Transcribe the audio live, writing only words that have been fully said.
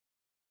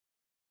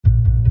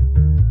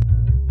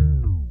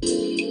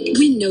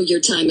know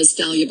your time is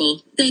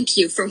valuable. Thank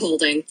you for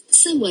holding.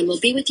 Someone will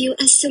be with you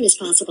as soon as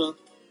possible.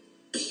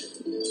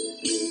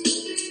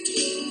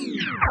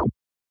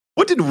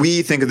 What did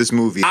we think of this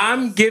movie?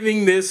 I'm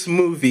giving this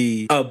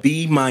movie a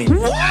B-.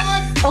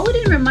 What?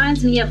 Odin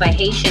reminds me of a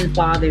Haitian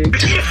father.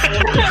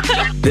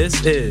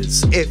 This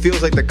is... It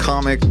feels like the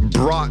comic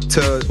brought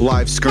to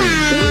live screen. Ooh, you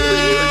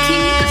a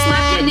king, you can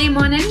slap your name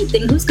on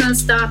anything. Who's gonna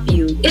stop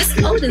you? It's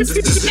Odin's.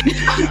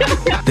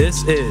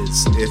 This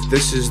is... If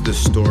this is the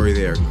story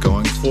they are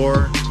going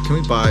for,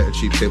 can we buy a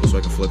cheap table so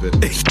I can flip it?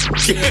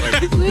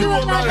 We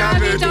will not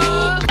have it,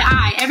 dog.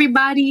 Alright,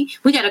 everybody,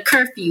 we got a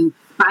curfew.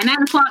 By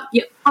 9 o'clock,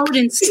 you're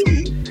Odin's.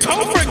 Dang,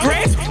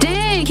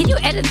 can you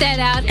edit that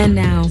out? And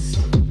now,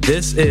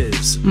 This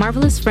is...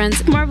 Marvelous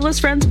Friends. Marvelous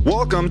Friends.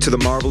 Welcome to the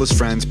Marvelous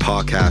Friends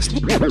podcast.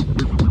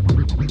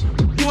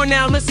 You are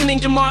now listening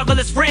to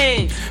Marvelous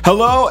Friends.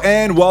 Hello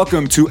and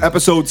welcome to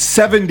episode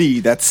 70,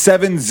 that's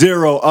 70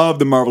 of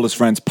the Marvelous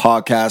Friends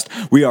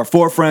podcast. We are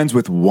four friends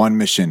with one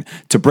mission,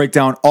 to break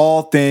down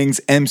all things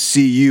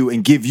MCU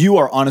and give you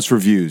our honest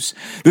reviews.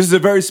 This is a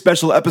very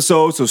special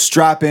episode, so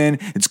strap in.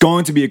 It's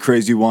going to be a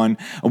crazy one.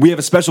 We have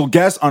a special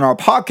guest on our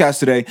podcast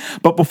today,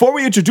 but before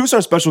we introduce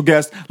our special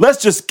guest,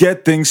 let's just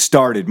get things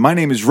started. My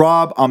name is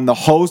Rob. I'm the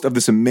host of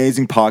this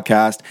amazing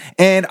podcast,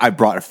 and I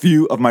brought a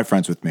few of my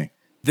friends with me.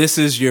 This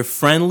is your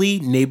friendly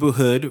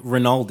neighborhood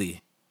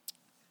Rinaldi.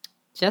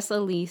 Just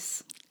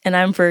Elise. And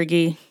I'm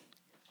Fergie.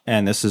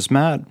 And this is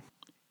Matt.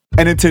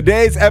 And in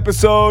today's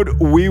episode,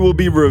 we will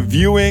be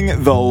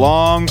reviewing the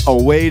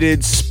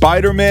long-awaited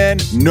Spider-Man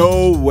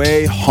No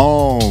Way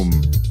Home.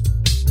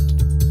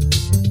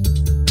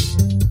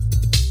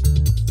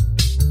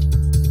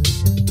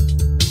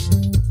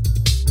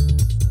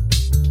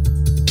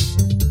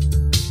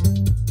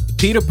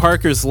 Peter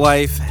Parker's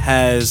life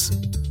has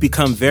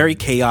become very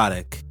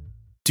chaotic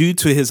due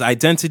to his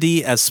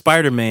identity as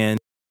Spider-Man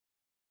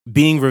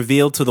being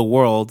revealed to the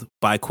world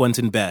by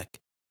Quentin Beck.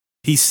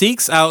 He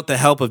seeks out the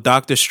help of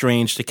Doctor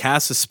Strange to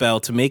cast a spell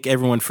to make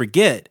everyone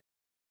forget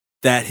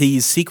that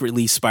he's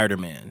secretly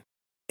Spider-Man,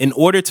 in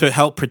order to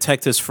help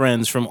protect his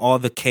friends from all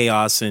the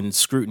chaos and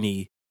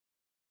scrutiny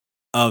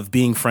of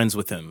being friends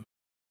with him.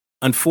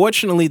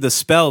 Unfortunately, the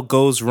spell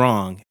goes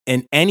wrong,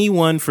 and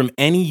anyone from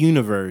any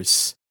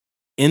universe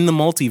in the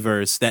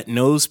multiverse that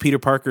knows Peter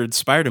Parker and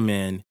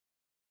Spider-Man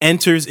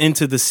enters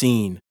into the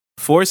scene,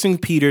 forcing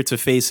Peter to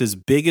face his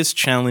biggest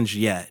challenge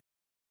yet.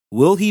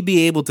 Will he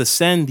be able to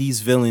send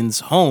these villains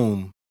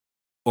home,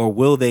 or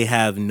will they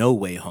have no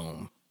way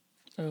home?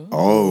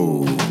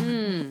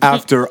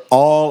 After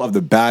all of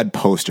the bad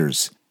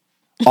posters,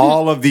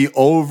 all of the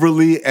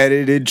overly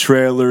edited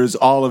trailers,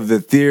 all of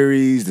the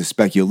theories, the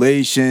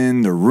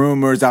speculation, the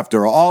rumors,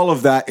 after all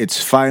of that,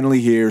 it's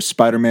finally here,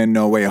 Spider-Man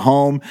No Way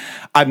Home.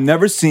 I've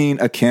never seen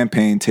a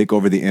campaign take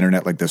over the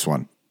internet like this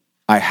one.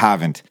 I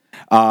haven't.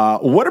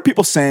 What are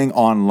people saying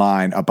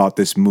online about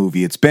this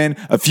movie? It's been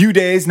a few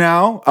days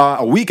now,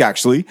 a week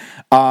actually,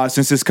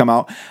 since this come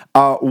out.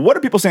 What are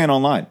people saying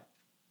online?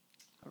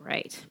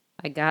 Right.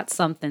 I got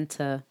something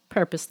to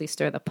purposely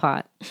stir the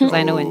pot, because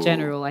I know in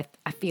general,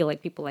 I feel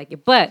like people like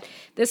it. But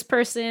this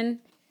person,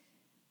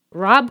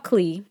 Rob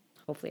Klee,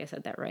 hopefully I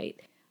said that right,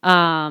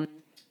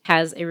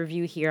 has a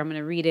review here. I'm going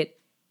to read it.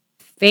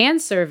 Fan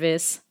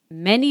service.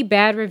 Many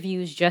bad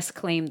reviews just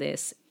claim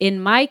this. In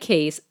my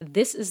case,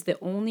 this is the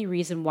only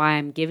reason why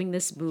I'm giving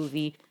this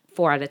movie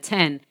 4 out of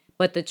 10.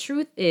 But the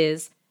truth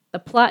is, the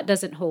plot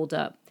doesn't hold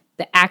up.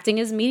 The acting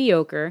is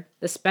mediocre.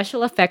 The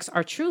special effects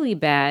are truly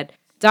bad.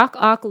 Doc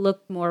Ock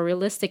looked more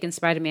realistic in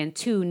Spider-Man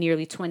 2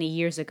 nearly 20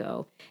 years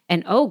ago.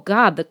 And oh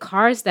god, the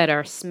cars that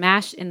are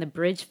smashed in the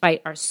bridge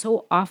fight are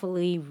so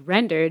awfully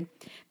rendered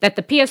that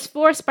the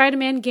PS4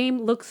 Spider-Man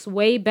game looks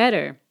way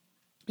better.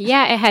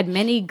 Yeah, it had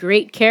many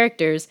great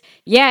characters.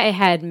 Yeah, it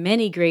had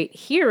many great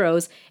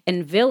heroes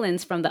and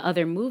villains from the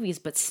other movies,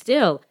 but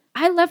still,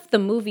 I left the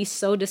movie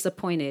so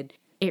disappointed.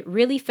 It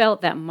really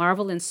felt that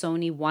Marvel and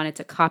Sony wanted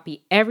to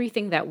copy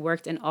everything that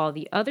worked in all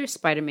the other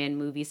Spider-Man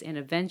movies and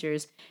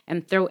Avengers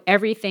and throw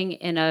everything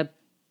in a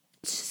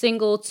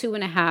single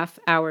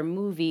 2.5-hour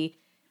movie.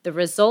 The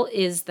result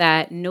is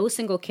that no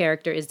single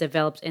character is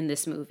developed in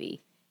this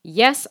movie.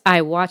 Yes,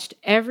 I watched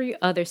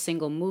every other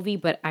single movie,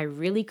 but I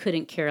really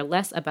couldn't care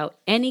less about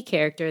any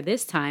character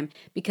this time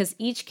because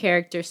each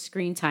character's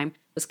screen time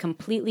was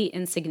completely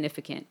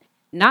insignificant.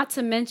 Not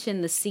to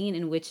mention the scene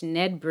in which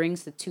Ned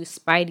brings the two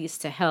Spideys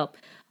to help.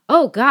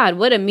 Oh god,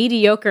 what a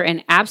mediocre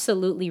and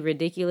absolutely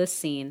ridiculous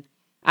scene.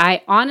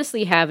 I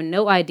honestly have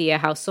no idea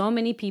how so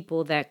many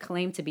people that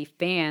claim to be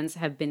fans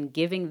have been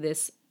giving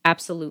this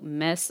absolute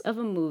mess of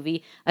a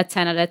movie a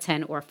 10 out of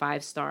 10 or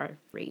 5-star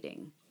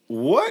rating.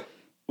 What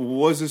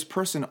was this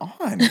person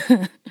on?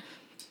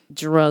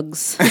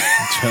 Drugs.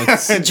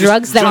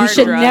 Drugs that we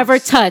should never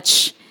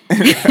touch in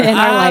our lifetime.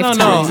 I don't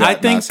know. I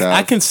think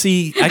I can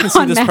see this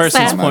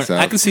person's point.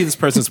 I can see this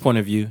person's point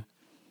of view.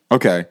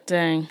 Okay.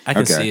 Dang. I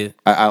can see it.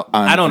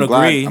 I don't agree.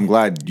 agree. I'm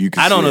glad you can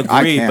see it. I don't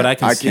agree, but I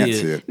can see can't it.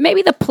 see it.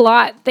 Maybe the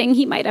plot thing,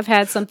 he might have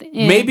had something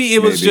in. Maybe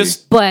it was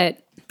just...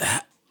 But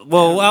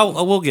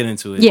Well, we'll get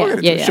into it.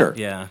 Yeah. Sure.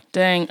 Yeah.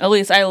 Dang,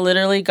 Elise, I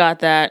literally got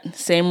that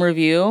same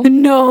review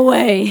No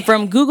way.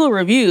 from Google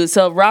Reviews.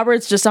 So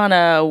Robert's just on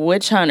a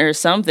witch hunt or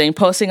something,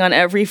 posting on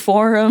every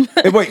forum.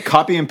 Hey, wait,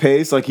 copy and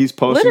paste like he's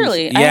posting?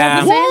 Literally, I Yeah.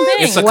 have the same thing.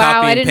 It's a Wow,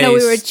 copy I and didn't know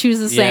we were paste.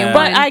 choosing the same Yeah.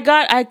 one.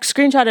 But I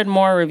screenshotted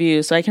more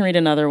reviews, so I can read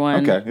another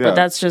one. Okay, yeah. But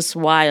that's just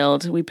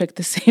wild. We picked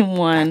the same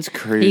one. It's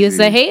crazy. He was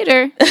a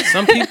hater.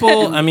 Some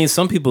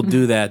people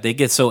do that. They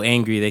get so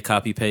angry they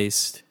copy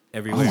paste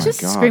everywhere. Oh my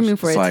Just gosh. screaming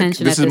for It's like,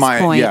 attention this at is this my-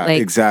 point. yeah, like,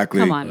 exactly.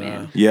 Come on,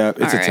 man. Yeah, it's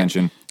All right.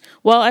 attention.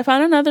 Well, I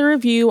found another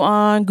review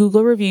on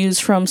Google Reviews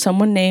from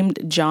someone named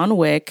John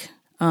Wick.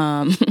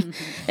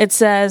 It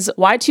says,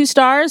 why 2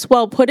 stars?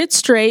 Well, put it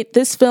straight.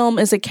 This film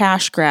is a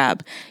cash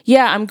grab.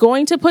 Yeah, I'm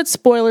going to put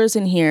spoilers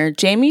in here.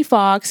 Jamie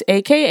Foxx,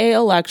 aka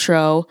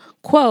Electro,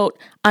 quote,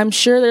 I'm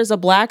sure there's a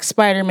black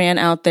Spider-Man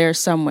out there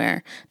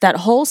somewhere. That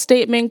whole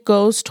statement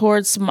goes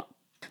towards...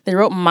 They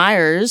wrote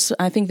Myers.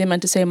 I think they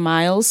meant to say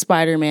Miles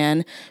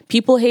Spider-Man.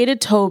 People hated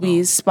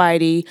Tobey's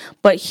Spidey,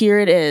 but here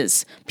it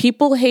is.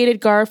 People hated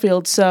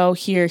Garfield, so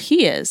here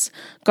he is.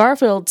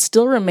 Garfield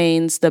still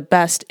remains the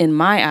best in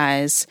my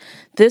eyes.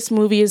 This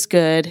movie is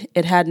good.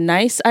 It had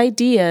nice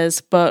ideas,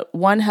 but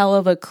one hell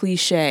of a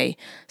cliche.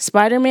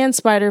 Spider-Man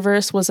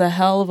Spider-Verse was a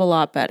hell of a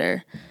lot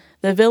better.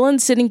 The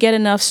villains didn't get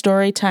enough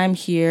story time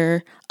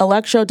here.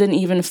 Electro didn't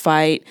even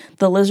fight.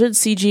 The lizard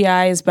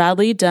CGI is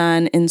badly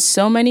done. In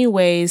so many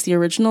ways, the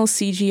original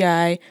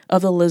CGI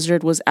of the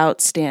lizard was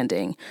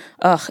outstanding.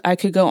 Ugh, I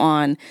could go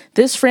on.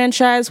 This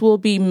franchise will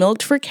be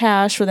milked for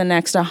cash for the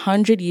next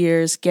 100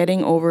 years,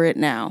 getting over it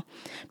now.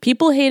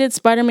 People hated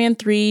Spider-Man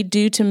 3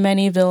 due to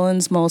many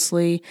villains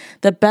mostly.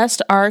 The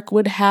best arc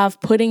would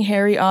have putting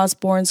Harry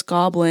Osborn's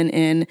Goblin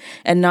in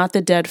and not the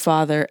dead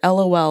father.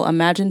 LOL,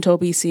 imagine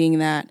Tobey seeing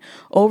that.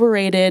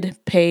 Overrated,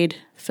 paid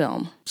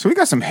film. So we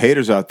got some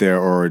haters out there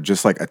or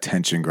just like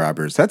attention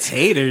grabbers. That's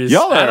Haters.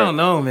 Y'all I are- don't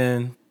know,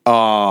 man.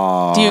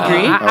 Do you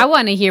agree? I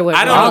want to hear what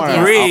I Rob don't has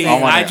to agree.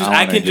 say.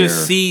 I can hear.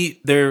 just see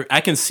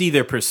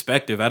their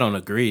perspective. I don't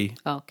agree.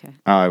 Okay.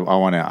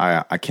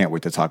 I can't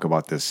wait to talk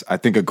about this. I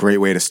think a great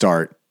way to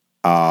start,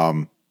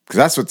 because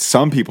that's what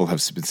some people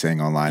have been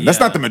saying online. That's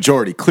Yeah. not the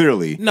majority,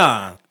 clearly.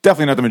 Nah.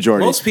 Definitely not the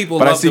majority. Most people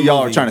but I love see the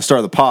y'all movie. are trying to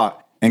stir the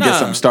pot and get Nah.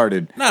 something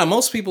started. Nah,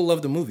 most people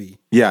love the movie.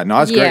 Yeah, no,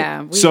 that's Yeah,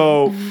 great.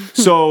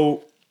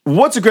 So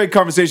what's a great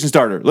conversation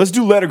starter? Let's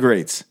do letter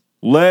grades.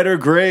 Letter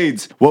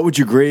grades. What would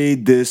you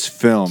grade this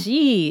film?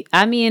 Gee,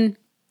 I mean,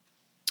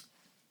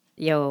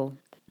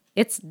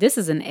 this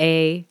is an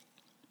A.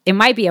 It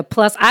might be a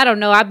plus. I don't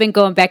know. I've been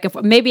going back and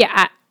forth. Maybe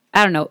I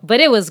don't know, but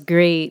it was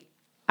great.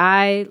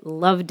 I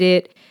loved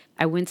it.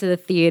 I went to the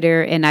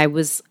theater and I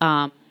was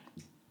in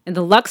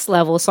the Lux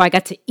level, so I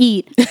got to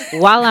eat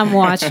while I'm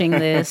watching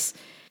this.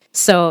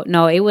 So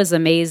no, it was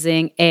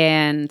amazing,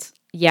 and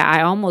yeah,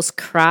 I almost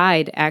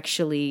cried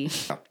actually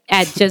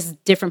at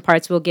just different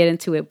parts. We'll get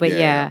into it, but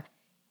yeah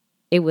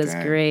it was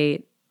Dang.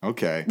 great.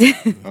 Okay.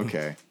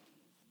 Okay.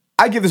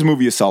 I give this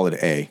movie a solid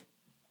A.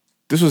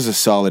 This was a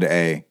solid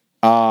A.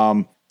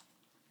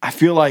 I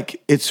feel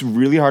like it's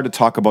really hard to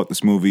talk about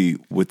this movie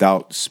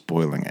without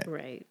spoiling it.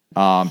 Right.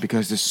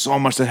 Because there's so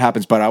much that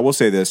happens. But I will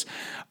say this.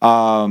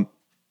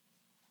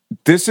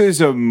 This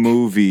is a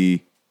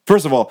movie.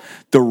 First of all,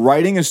 the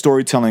writing and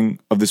storytelling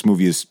of this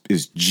movie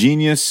is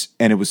genius,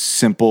 and it was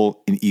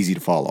simple and easy to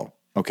follow.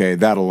 Okay,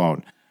 that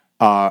alone.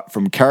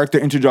 From character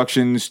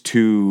introductions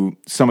to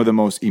some of the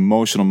most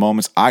emotional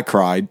moments. I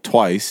cried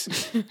twice.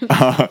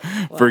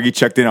 Fergie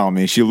checked in on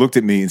me. She looked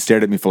at me and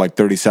stared at me for like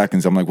 30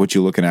 seconds. I'm like, what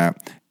you looking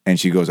at? And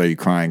she goes, are you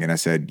crying? And I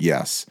said,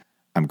 yes,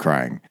 I'm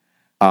crying.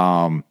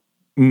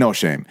 No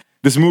shame.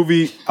 This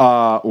movie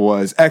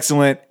was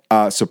excellent.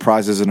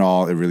 Surprises and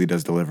all, it really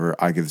does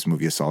deliver. I give this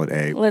movie a solid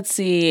A. Let's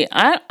see.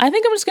 I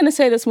think I'm just going to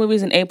say this movie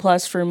is an A+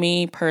 for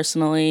me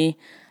personally.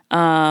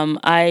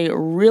 I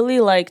really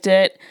liked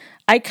it.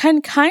 I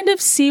can kind of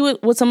see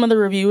what some of the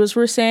reviewers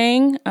were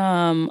saying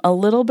a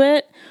little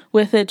bit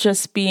with it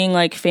just being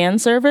like fan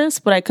service,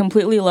 but I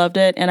completely loved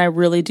it, and I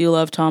really do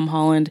love Tom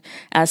Holland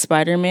as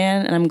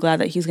Spider-Man, and I'm glad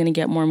that he's going to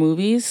get more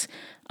movies.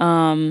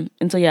 And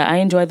so, yeah, I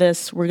enjoy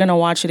this. We're going to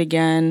watch it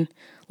again.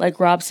 Like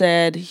Rob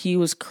said, he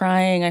was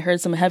crying. I heard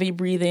some heavy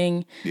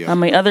breathing. Yeah, on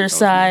my other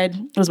side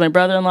was my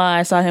brother-in-law.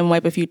 I saw him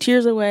wipe a few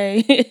tears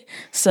away.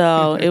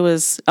 So it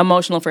was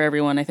emotional for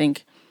everyone, I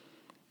think.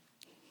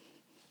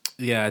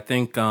 Yeah, I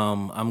think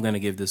I'm gonna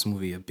give this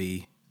movie a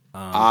B.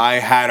 I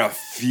had a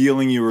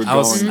feeling you were I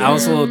was going. a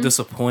little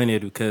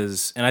disappointed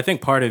because, and I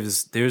think part of it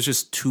is there's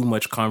just too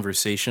much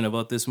conversation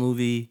about this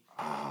movie,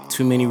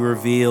 too many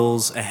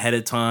reveals ahead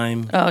of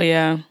time. Oh,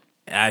 yeah.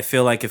 I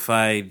feel like if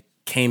I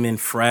came in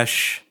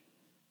fresh,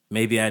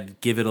 maybe I'd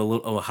give it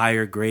a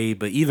higher grade.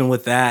 But even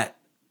with that,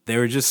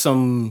 there's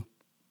some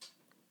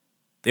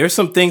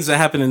things that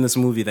happened in this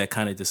movie that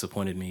kind of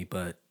disappointed me.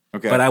 But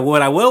what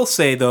I will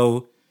say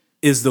though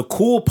is the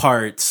cool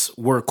parts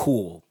were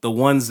cool. The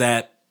ones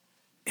that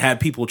had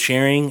people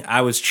cheering,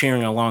 I was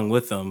cheering along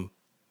with them.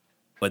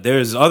 But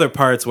there's other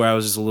parts where I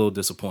was just a little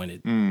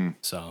disappointed.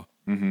 So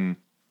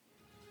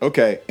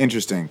Okay,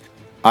 interesting.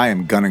 I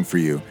am gunning for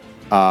you.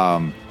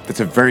 that's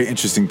a very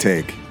interesting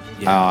take,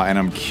 and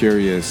I'm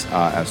curious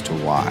as to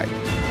why.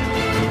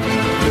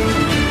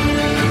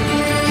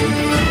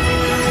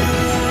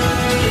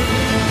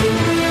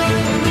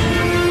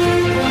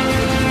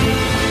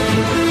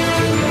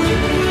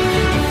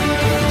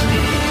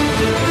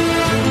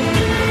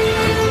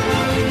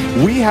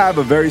 We have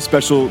a very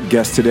special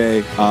guest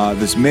today.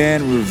 This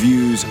man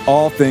reviews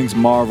all things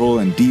Marvel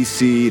and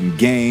DC and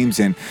games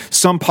and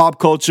some pop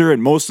culture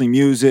and mostly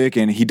music,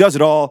 and he does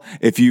it all.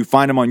 If you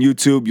find him on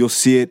YouTube, you'll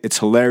see it. It's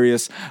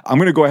hilarious. I'm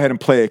going to go ahead and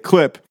play a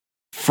clip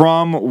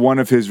from one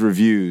of his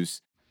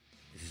reviews.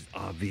 This is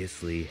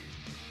obviously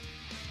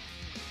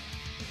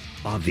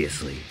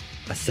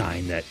a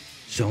sign that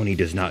Sony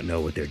does not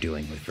know what they're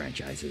doing with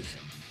franchises.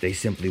 They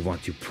simply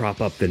want to prop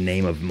up the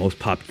name of most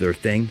popular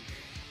thing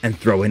and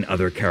throw in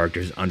other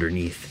characters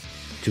underneath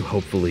to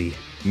hopefully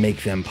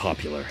make them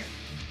popular.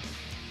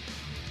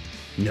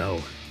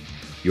 No,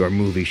 your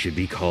movie should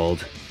be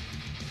called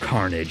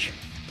Carnage.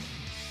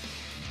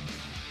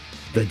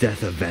 The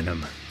Death of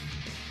Venom.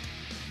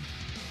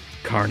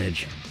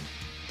 Carnage.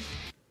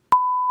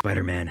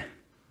 Spider-Man.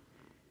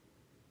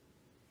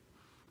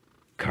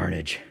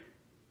 Carnage.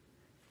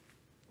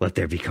 Let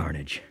there be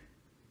carnage.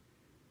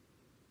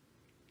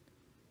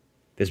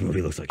 This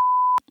movie looks like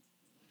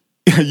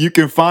You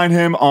can find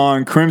him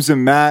on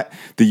Crimson Matt,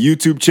 the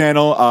YouTube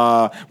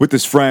channel, with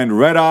his friend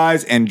Red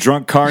Eyes and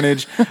Drunk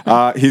Carnage.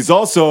 He's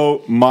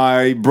also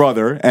my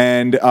brother,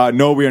 and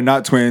no, we are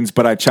not twins,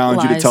 but I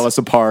challenge you to tell us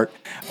apart.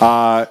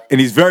 And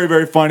he's very,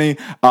 very funny.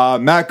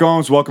 Matt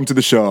Gomes, welcome to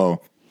the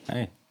show.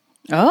 Hey.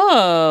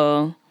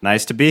 Oh.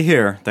 Nice to be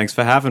here. Thanks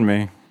for having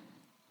me.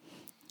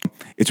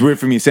 It's weird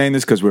for me saying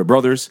this because we're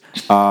brothers,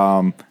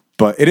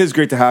 but it is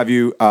great to have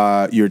you.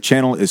 Your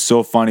channel is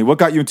so funny. What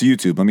got you into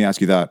YouTube? Let me ask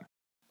you that.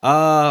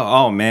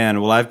 Oh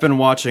man. Well, I've been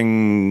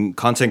watching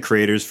content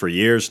creators for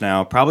years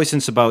now, probably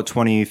since about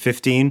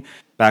 2015,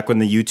 back when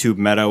the YouTube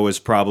meta was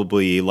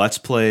probably Let's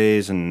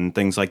Plays and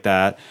things like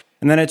that.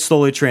 And then it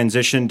slowly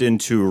transitioned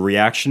into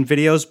reaction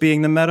videos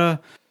being the meta.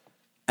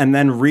 And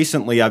then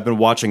recently I've been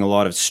watching a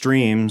lot of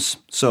streams.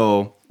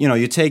 So,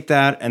 you take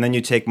that and then you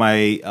take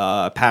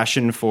my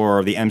passion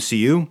for the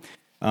MCU,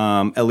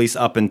 at least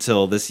up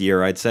until this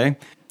year, I'd say.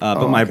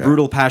 But my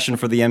brutal passion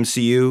for the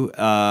MCU,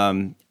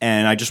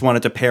 and I just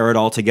wanted to pair it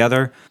all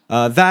together.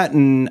 That,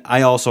 and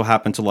I also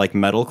happen to like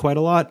metal quite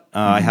a lot.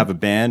 I have a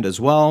band as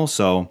well,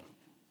 so,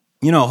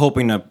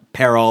 hoping to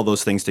pair all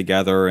those things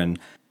together and,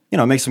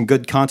 make some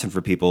good content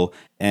for people,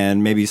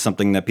 and maybe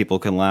something that people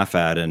can laugh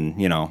at and,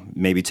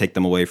 maybe take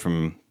them away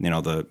from,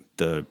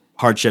 the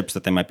hardships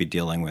that they might be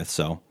dealing with,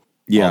 so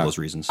all those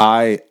reasons.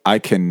 I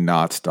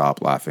cannot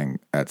stop laughing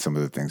at some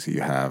of the things that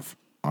you have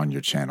on your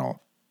channel.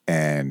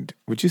 And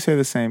would you say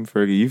the same,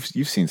 Fergie?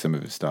 You've seen some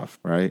of his stuff,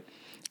 right?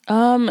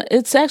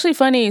 It's actually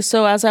funny.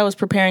 So as I was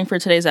preparing for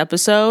today's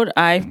episode,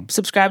 I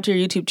subscribed to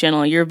your YouTube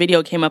channel. Your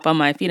video came up on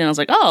my feed and I was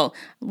like, oh,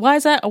 why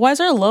is there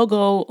a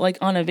logo like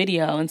on a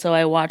video? And so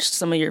I watched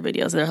some of your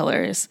videos. They're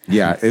hilarious.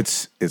 Yeah,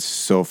 it's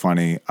so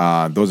funny.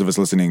 Those of us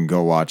listening,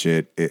 go watch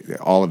it.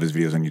 All of his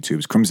videos on YouTube.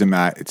 It's Crimson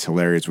Matt. It's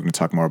hilarious. We're going to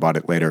talk more about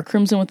it later.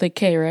 Crimson with a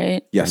K,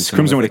 right? Yes,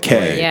 Crimson with a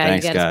K. Yeah,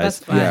 thanks, you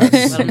guys.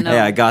 Yes. Hey,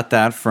 I got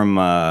that from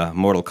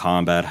Mortal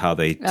Kombat, how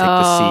they take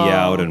the C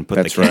out and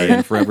put the K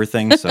in for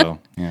everything. So,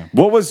 yeah.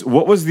 What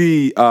was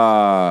the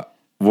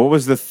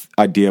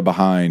idea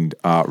behind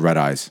Red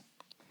Eyes?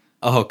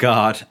 Oh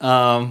God.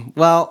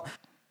 Well,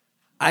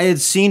 I had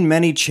seen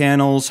many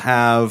channels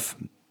have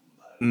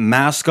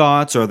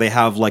mascots, or they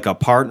have like a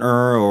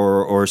partner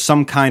or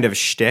some kind of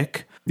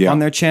shtick on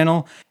their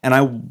channel, and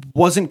I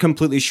wasn't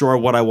completely sure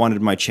what I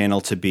wanted my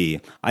channel to be.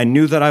 I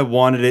knew that I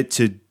wanted it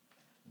to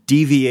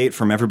deviate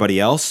from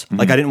everybody else.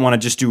 Like, I didn't want to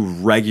just do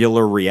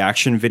regular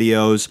reaction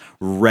videos,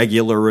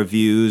 regular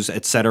reviews,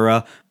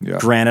 etc.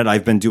 Granted,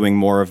 I've been doing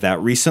more of that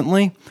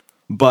recently,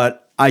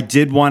 but I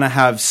did want to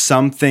have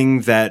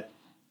something that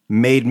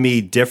made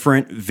me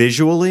different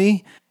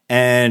visually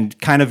and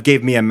kind of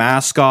gave me a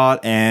mascot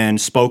and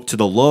spoke to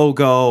the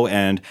logo.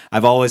 And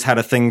I've always had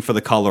a thing for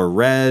the color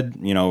red,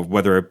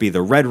 whether it be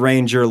the Red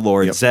Ranger,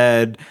 Lord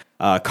Zed,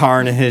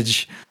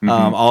 Carnage,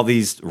 all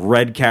these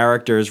red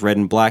characters, red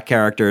and black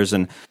characters,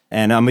 and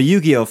I'm a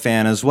Yu-Gi-Oh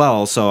fan as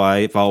well, so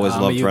I've always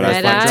loved Red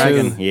Eyes Black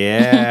Dragon.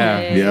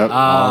 Yeah, yep,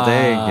 all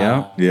day.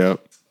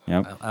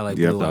 Yep. I like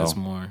Blue Eyes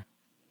more.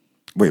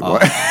 Wait,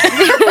 what?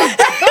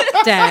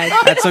 Dad.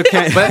 That's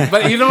okay.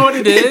 But you know what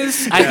it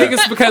is? I think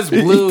it's because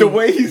blue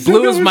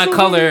is my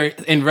color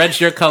and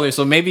red's your color,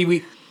 so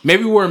maybe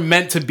we're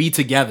meant to be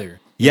together.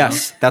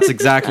 Yes, that's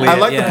exactly I it.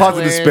 like the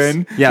positive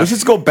spin. Yes. Let's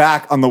just go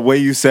back on the way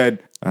you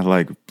said, I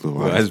like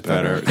Blue Eyes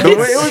better. The way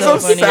it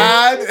was so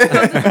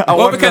sad.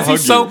 Well, because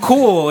he's so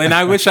cool, and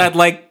I wish I'd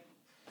like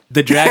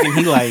the dragon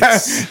he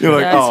likes. You're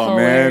like, That's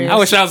man. hilarious. I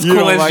wish I was You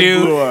cool don't as like you.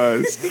 Blue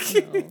Eyes.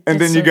 And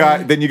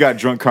then you got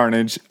Drunk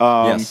Carnage.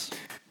 Yes.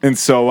 And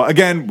so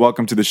again,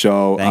 welcome to the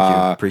show. Thank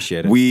you.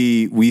 Appreciate it.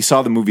 We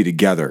saw the movie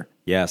together.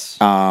 Yes.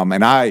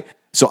 And I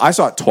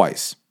saw it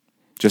twice.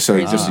 Just so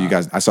you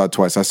guys, I saw it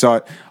twice. I saw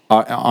it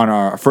on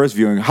our first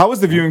viewing. How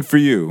was the viewing for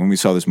you when we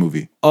saw this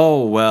movie?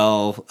 Oh,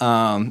 well,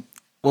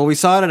 we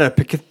saw it at a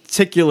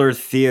particular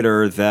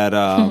theater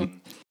that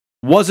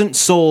wasn't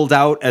sold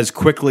out as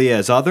quickly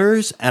as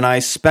others, and I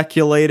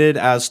speculated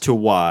as to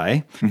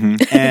why,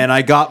 and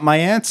I got my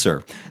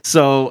answer.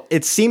 So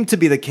it seemed to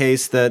be the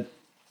case that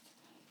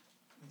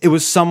it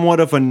was somewhat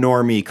of a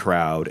normie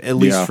crowd, at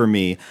least for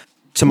me.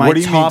 What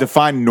do you mean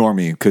define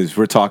normie? Because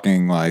we're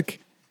talking like,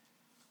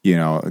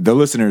 the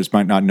listeners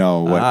might not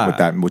know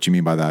what you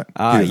mean by that.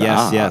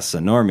 Yes, a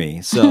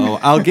normie. So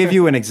I'll give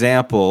you an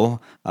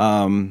example.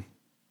 So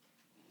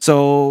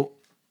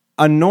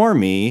a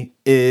normie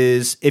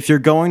is if you're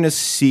going to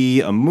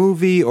see a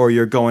movie or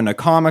you're going to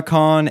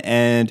Comic-Con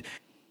and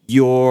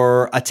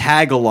you're a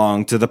tag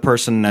along to the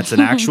person that's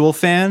an actual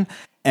fan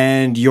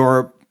and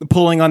you're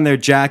pulling on their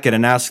jacket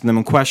and asking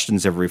them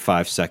questions every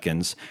 5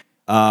 seconds.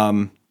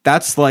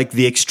 That's like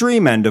the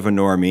extreme end of a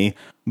normie.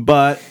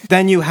 But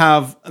then you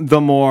have the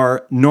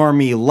more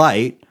normie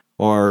light,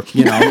 or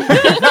diet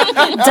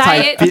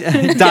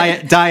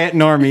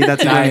normie.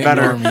 That's even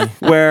better.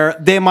 Where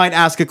they might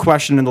ask a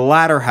question in the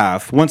latter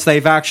half once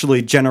they've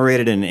actually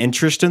generated an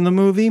interest in the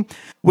movie,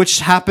 which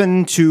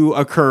happened to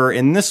occur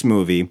in this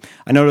movie.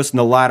 I noticed in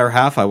the latter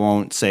half, I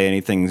won't say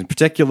anything in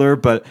particular,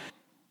 but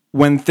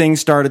when things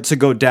started to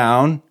go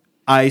down,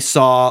 I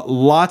saw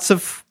lots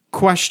of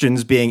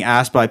questions being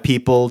asked by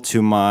people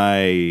to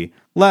my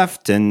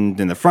left and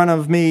in the front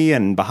of me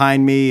and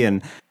behind me,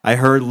 and I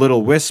heard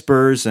little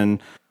whispers,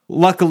 and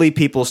luckily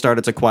people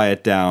started to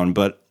quiet down.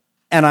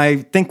 And I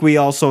think we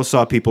also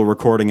saw people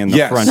recording in the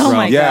front row. Oh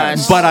my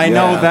gosh. But I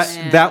know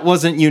that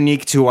wasn't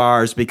unique to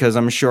ours, because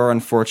I'm sure,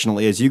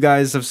 unfortunately, as you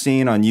guys have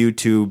seen on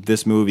YouTube,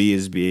 this movie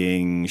is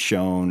being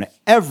shown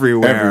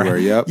everywhere.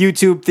 Yep.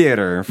 YouTube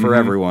theater for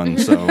everyone.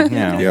 So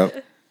yeah.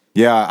 Yep.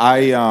 Yeah,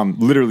 I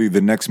literally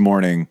the next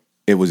morning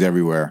it was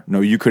everywhere. No,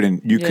 you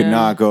could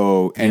not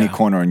go any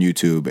corner on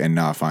YouTube and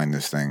not find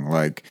this thing.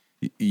 Like,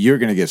 you're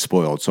going to get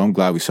spoiled. So I'm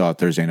glad we saw it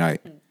Thursday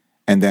night.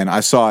 And then I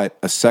saw it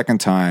a second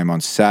time on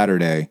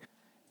Saturday,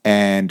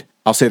 and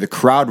I'll say the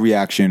crowd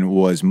reaction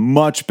was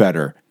much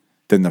better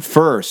than the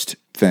first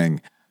thing.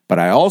 But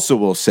I also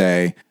will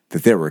say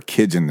that there were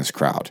kids in this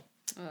crowd.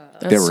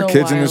 There were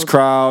kids in this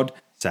crowd.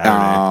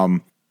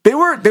 Saturday. They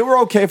were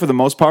okay for the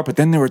most part, but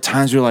then there were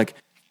times you're like,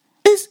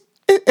 is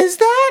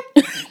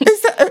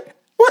that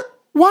what?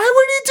 Why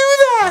would he do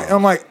that? And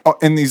I'm like,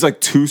 and he's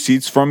like 2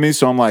 seats from me,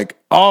 so I'm like,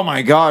 oh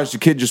my gosh, the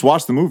kid just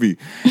watched the movie.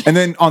 And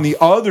then on the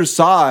other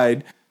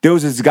side, there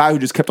was this guy who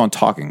just kept on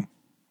talking.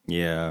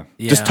 Yeah.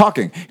 Just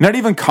talking. Not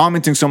even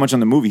commenting so much on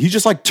the movie. He's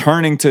just like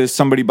turning to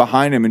somebody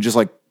behind him and just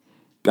like,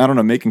 I don't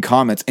know, making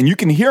comments. And you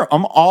can hear,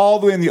 I'm all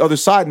the way on the other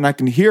side and I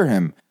can hear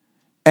him.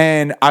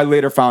 And I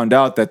later found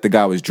out that the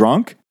guy was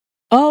drunk.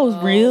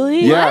 Oh,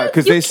 really? Yeah,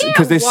 because they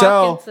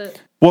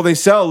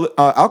sell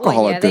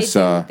alcohol at this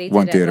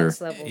one theater.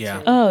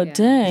 Yeah. Oh,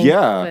 dang.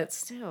 Yeah. But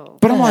still.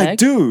 But I'm like,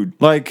 dude,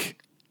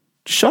 like,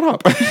 shut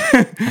up. Be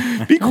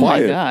quiet. Oh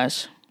my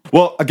gosh.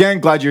 Well,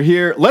 again, glad you're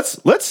here. Let's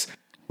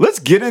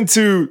get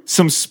into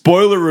some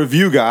spoiler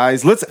review,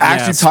 guys. Let's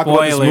actually talk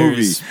about this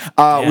movie.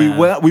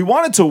 We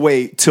wanted to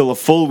wait till a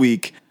full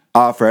week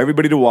for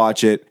everybody to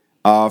watch it,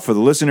 for the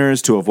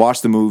listeners to have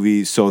watched the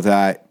movie, so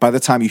that by the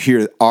time you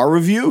hear our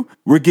review,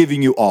 we're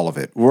giving you all of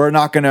it. We're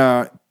not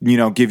gonna,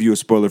 give you a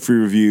spoiler-free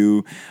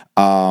review,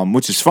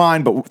 which is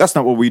fine, but that's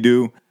not what we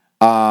do.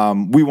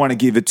 We want to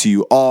give it to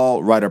you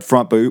all right up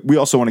front, but we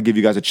also want to give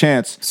you guys a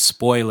chance.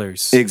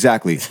 Spoilers.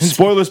 Exactly.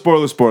 Spoilers,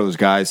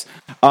 guys.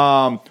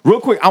 Real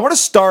quick, I want to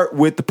start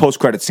with the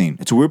post-credit scene.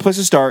 It's a weird place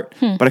to start,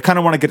 but I kind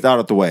of want to get it out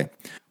of the way.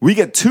 We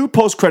get 2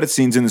 post-credit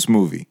scenes in this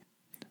movie.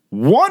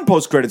 One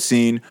post-credit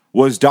scene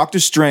was Doctor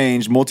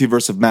Strange,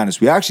 Multiverse of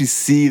Madness. We actually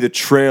see the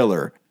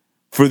trailer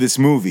for this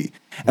movie.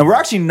 And we're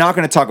actually not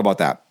going to talk about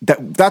that.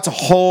 That's a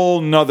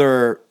whole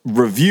nother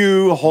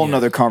review, a whole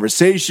nother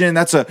conversation.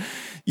 That's a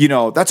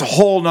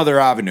whole nother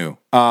avenue.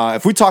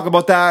 If we talk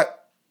about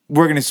that,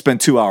 we're going to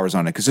spend 2 hours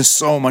on it because there's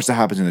so much that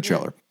happens in the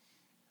trailer.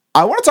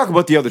 I want to talk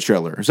about the other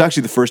trailer. It was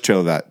actually the first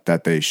trailer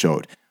that they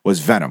showed was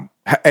Venom.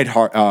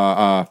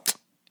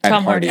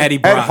 Tom Hardy. Eddie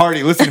Brock. Ed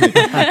Hardy, listen to me.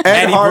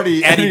 Eddie Brock.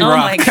 Oh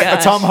my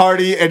gosh. Tom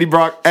Hardy, Eddie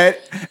Brock.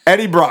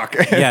 Eddie Brock.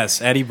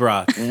 Yes, Eddie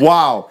Brock.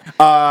 Wow.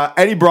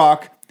 Eddie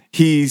Brock,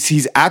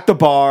 he's at the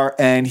bar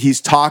and he's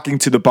talking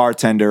to the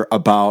bartender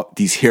about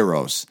these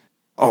heroes.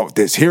 Oh,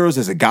 there's heroes.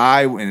 There's a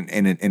guy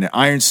in an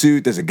iron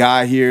suit. There's a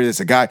guy here.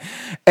 There's a guy.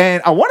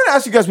 And I wanted to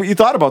ask you guys what you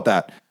thought about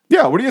that.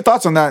 Yeah, what are your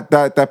thoughts on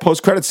that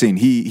post-credit scene?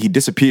 He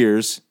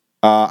disappears.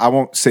 I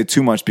won't say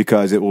too much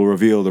because it will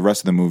reveal the rest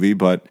of the movie,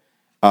 but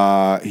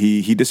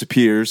he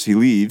disappears. He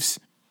leaves,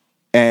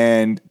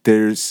 and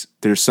there's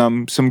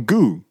some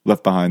goo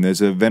left behind.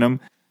 There's a Venom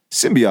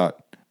symbiote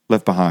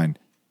left behind.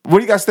 What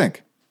do you guys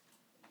think?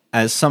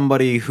 As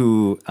somebody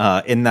who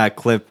in that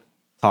clip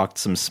talked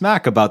some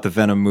smack about the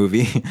Venom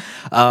movie,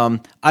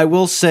 I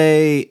will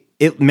say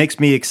it makes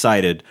me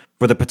excited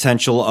for the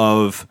potential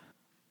of,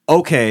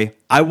 okay,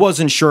 I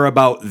wasn't sure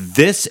about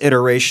this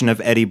iteration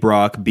of Eddie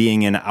Brock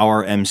being in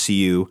our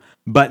MCU,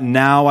 but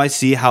now I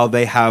see how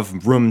they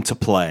have room to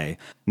play.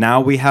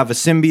 Now we have a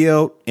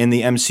symbiote in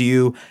the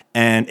MCU,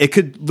 and it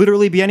could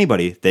literally be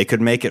anybody. They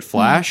could make it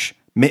Flash.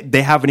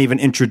 They haven't even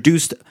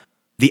introduced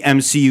the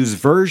MCU's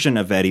version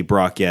of Eddie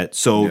Brock yet,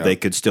 so they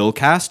could still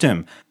cast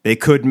him. They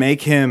could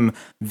make him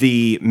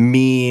the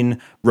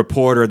mean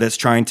reporter that's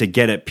trying to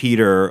get at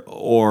Peter,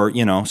 or,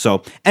 you know.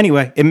 So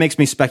anyway, it makes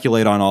me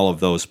speculate on all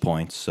of those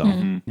points. So,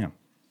 yeah.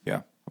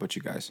 How about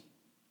you guys?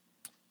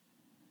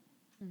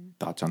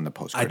 Thoughts on the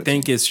post? I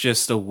think it's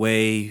just a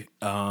way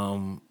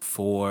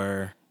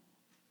for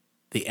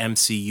the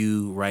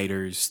MCU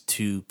writers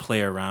to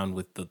play around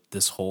with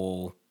this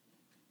whole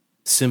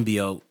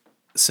symbiote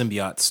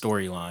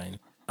storyline,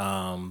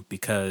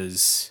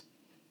 because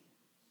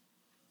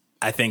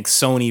I think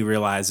Sony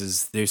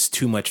realizes there's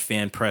too much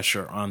fan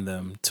pressure on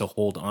them to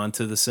hold on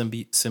to the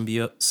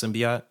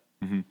symbiote.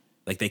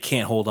 Like, they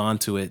can't hold on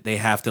to it. They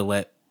have to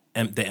let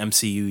the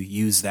MCU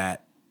use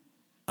that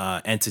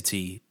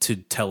entity to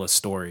tell a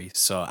story.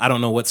 So I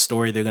don't know what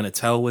story they're going to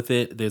tell with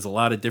it. There's a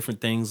lot of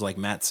different things, like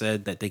Matt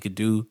said, that they could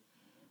do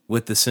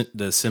with the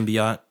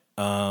symbiote.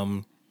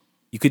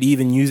 You could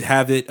even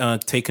have it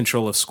take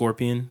control of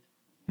Scorpion,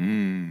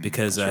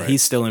 because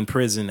he's still in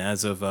prison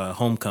as of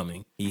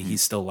Homecoming.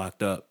 He's still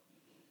locked up.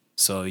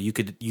 So you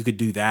could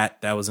do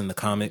that. That was in the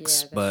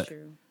comics, but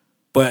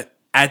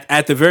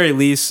at the very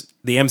least,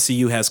 the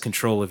MCU has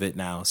control of it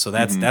now. So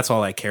that's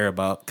all I care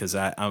about, because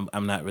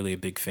I'm not really a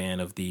big fan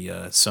of the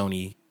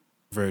Sony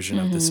version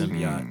of the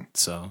symbiote.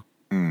 So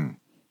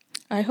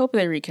I hope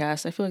they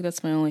recast. I feel like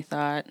that's my only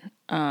thought.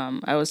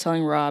 I was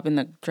telling Rob in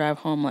the drive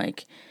home,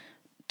 like,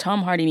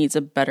 Tom Hardy needs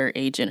a better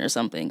agent or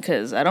something,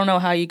 because I don't know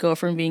how you go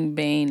from being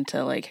Bane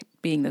to, like,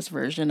 being this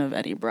version of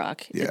Eddie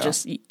Brock. Yeah. It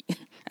just,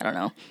 I don't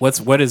know.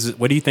 What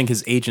do you think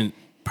his agent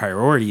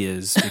priority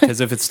is?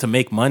 Because if it's to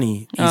make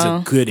money, he's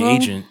a good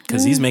agent,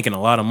 because he's making a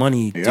lot of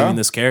money doing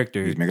this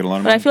character. He's making a lot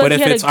of money. But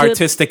if it's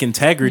artistic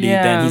integrity,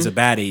 then he's a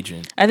bad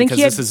agent. I think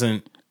because this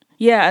isn't.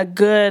 Yeah, a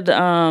good.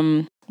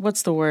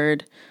 What's the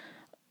word?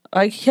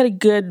 Like, he had a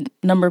good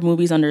number of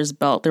movies under his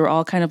belt. They were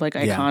all kind of like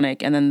iconic,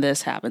 and then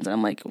this happens, and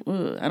I'm like,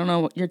 I don't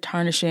know, you're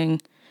tarnishing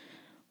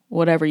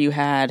whatever you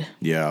had.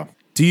 Yeah.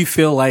 Do you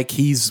feel like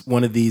he's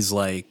one of these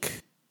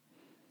like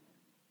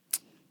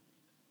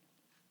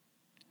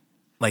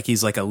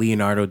he's like a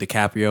Leonardo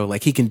DiCaprio,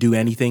 like he can do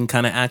anything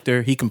kind of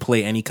actor, he can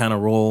play any kind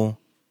of role,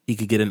 he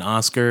could get an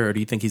Oscar, or do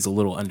you think he's a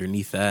little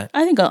underneath that?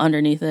 I think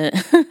underneath it.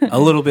 A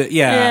little bit,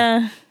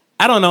 yeah.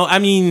 I don't know. I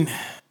mean,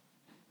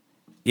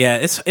 yeah,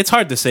 it's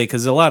hard to say,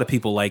 because a lot of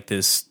people like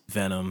this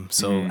Venom,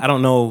 so I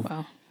don't know.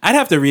 Wow. I'd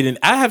have to read it.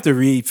 I have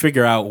to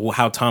figure out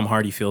how Tom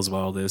Hardy feels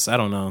about all this. I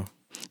don't know.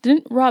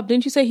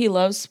 Didn't you say he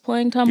loves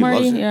playing Tom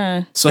Hardy?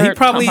 Yeah. So he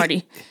probably Tom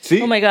Hardy.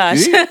 See? Oh my gosh.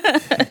 See?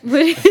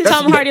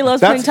 Tom Hardy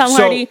loves playing Tom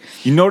Hardy.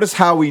 You notice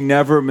how we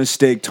never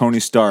mistake Tony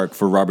Stark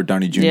for Robert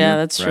Downey Jr.? Yeah,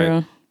 that's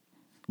true.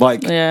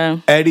 Like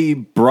Eddie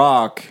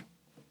Brock.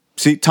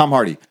 See, Tom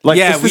Hardy. Like,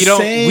 yeah, we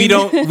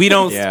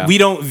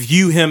don't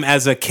view him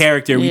as a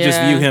character. We just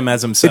view him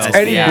as himself. It's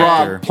Eddie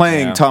Brock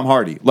playing Tom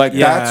Hardy. Like,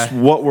 that's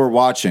what we're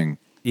watching.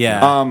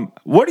 Yeah.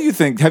 What do you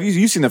think? Have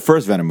you seen the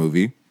first Venom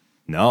movie?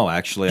 No,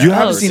 actually, you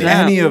haven't seen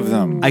any of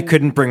them. I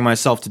couldn't bring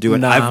myself to do it.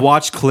 Nah. I've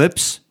watched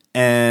clips,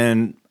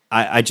 and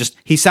I just,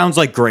 he sounds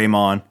like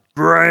Greymon.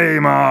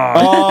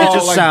 Oh, it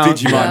just like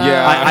sounds. Digimon.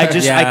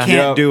 I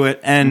can't do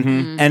it,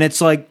 and it's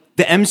like,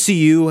 the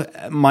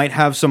MCU might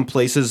have some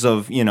places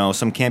of,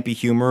 some campy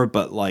humor,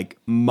 but like,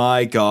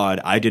 my God,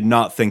 I did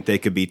not think they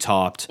could be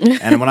topped.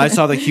 And when I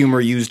saw the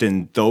humor used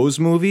in those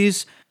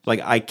movies,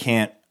 like, I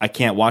can't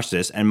watch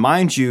this. And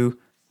mind you,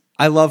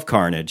 I love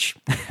Carnage.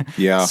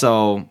 Yeah.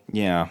 So,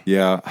 yeah.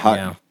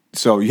 Yeah.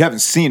 So you haven't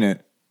seen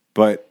it,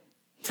 but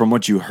from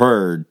what you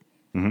heard,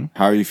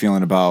 how are you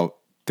feeling about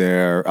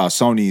their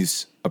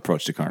Sony's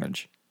approach to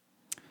Carnage?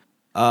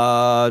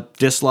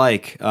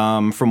 Dislike.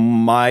 From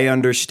my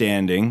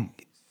understanding,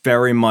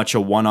 very much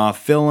a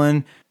one-off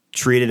villain,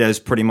 treated as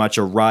pretty much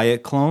a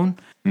Riot clone,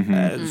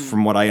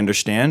 from what I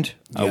understand,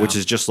 which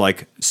is just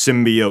like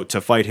symbiote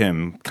to fight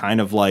him,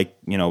 kind of like,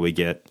 we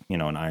get,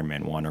 an Iron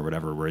Man 1 or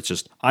whatever, where it's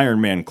just Iron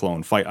Man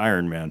clone, fight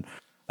Iron Man.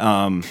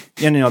 And,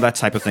 that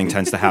type of thing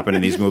tends to happen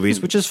in these movies,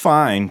 which is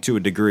fine to a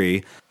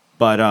degree.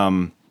 But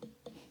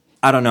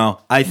I don't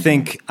know. I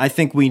think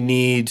we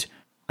need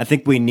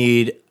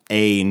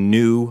a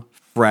new,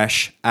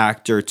 fresh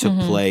actor to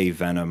play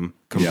Venom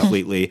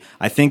completely. Yep.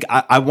 I think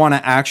I want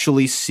to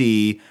actually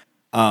see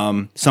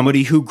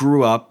somebody who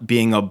grew up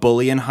being a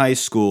bully in high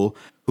school,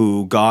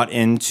 who got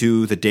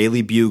into the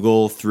Daily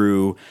Bugle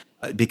through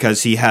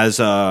because he has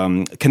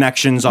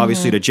connections,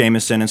 obviously, to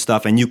Jameson and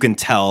stuff, and you can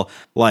tell,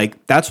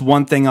 like, that's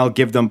one thing I'll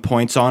give them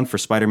points on for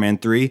Spider-Man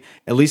 3.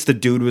 At least the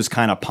dude was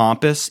kind of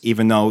pompous,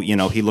 even though,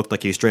 he looked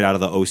like he was straight out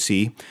of the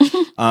OC.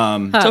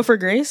 Topher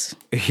Grace?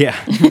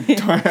 Yeah.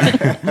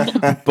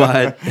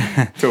 But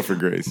Topher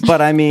Grace.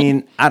 But, I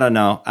mean, I don't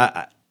know.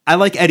 I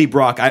like Eddie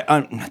Brock.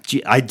 I'm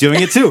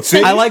doing it too.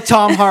 I like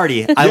Tom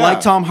Hardy. I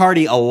like Tom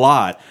Hardy a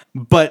lot,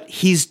 but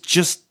he's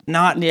just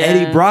not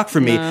Eddie Brock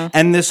for me. No.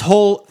 And this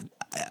whole,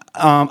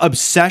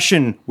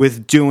 obsession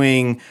with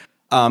doing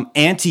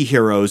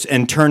anti-heroes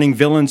and turning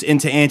villains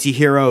into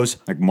anti-heroes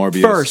like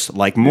Morbius first,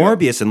 like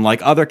Morbius and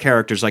like other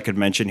characters I could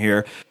mention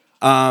here.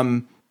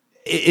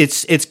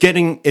 It's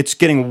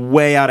getting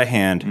way out of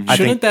hand. Mm-hmm.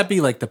 Shouldn't that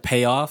be like the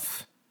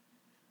payoff?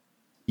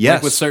 Yes,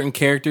 like with certain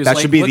characters, that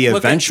like, should be the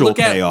eventual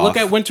payoff. Look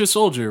at Winter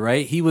Soldier,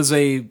 right? He was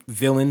a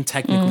villain,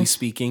 technically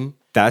speaking.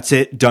 That's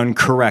it, done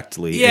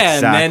correctly. Yeah,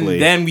 exactly.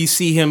 and then we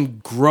see him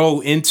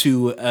grow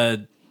into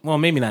well,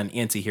 maybe not an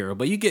anti-hero,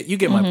 but you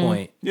get my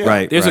point. Yeah.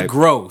 Right. There's right. a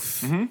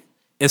growth. Mm-hmm.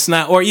 It's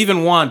not, or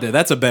even Wanda.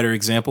 That's a better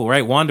example,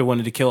 right? Wanda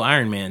wanted to kill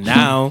Iron Man.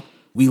 Now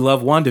we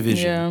love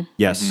WandaVision. Yeah.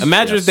 Yes.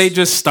 Imagine if they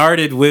just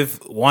started with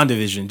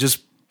WandaVision,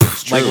 just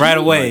like right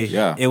away.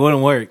 Like, it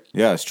wouldn't work.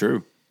 Yeah, it's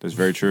true. That's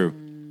very true.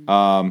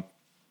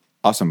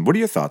 Awesome. What are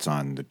your thoughts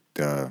on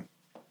the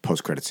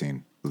post-credit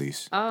scene,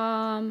 Elise?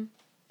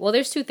 Well,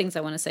 there's two things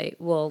I want to say.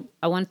 Well,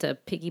 I wanted to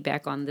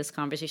piggyback on this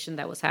conversation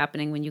that was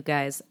happening when you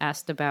guys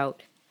asked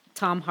about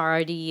Tom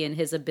Hardy and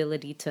his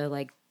ability to,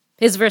 like,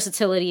 his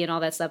versatility and all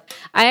that stuff.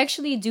 I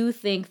actually do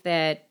think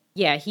that,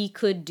 yeah, he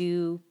could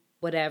do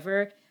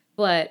whatever,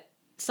 but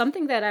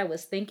something that I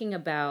was thinking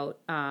about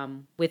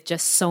with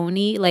just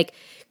Sony, like,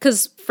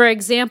 because, for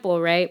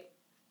example, right,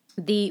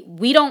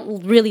 we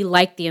don't really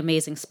like the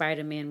Amazing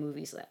Spider-Man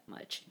movies that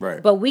much.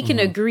 Right. But we can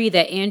agree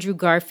that Andrew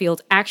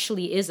Garfield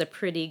actually is a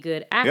pretty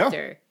good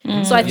actor.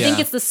 Yeah. So I think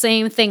it's the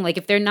same thing. Like,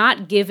 if they're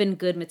not given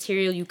good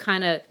material, you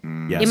kind of,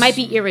 it might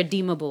be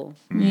irredeemable.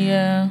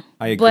 Yeah.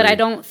 I agree. But I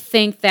don't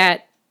think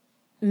that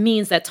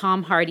means that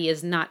Tom Hardy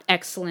is not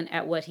excellent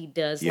at what he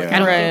does. Like, Yeah. I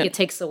don't Right. think it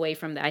takes away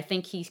from that. I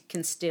think he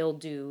can still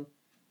do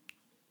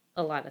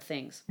a lot of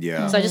things.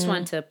 Yeah. So I just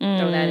wanted to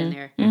throw that in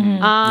there.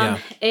 Yeah.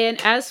 And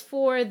as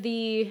for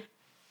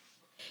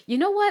you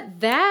know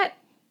what? That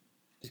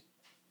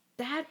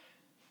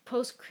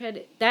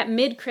post-credit, that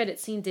mid-credit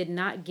scene did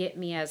not get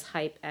me as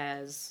hype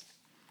as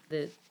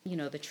the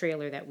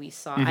trailer that we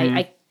saw.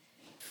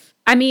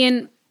 I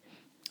mean,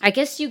 I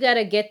guess you got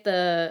to get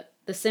the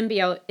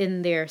symbiote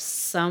in there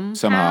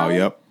somehow.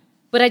 Yep.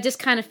 But I just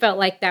kind of felt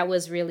like that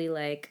was really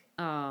like,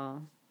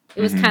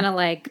 it was kind of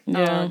like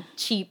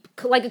cheap,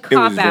 like a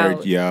cop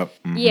out. Yep.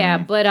 Mm-hmm. Yeah,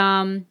 but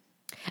I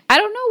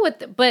don't know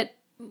but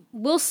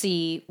we'll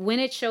see when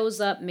it shows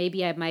up.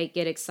 Maybe I might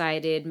get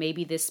excited.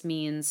 Maybe this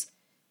means,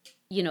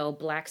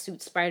 Black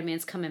Suit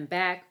Spider-Man's coming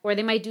back, or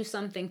they might do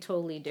something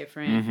totally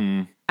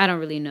different. I don't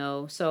really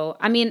know. So,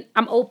 I mean,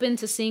 I'm open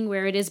to seeing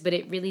where it is, but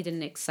it really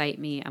didn't excite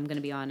me. I'm going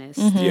to be honest.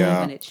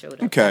 Yeah. When it showed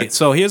up. Okay.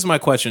 So here's my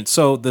question.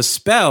 So the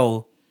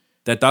spell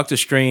that Doctor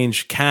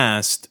Strange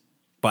cast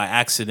by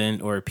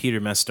accident, or Peter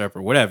messed up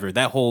or whatever,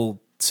 that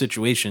whole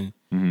situation,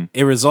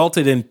 it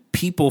resulted in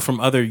people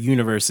from other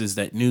universes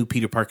that knew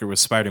Peter Parker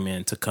was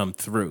Spider-Man to come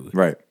through.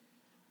 Right.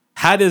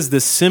 How does the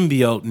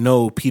symbiote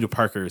know Peter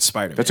Parker is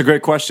Spider-Man? That's a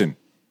great question.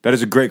 That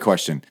is a great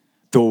question.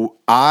 Though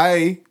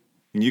and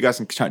you guys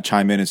can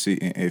chime in and see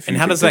if. And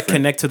how does that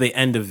connect to the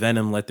end of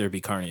Venom, Let There Be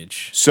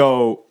Carnage?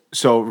 So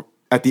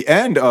at the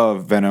end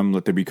of Venom,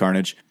 Let There Be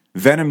Carnage,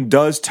 Venom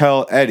does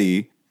tell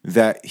Eddie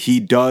that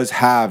he does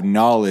have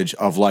knowledge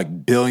of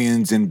like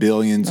billions and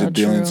billions and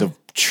billions of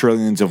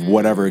trillions of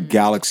whatever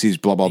galaxies,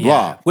 blah, blah,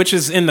 blah. Which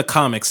is in the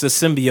comics. The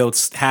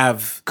symbiotes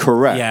have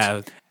correct.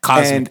 Yeah,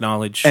 cosmic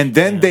knowledge. And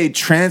then they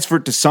transfer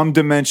to some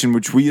dimension,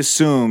 which we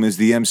assume is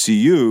the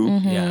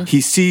MCU. Yeah.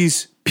 He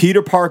sees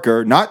Peter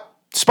Parker, not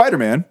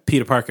Spider-Man.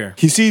 Peter Parker.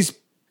 He sees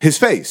his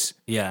face.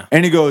 Yeah.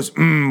 And he goes,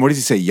 what does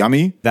he say?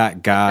 Yummy?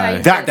 That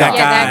guy. That guy.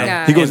 that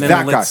guy. He goes, And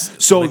then that guy. licks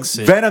So it.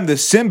 Venom, the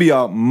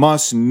symbiote,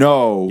 must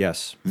know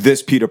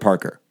this Peter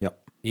Parker. Yep.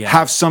 Yeah.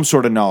 Have some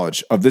sort of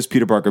knowledge of this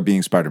Peter Parker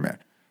being Spider-Man.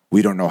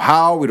 We don't know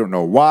how. We don't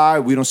know why.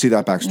 We don't see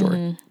that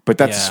backstory. But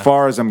that's as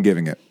far as I'm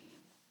giving it.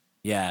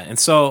 Yeah. And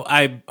so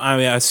I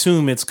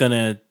assume that's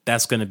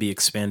gonna be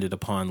expanded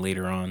upon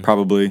later on.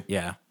 Probably.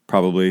 Yeah.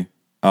 Probably.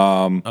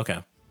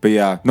 Okay. But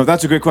yeah. No,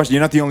 that's a great question.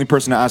 You're not the only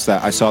person to ask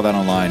that. I saw that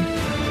online.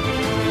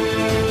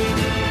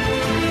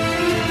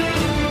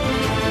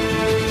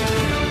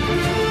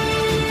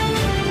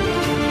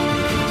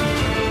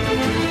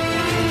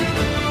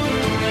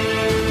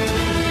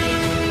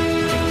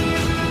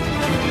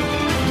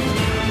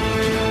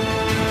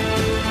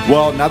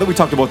 Well, now that we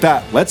talked about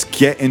that, let's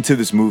get into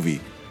this movie.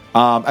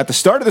 At the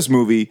start of this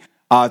movie,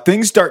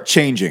 things start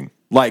changing,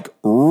 like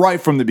right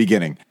from the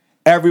beginning.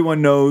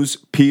 Everyone knows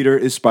Peter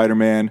is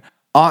Spider-Man.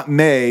 Aunt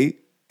May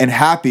and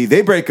Happy,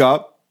 they break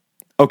up.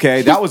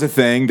 Okay, that was a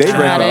thing. They break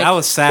up. I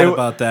was sad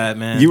about that,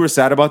 man. You were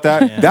sad about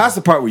that? Yeah. That's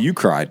the part where you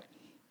cried.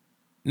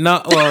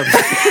 No, well...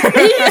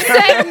 You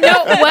said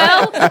no,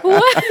 well,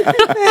 what?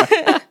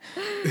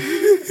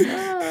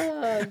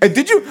 And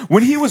did you,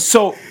 when he was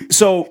so...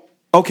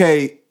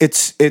 Okay,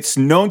 it's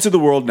known to the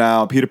world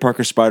now. Peter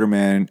Parker,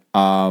 Spider-Man,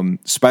 and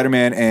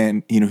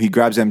he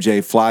grabs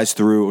MJ,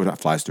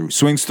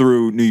 swings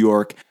through New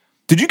York.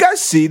 Did you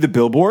guys see the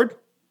billboard?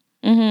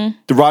 Mm-hmm.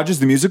 The Rogers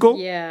the musical?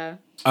 Yeah.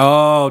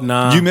 Oh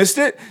no, you missed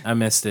it. I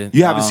missed it.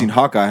 You haven't seen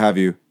Hawkeye, have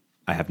you?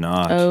 I have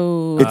not.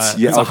 Oh, it's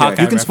a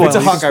Hawkeye. You can spoil. It's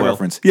a Hawkeye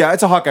reference. Yeah,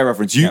 it's a Hawkeye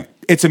reference.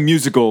 it's a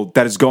musical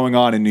that is going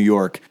on in New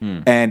York.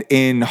 And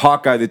in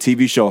Hawkeye, the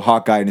TV show,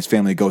 Hawkeye and his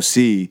family go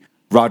see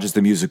Rogers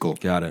the Musical.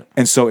 Got it.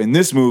 And so in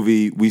this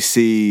movie, we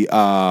see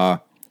The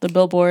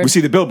billboard. we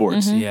see the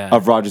billboards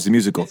of Rogers the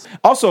Musical.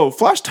 Also,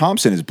 Flash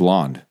Thompson is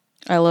blonde.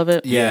 I love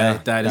it. Yeah,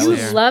 that is You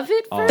there. love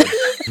it,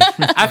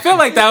 Fergie? I feel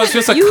like that was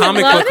just a You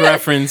comic love book it?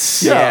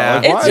 reference. Yeah,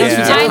 like, why? It's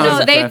just- I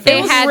know they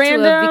It was had to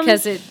random. have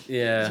because it.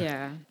 Yeah.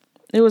 Yeah,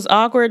 It was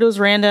awkward. It was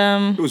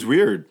random. It was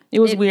weird. It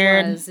was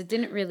weird. It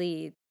didn't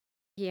really.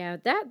 Yeah,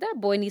 that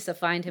boy needs to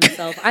find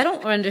himself. I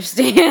don't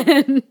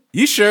understand.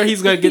 You sure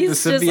he's gonna get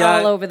He's the just symbiote?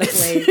 all over the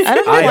place. I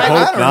don't know. I why-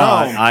 hope don't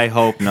not. know. I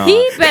hope not.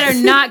 He better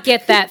not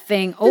get that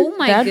thing. Oh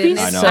my That'd be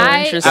goodness! so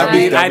interesting. I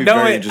mean, That'd I be know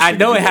very it. I interesting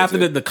know if it he does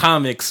happened it. in the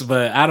comics,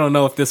 but I don't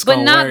know if this. but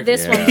gonna not work.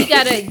 this one. They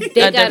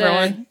different gotta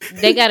one.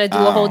 they gotta do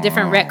a whole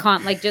different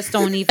retcon. Like, just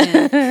don't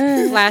even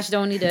Flash.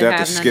 Don't need to They have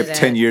have to none skip of that.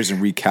 10 years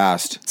and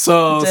recast.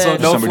 So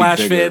Dead. no Somebody Flash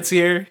bigger. fans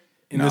here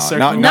in No, the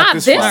circle. Not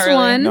this one.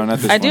 one. No, not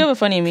this I one. do have a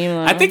funny meme.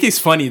 Though. I think he's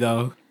funny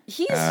though.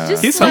 He's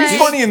just he's like, He's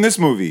funny in this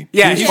movie.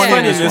 Yeah, he's funny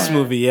in this one.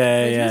 movie.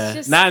 Yeah, But he's yeah.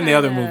 just Not in the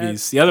other kinda-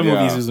 movies. The other Yeah.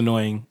 movies was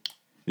annoying.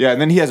 Yeah,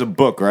 and then he has a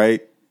book, right?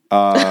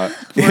 Right.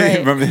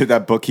 Remember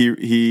that book?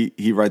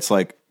 He writes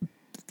like,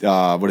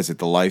 what is it?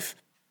 The Life,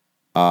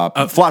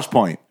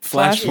 Flashpoint,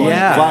 Flashpoint.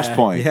 Yeah.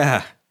 Flashpoint,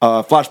 Yeah.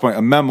 Flashpoint,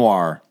 a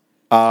memoir.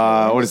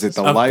 What is it?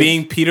 The Of Life.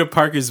 being Peter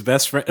Parker's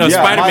best friend. Oh, Yeah,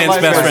 Spider-Man's My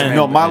Life best is- friend.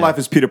 No, my life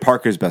is Peter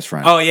Parker's best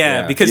friend. Oh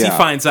yeah, Yeah. because he Yeah.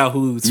 finds out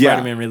who Yeah.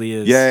 Spider-Man really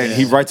is. Yeah,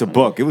 he writes a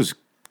book. It was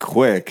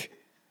quick,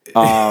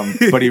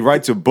 but he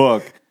writes a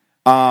book.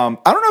 I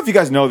don't know if you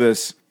guys know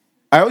this.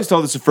 I always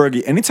tell this to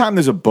Fergie. Anytime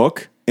there's a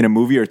book in a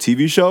movie or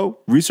TV show,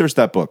 research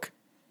that book.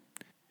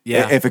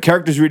 Yeah. If a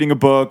character's reading a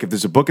book, if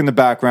there's a book in the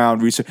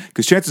background, research,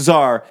 because chances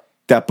are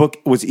that book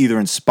was either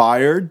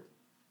inspired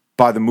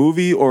by the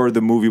movie or the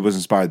movie was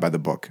inspired by the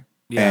book.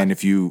 Yeah. And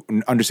if you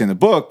understand the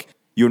book,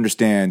 you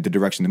understand the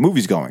direction the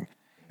movie's going.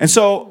 And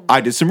so I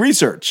did some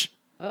research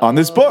on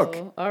this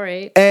book. All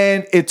right.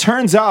 And it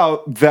turns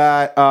out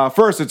that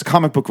first, it's a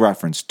comic book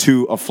reference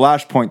to a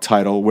Flashpoint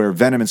title where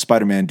Venom and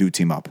Spider-Man do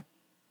team up.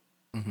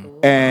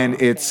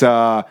 And it's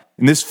and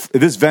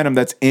this Venom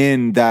that's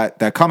in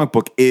that comic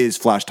book is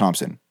Flash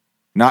Thompson,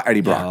 not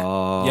Eddie Brock.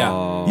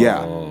 Oh,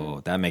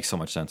 Yeah. that makes so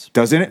much sense.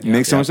 Doesn't it?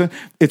 Makes so much sense.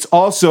 It's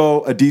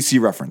also a DC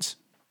reference.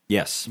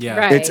 Yes. Yeah.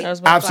 Right. It's That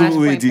was my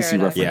absolutely a Flashpoint DC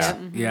paradox.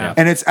 reference. Yeah. Yeah.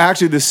 And it's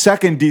actually the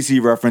second DC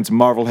reference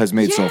Marvel has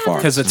made so far.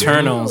 Because Ooh,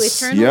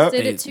 Eternals. Eternals Yep.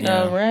 did it too.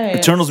 Yeah. All right.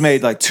 Eternals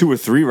made like 2 or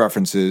 3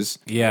 references.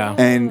 Yeah.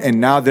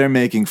 And now they're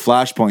making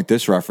Flashpoint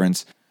this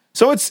reference.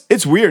 So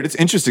it's weird. It's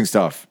interesting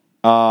stuff.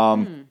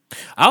 I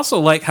also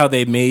like how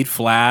they made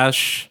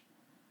Flash.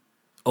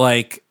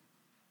 Like,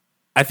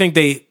 I think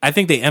they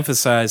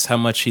emphasized how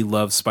much he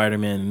loves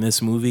Spider-Man in this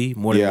movie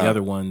more than Yeah. the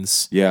other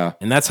ones. Yeah.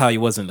 And that's how he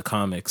was in the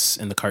comics,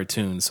 in the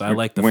cartoons. So I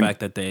like the When- fact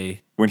that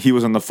they, When he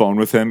was on the phone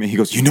with him and he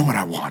goes, "You know what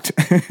I want."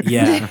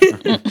 yeah,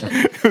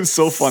 It was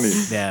so funny.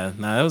 yeah.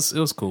 Nah, it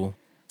was cool.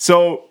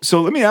 So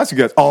let me ask you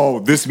guys. Oh,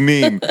 this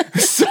meme.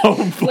 So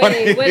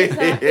funny. Wait, what is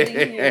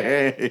happening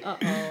here?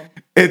 Uh-oh.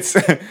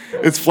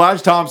 It's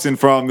Flash Thompson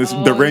from the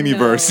Raimi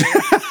verse.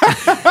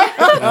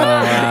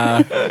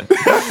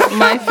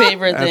 My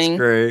favorite thing.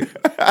 Great.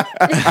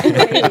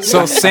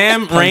 So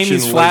Sam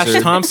Raimi's Flash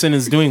lizard. Thompson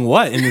is doing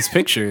what in this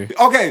picture?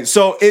 Okay,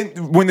 so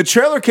when the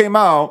trailer came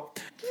out,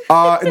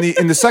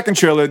 in the second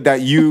trailer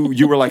that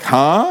you were like,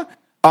 huh?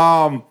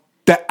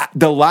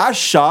 The last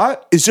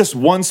shot is just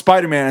one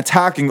Spider-Man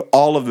attacking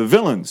all of the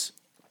villains.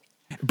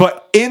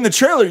 But in the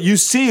trailer, you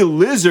see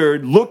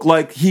Lizard look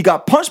like he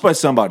got punched by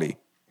somebody.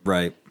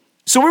 Right.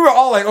 So we were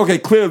all like, okay,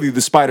 clearly the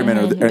Spider-Man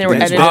are They were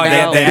edited Oh, out.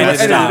 yeah, they They were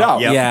edited edited out.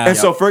 out. Yep. Yeah. And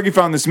so Fergie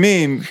found this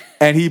meme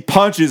and he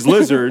punches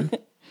Lizard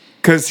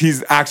because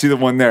he's actually the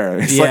one there.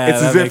 It's Yeah,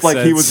 it's as that if like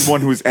makes he was sense. the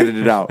one who was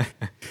edited out.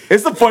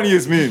 It's the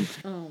funniest meme.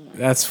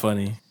 That's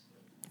funny.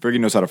 Fergie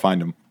knows how to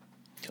find him.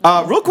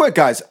 Real quick,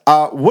 guys,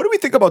 what do we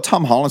think about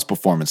Tom Holland's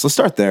performance? Let's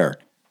start there.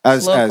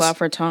 Slow clap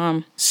for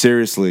Tom.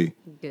 Seriously,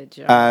 Good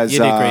job. as You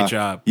did a great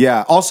job.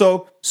 Yeah.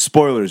 Also,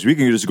 spoilers. We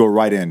can just go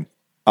right in.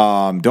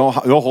 Don't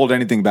hold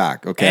anything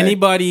back. Okay.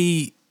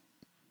 Anybody?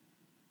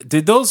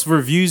 Did those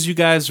reviews you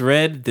guys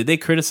read? Did they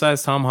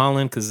criticize Tom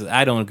Holland? Because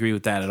I don't agree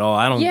with that at all.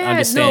 I don't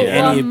understand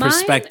any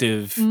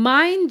perspective.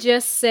 Mine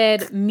just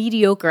said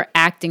mediocre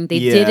acting. They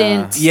Yeah.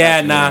 didn't.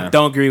 Yeah, nah,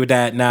 don't agree with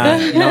that.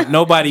 Nah,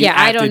 nobody Yeah,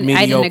 I acted didn't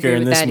mediocre agree in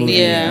with this that movie.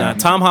 either. Yeah. Nah,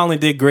 Tom Holland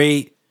did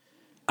great.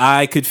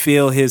 I could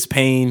feel his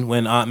pain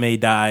when Aunt May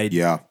died.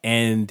 Yeah.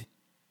 And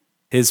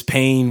his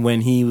pain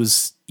when he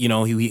was,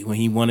 when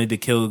he wanted to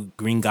kill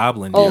Green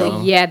Goblin. Oh you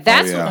know? yeah,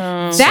 that's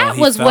yeah. So that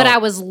he was what felt- I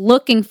was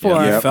looking for.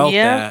 He Yep. felt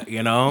Yep. that,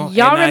 Y'all And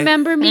I-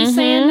 remember me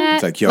saying that?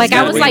 It's like, yo, I you was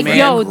gotta like, wait,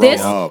 yo, man,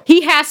 this grow up.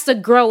 he has to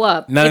grow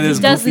up. None if of this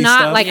he does goofy not,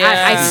 stuff? like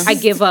Yeah. I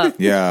give up.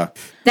 Yeah.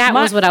 That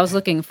My- was what I was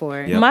looking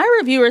for. My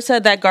reviewer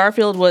said that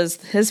Garfield was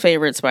his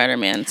favorite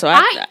Spider-Man. So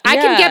I can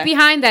yeah. get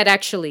behind that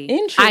actually.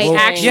 Interesting. I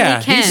actually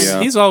Yeah,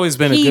 can. he's always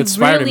been a He good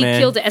Spider-Man. really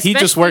killed it. He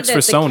just especially works for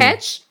the Sony.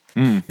 Catch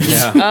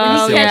Yeah.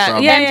 Oh yeah.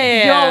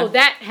 Yo,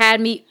 that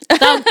had me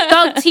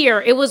thunked here.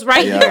 It was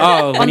right here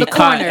Oh, when on he the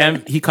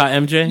corner. he caught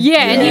MJ. Yeah,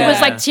 and he was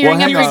like tearing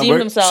hang up. on. redeemed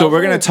himself. So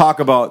we're gonna talk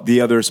about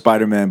the other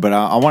Spider-Man, but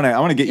I want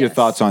to get your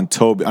thoughts on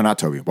Toby. Not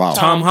Toby. Wow,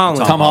 Tom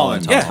Holland. Tom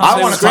Holland. Yeah,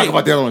 I want to talk great.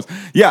 about the other ones.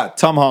 Yeah,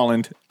 Tom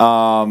Holland.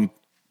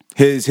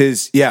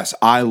 His yes,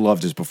 I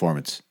loved his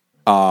performance.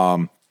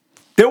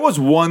 There was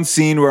one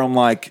scene where I'm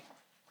like,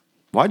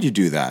 why'd you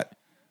do that?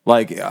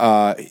 Like,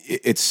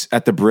 it's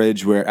at the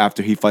bridge where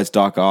after he fights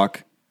Doc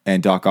Ock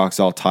and Doc Ock's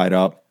all tied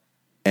up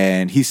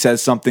and he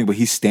says something, but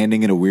he's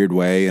standing in a weird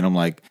way. And I'm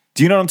like,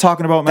 do you know what I'm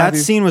talking about, Matthew?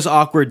 That scene was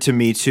awkward to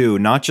me too.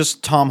 Not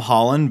just Tom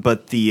Holland,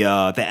 but the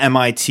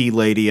MIT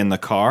lady in the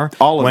car.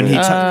 All of when it. he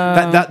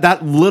that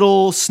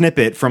little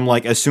snippet from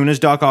like as soon as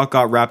Doc Ock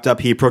got wrapped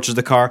up, he approaches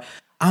the car.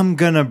 I'm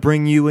gonna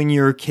bring you and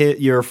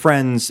your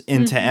friends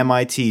into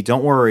MIT.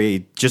 Don't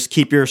worry, just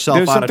keep yourself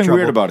There's out of something trouble.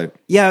 weird about it.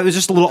 Yeah, it was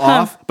just a little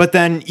off. But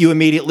then you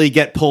immediately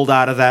get pulled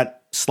out of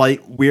that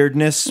slight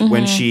weirdness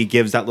when she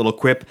gives that little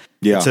quip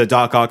to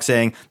Doc Ock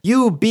saying,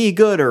 "You be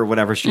good" or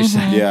whatever she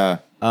said. Yeah.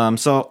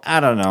 So I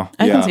don't know.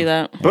 I can see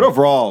that. But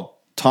overall,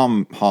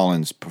 Tom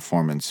Holland's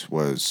performance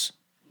was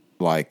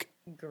like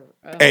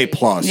A+. Yeah.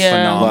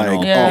 Phenomenal.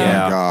 Like, Yeah. oh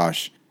Yeah. my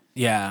gosh.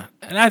 Yeah,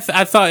 and I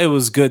thought it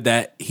was good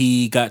that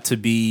he got to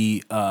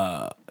be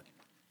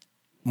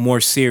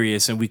more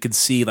serious, and we could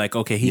see like,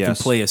 okay, he can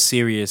play a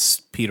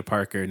serious Peter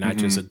Parker, not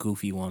just a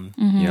goofy one.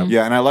 Yep.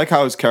 Yeah, and I like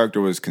how his character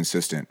was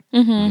consistent.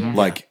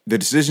 Like the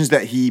decisions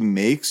that he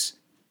makes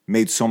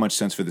made so much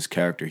sense for this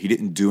character. He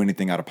didn't do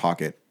anything out of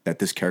pocket that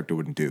this character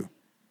wouldn't do.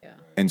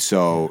 And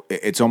so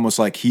it's almost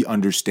like he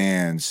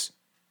understands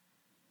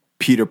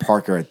Peter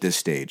Parker at this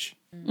stage,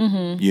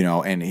 you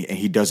know, and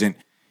he doesn't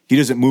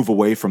move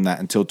away from that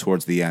until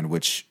towards the end,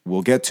 which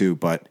we'll get to.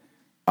 But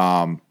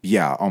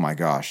yeah, oh my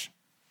gosh,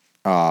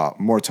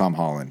 more Tom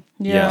Holland.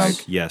 Yeah.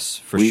 Yes,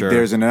 for sure.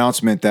 There's an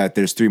announcement that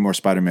there's 3 more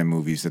Spider-Man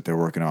movies that they're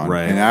working on,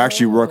 Right. and they're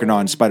actually working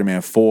on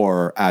Spider-Man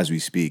 4 as we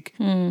speak.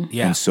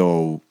 Yeah, And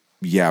so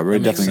yeah, we're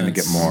That makes definitely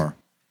gonna sense. get more.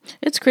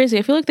 It's crazy.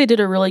 I feel like they did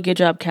a really good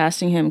job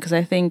casting him because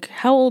I think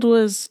how old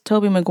was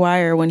Tobey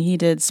Maguire when he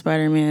did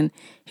Spider-Man?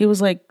 He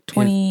was like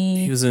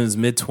 20. he was in his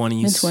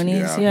mid-20s.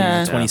 Mid-20s, Yeah.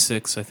 yeah.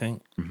 26, I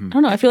think. I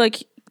don't know. I feel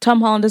like Tom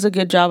Holland does a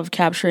good job of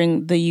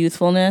capturing the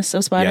youthfulness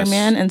of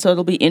Spider-Man, and so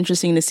it'll be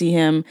interesting to see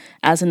him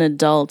as an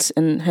adult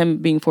and him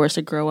being forced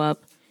to grow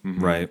up.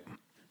 Right.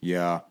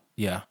 Yeah.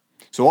 Yeah,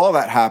 So all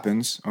that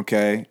happens,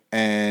 okay,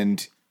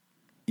 and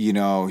you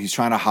know he's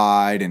trying to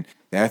hide, and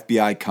the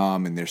FBI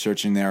come and they're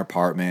searching their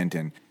apartment,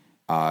 and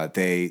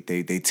they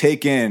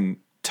take in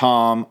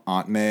Tom,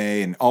 Aunt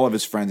May, and all of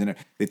his friends, and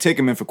they take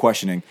him in for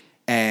questioning,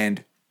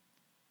 and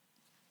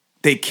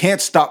they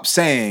can't stop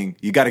saying,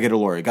 "You got to get a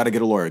lawyer, got to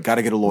get a lawyer, got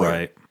to get a lawyer,"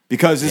 Right.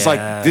 because it's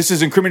like this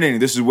is incriminating.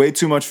 This is way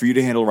too much for you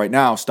to handle right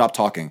now. Stop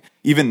talking.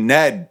 Even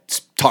Ned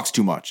talks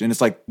too much, and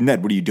it's like,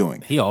 Ned, what are you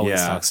doing? he always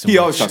Yeah. talks too He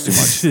much. always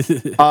talks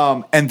too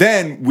much. And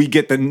then we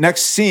get the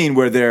next scene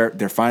where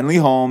they're finally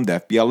home. The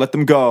FBI let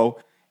them go,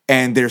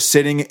 and they're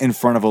sitting in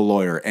front of a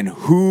lawyer. And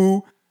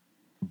who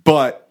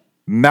but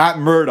Matt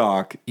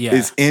Murdock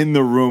is in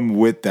the room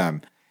with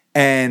them?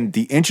 And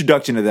the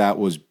introduction to that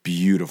was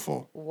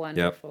beautiful.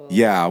 Wonderful.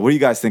 Yeah, what do you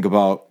guys think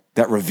about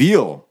that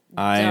reveal?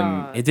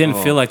 It didn't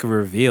feel like a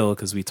reveal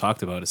because we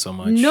talked about it so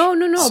much. No,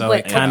 So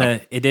but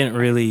it didn't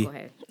really. Go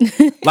ahead.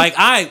 Like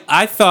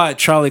I thought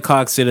Charlie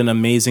Cox did an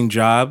amazing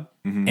job,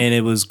 and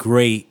it was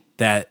great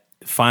that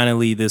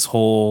finally this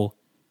whole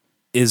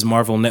is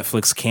Marvel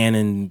Netflix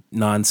canon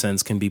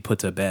nonsense can be put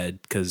to bed,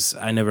 because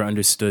I never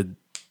understood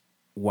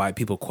why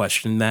people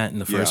questioned that in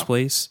the first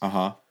place.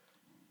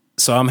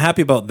 So I'm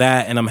happy about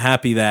that, and I'm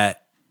happy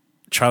that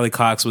Charlie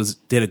Cox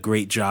did a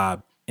great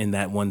job in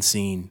that one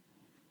scene.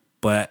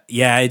 But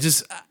yeah,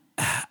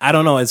 I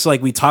don't know. It's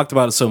like we talked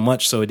about it so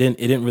much, so it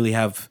didn't really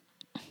have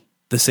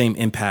the same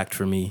impact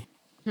for me.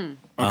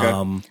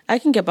 Okay. I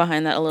can get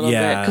behind that a little bit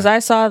Yeah. because I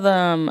saw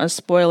a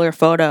spoiler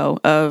photo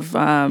of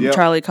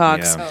Charlie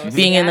Cox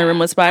being in the room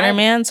with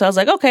Spider-Man. So I was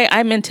like, okay,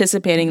 I'm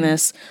anticipating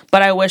this,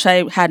 but I wish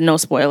I had no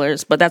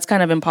spoilers. But that's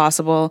kind of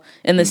impossible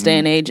in this day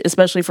and age,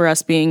 especially for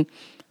us being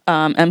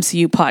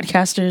MCU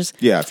podcasters.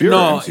 Yeah, if you're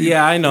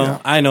I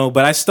know,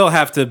 but I still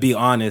have to be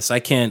honest. I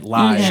can't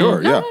lie.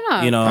 Sure, yeah.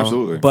 No. You know,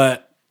 Absolutely.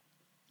 But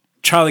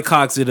Charlie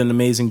Cox did an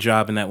amazing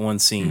job in that one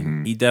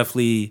scene. He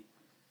definitely,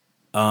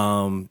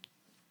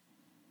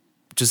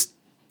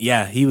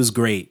 he was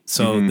great.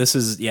 So this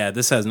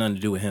has nothing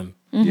to do with him.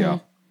 Yeah.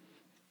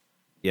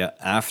 Yeah,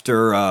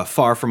 after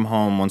Far From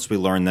Home, once we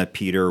learned that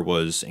Peter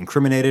was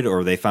incriminated,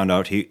 or they found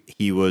out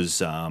he was,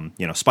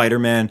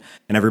 Spider-Man,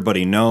 and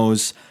everybody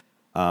knows.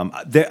 I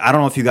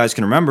don't know if you guys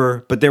can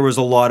remember, but there was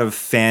a lot of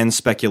fan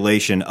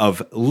speculation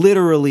of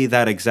literally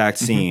that exact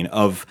scene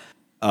of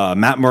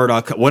Matt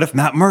Murdock. What if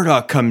Matt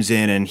Murdock comes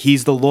in and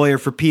he's the lawyer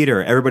for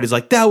Peter? Everybody's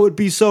like, that would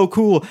be so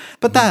cool,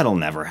 but that'll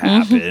never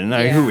happen.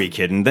 Like, who are we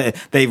kidding? They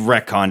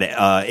retconned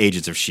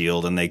Agents of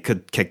S.H.I.E.L.D. and they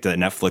could kick the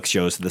Netflix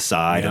shows to the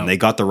side and they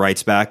got the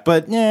rights back,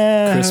 but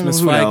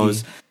Christmas who flaggy.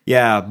 knows?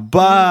 Yeah,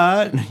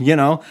 but, you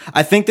know,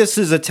 I think this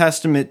is a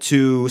testament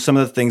to some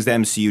of the things the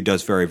MCU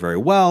does very, very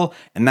well,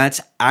 and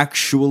that's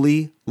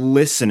actually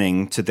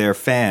listening to their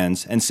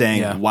fans and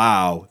saying,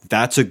 wow,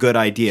 that's a good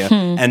idea,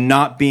 and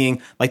not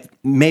being, like,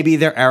 maybe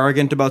they're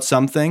arrogant about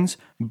some things,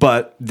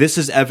 but this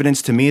is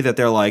evidence to me that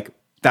they're like,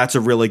 that's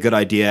a really good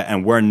idea,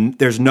 and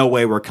there's no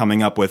way we're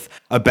coming up with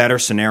a better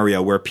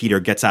scenario where Peter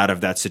gets out of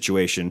that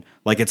situation.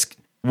 Like, it's,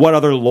 what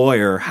other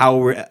lawyer,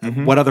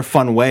 what other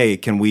fun way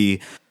can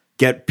we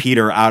get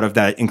Peter out of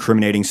that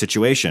incriminating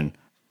situation?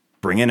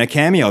 Bring in a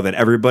cameo that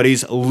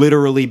everybody's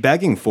literally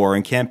begging for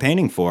and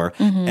campaigning for.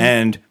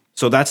 And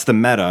so that's the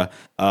meta,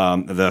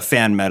 the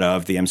fan meta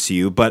of the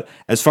MCU. But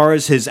as far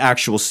as his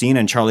actual scene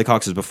and Charlie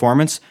Cox's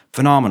performance,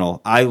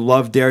 phenomenal. I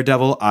love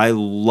Daredevil. I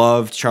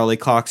loved Charlie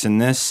Cox in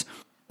this.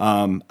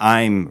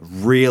 I'm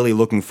really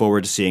looking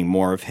forward to seeing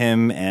more of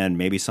him and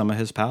maybe some of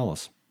his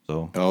pals.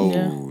 So,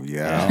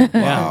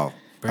 wow.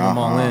 Bring them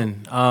all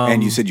in.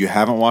 And you said you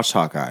haven't watched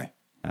Hawkeye.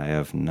 I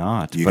have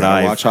not, You but gotta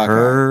I've watch Hawkeye.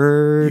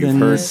 heard You've and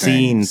heard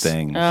seen things.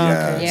 things.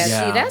 Yeah,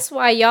 Yes. see, that's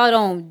why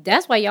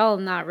y'all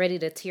not ready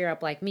to tear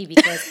up like me,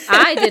 because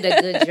I did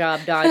a good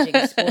job dodging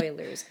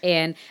spoilers,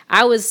 and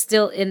I was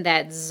still in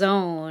that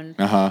zone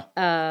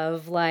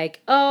of like,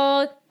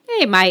 oh,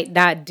 they might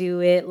not do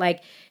it.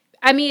 Like,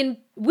 I mean,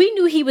 we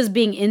knew he was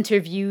being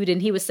interviewed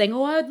and he was saying,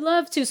 oh, I'd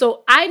love to.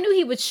 So I knew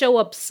he would show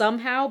up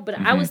somehow, but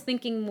I was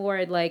thinking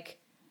more like,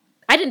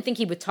 I didn't think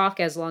he would talk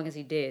as long as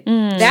he did.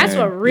 That's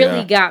what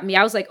really got me.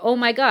 I was like, oh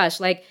my gosh.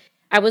 Like,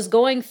 I was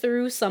going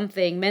through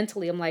something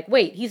mentally. I'm like,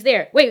 wait, he's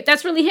there. Wait,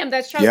 that's really him.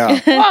 That's Charlie.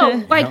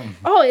 Whoa, like,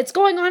 oh, it's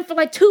going on for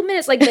like 2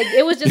 minutes. Like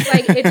it was just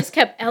like, it just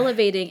kept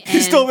elevating. And,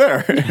 He's still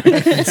there.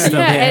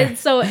 and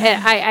so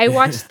I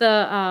watched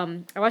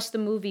the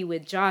movie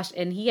with Josh,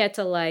 and he had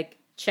to like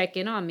check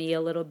in on me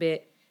a little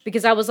bit,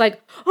 because I was like,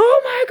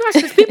 oh my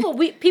gosh,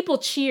 because people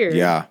cheered.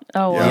 Yeah.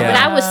 Oh, wow. But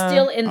I was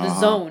still in the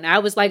zone. I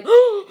was like,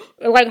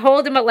 like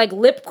holding my like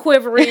lip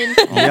quivering.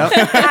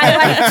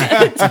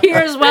 I like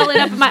tears welling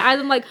up in my eyes.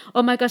 I'm like,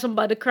 oh my gosh, I'm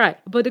about to cry.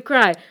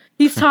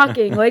 He's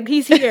talking, like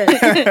he's here.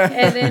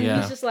 And then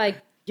he's just like,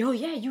 yo,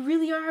 yeah, you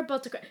really are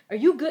about to cry. Are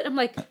you good? I'm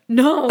like,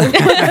 no.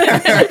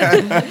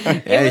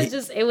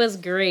 It was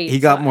great. He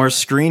got more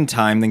screen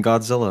time than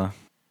Godzilla.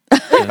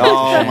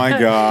 Oh my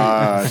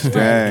gosh,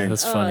 dang.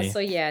 That's funny. So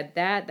yeah,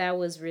 that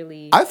was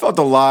really. I felt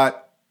a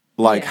lot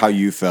like how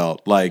you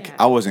felt. Like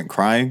I wasn't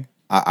crying,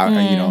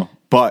 you know,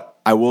 but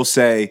I will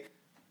say,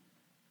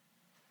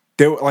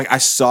 I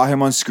saw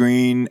him on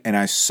screen and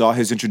I saw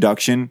his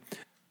introduction,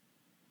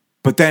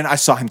 but then I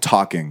saw him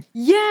talking.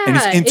 Yeah, and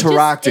he's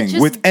interacting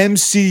with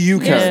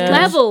MCU characters.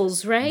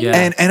 Levels, right?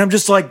 Yeah. And I'm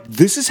just like,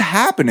 this is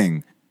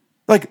happening.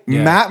 Like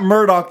Matt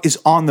Murdock is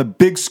on the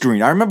big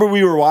screen. I remember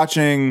we were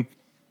watching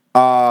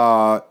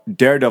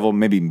Daredevil,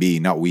 maybe me,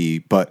 not we,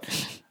 but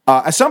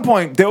at some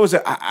point it was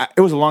a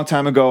long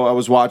time ago. I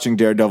was watching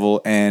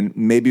Daredevil, and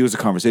maybe it was a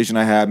conversation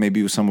I had, maybe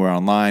it was somewhere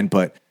online,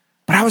 but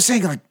I was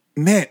saying, like,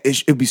 man,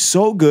 it'd be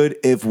so good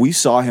if we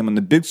saw him on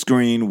the big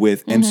screen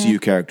with MCU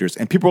characters.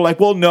 And people were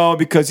like, well, no,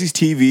 because he's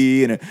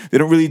TV and they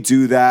don't really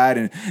do that.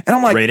 And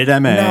I'm like, rated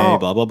MA, no.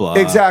 blah, blah, blah.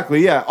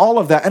 Exactly, yeah, all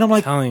of that. And I'm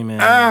like, Telling you, man.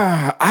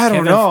 I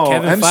don't know.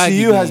 Kevin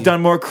MCU Feige has done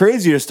more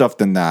crazier stuff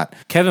than that.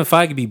 Kevin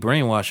Feige be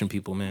brainwashing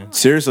people, man.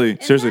 Seriously.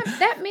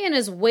 That man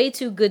is way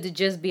too good to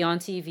just be on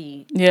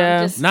TV.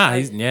 Yeah.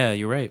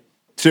 You're right.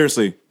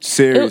 Seriously.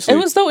 It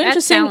was so That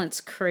interesting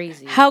talent's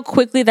crazy. how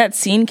quickly that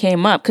scene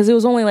came up, because it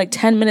was only like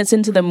 10 minutes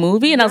into the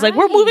movie, and I was like,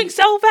 we're moving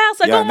so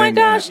fast. Like, oh my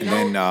gosh. And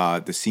then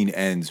the scene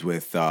ends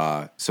with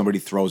somebody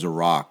throws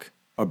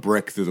a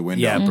brick through the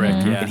window. Yeah, brick,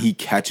 yeah. And he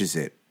catches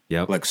it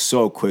like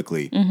so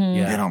quickly.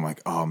 Yeah. And I'm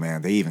like, oh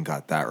man, they even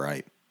got that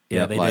right.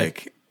 Yeah, they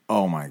like, did.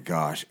 oh my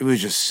gosh. It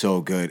was just so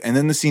good. And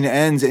then the scene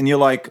ends and you're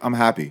like, I'm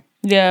happy.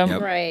 Yeah.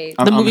 Right.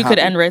 The movie I'm could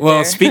happy. end right Well,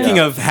 there. speaking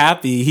of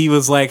happy, he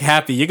was like,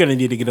 happy, you're going to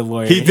need to get a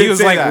lawyer. He was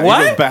say like, that.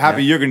 what? He goes, but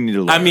happy, you're going to need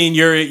a lawyer. I mean,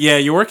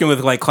 you're working with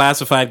like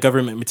classified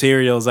government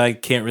materials. I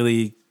can't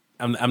really,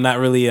 I'm not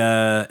really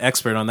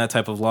expert on that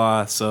type of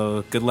law.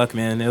 So good luck,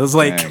 man. It was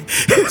like, Dang.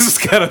 it was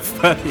kind of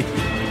funny.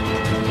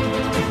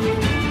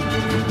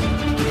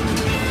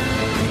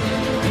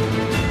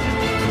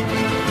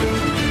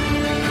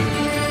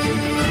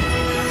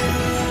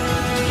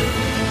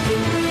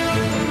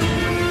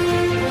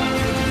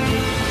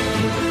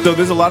 So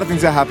there's a lot of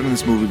things that happen in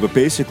this movie, but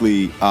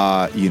basically,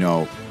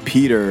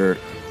 Peter,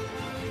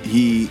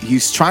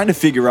 he's trying to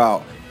figure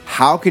out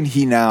how can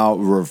he now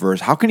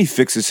reverse, how can he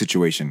fix this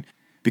situation?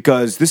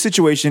 Because this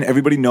situation,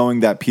 everybody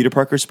knowing that Peter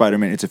Parker is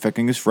Spider-Man, it's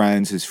affecting his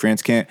friends. His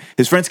friends can't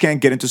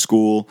get into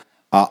school.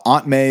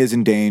 Aunt May is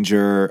in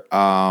danger.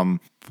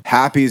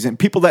 Happy is in,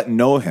 people that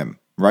know him,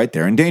 right?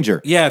 They're in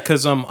danger. Yeah,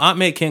 because Aunt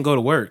May can't go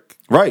to work.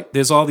 Right.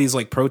 There's all these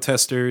like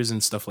protesters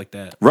and stuff like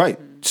that. Right.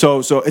 So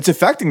it's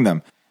affecting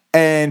them.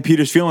 And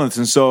Peter's feeling this.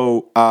 And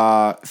so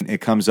it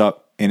comes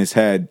up in his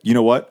head, you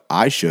know what?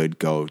 I should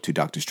go to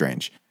Doctor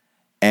Strange.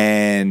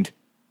 And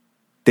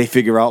they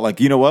figure out,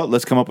 like, you know what?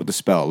 Let's come up with a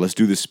spell. Let's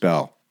do this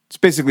spell. It's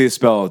basically a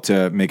spell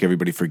to make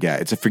everybody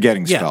forget. It's a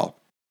forgetting spell.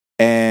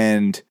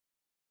 And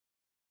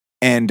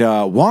And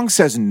Wong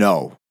says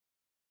no.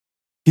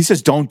 He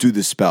says, don't do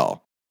the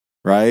spell,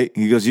 right?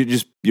 He goes,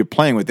 you're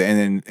playing with it.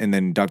 And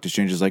then Doctor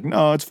Strange is like,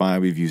 no, it's fine.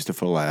 We've used it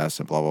for less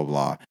and blah, blah,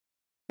 blah.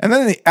 And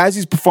then as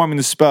he's performing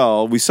the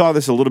spell, we saw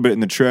this a little bit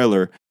in the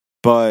trailer,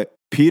 but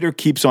Peter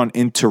keeps on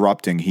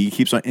interrupting. He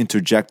keeps on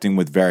interjecting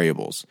with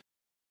variables.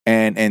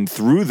 And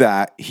through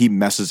that, he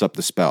messes up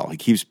the spell. He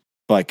keeps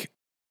like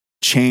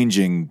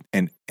changing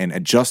and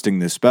adjusting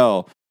the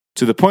spell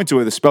to the point to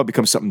where the spell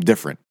becomes something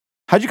different.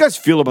 How'd you guys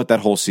feel about that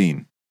whole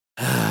scene?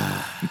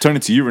 I'm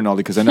turning to you, Rinaldi,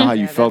 because I know how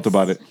you felt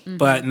about it.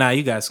 But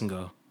you guys can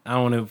go. I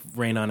don't want to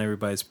rain on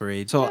everybody's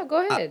parade. So,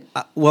 go ahead.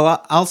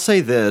 I'll say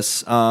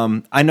this.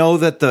 I know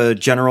that the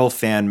general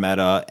fan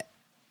meta,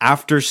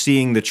 after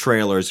seeing the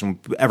trailers, and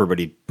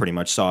everybody pretty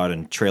much saw it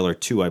in trailer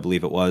 2, I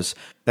believe it was,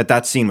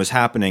 that scene was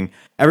happening.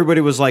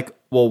 Everybody was like,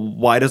 well,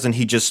 why doesn't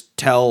he just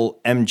tell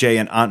MJ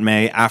and Aunt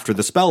May after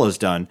the spell is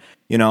done?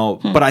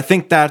 But I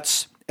think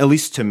that's, at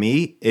least to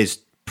me, is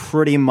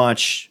pretty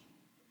much,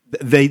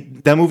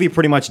 that movie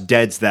pretty much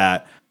deads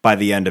that by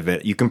the end of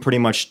it. You can pretty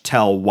much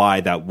tell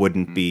why that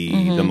wouldn't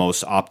be the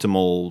most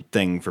optimal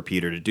thing for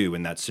Peter to do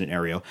in that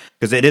scenario.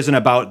 Because it isn't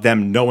about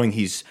them knowing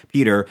he's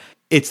Peter.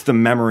 It's the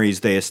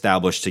memories they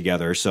establish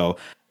together. So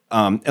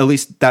at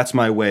least that's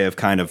my way of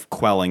kind of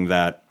quelling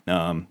that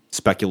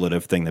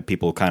speculative thing that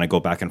people kind of go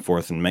back and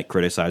forth and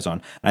criticize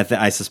on.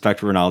 I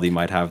suspect Rinaldi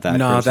might have that.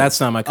 No, that's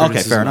not my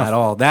criticism fair enough. at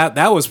all.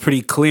 That was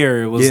pretty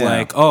clear. It was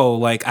like,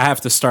 I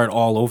have to start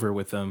all over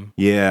with them.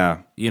 Yeah.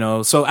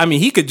 So I mean,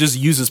 he could just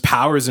use his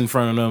powers in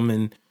front of them,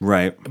 and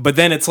right. But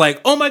then it's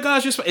like, oh my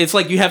gosh, it's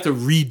like you have to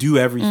redo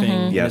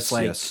everything. Yes, it's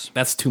like, yes.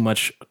 That's too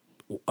much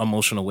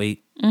emotional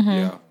weight.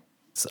 Yeah.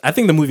 So I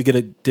think the movie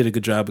did a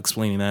good job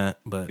explaining that,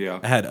 but Yeah.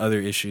 I had other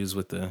issues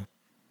with the.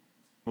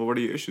 Well, what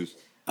are your issues?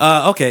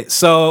 Okay,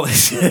 so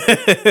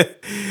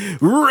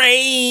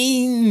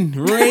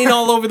rain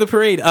all over the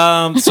parade.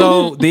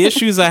 So the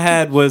issues I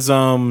had was,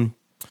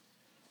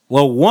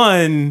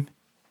 one,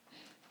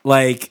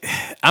 like,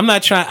 I'm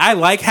not trying. I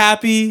like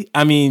Happy.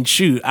 I mean,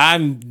 shoot,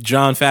 I'm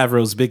Jon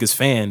Favreau's biggest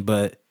fan,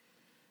 but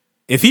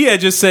if he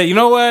had just said, you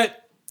know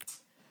what,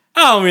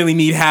 I don't really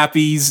need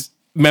Happy's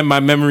my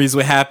memories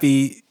with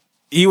Happy,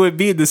 he would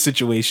be in this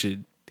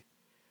situation.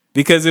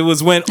 Because it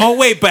was when,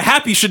 but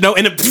Happy should know.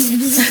 And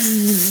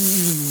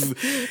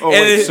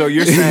so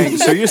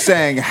you're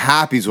saying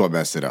Happy's what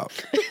messed it up?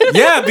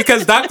 Yeah,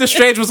 because Doctor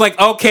Strange was like,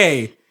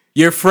 okay,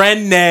 your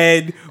friend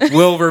Ned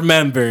will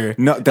remember.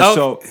 No,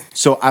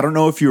 so I don't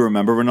know if you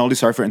remember, Rinaldi.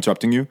 Sorry for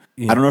interrupting you.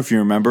 Yeah. I don't know if you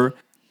remember,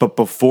 but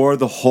before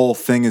the whole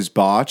thing is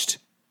botched,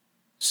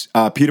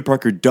 Peter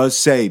Parker does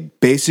say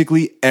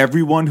basically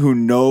everyone who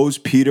knows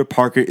Peter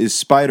Parker is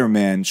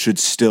Spider-Man should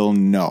still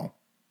know.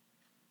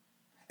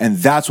 And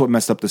that's what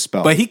messed up the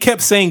spell. But he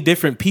kept saying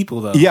different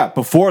people, though. Yeah,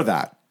 before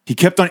that. He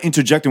kept on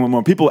interjecting with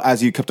more people as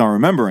he kept on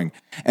remembering.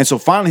 And so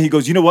finally he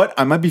goes, you know what?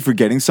 I might be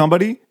forgetting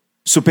somebody.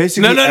 So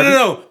basically...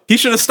 No. He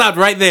should have stopped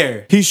right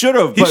there. He should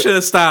have. He should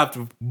have stopped.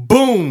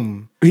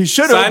 Boom. He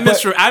should have.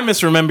 So I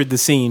misremembered the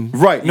scene.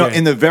 Right. No,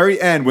 in the very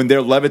end, when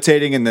they're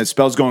levitating and the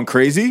spell's going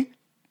crazy,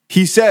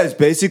 he says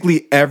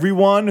basically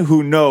everyone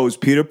who knows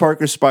Peter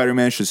Parker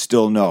Spider-Man should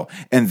still know.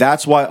 And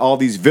that's why all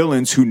these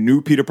villains who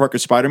knew Peter Parker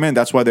Spider-Man,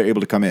 that's why they're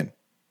able to come in.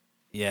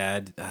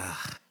 Yeah.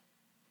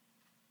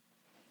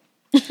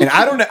 And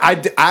I don't know.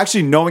 I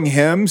actually, knowing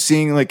him,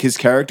 seeing like his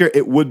character,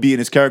 it would be in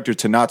his character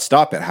to not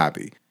stop at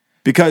Happy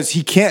because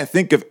he can't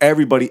think of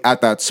everybody at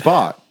that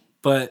spot.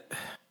 But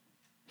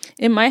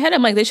in my head,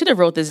 I'm like, they should have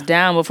wrote this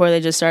down before they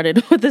just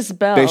started with the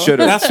spell. They should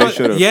have. That's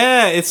what.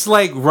 Yeah, it's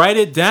like write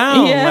it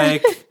down. Yeah.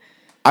 Like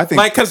I think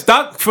like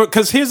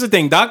because here's the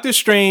thing, Doctor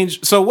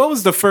Strange. So what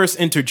was the first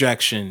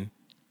interjection?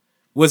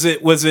 Was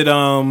it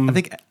I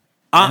think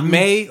Aunt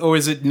May or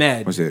is it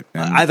Ned? was it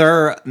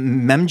either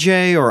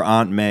MJ or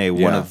Aunt May,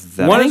 one of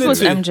them. I think it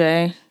was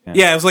MJ.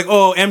 Yeah, it was like,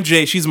 oh,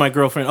 MJ, she's my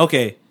girlfriend.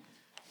 Okay.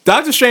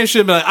 Doctor Strange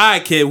should be like, all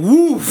right, kid,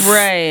 woof.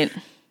 Right.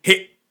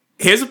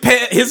 Here's a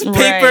pen, here's a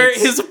paper, Right.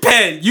 here's a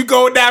pen. You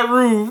go in that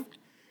room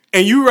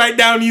and you write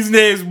down these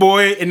names,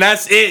 boy, and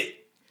that's it.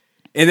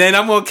 And then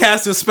I'm gonna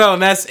cast a spell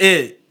and that's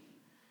it.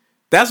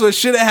 That's what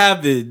should have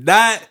happened.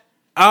 Not,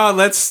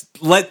 let's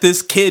let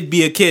this kid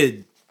be a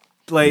kid.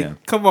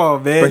 Like, come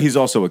on, man. But he's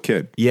also a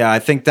kid. Yeah, I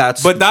think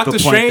that's. But Doctor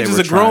Strange is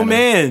a grown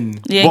man.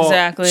 Yeah, Well,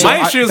 exactly. so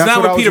My issue is that's not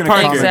what I with was Peter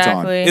gonna Parker. comment on.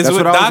 Exactly. It's That's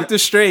with what I was Doctor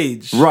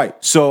Strange. Right.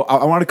 So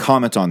I want to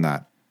comment on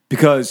that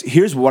because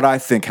here's what I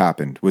think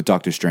happened with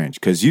Doctor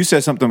Strange. Because you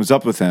said something was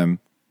up with him,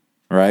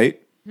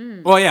 right?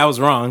 Well, yeah, I was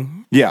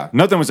wrong. Yeah,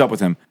 nothing was up with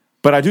him.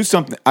 But I do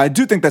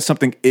think that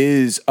something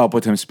is up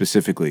with him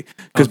specifically.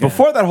 Because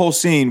before that whole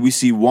scene, we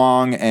see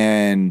Wong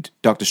and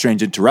Doctor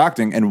Strange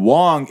interacting, and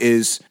Wong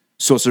is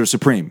Sorcerer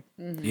Supreme.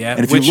 Yeah.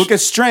 And if you look at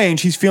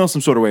Strange, he's feeling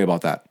some sort of way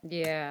about that.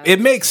 Yeah.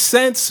 It makes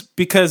sense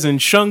because in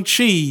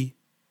Shang-Chi,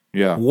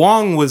 Yeah.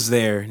 Wong was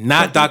there,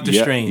 not Doctor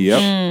Strange.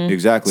 Yep.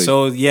 Exactly.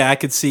 So yeah, I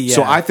could see. Yeah.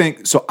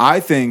 So I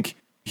think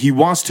he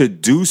wants to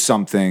do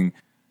something,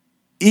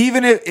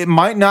 even if it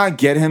might not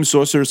get him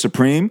Sorcerer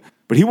Supreme,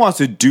 but he wants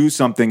to do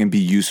something and be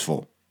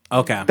useful.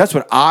 Okay. That's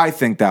what I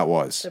think that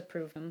was. To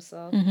prove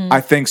himself.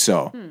 I think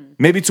so.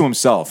 Maybe to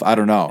himself. I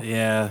don't know.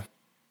 Yeah.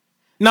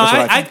 No, That's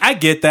what I think. I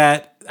get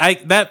that.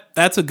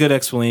 That's a good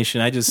explanation.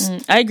 I just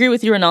I agree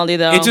with you, Rinaldi,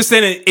 though. it just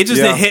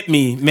didn't hit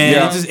me, man.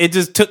 Yeah.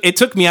 It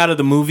took me out of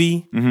the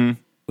movie,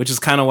 which is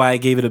kind of why I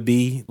gave it a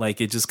B. Like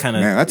it just kind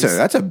of Man,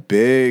 that's a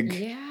big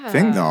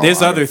thing, though.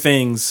 There's other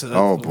things.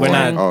 Oh, boy. We're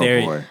not Oh,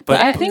 there. boy. But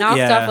I think knocked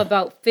off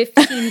about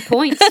 15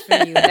 points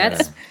for you.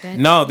 That's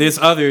no, there's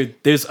other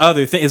things.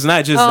 It's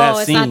not just that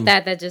it's scene. not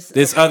that. That just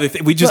There's other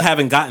things. We just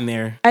haven't gotten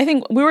there. I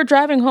think we were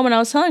driving home and I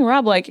was telling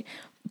Rob, like,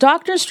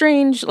 Doctor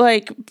Strange,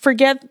 like,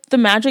 forget the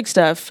magic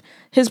stuff.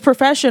 His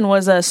profession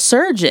was a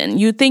surgeon.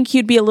 You'd think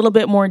he'd be a little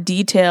bit more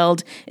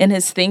detailed in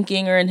his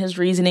thinking or in his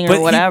reasoning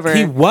or whatever.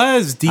 He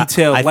was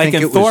detailed. I like think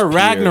in it was Thor Peter.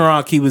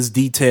 Ragnarok, he was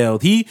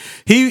detailed. He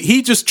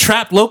just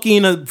trapped Loki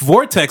in a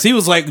vortex. He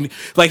was like,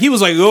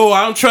 oh,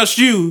 I don't trust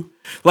you.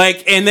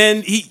 Like, and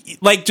then he,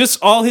 like, just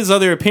all his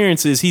other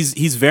appearances,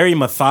 he's very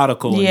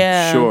methodical. and-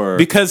 Yeah. Sure.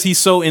 because he's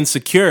so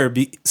insecure.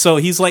 So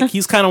he's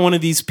he's kind of one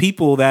of these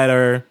people that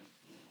are,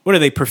 what are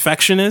they,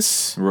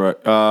 perfectionists? Right.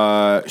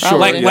 Sure.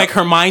 Probably. Like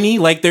Hermione,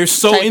 like they're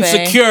so Type A.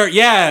 insecure.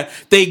 Yeah,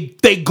 they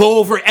go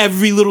over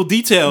every little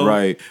detail.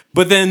 Right.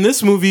 But then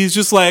this movie is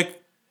just like,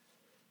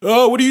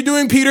 oh, what are you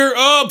doing, Peter?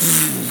 Oh,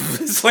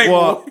 it's like,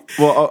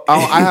 Well,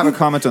 I have a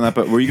comment on that,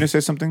 but were you going to say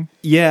something?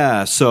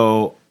 Yeah,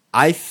 so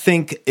I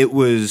think it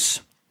was,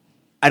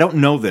 I don't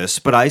know this,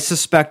 but I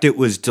suspect it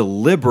was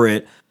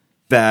deliberate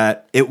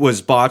that it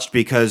was botched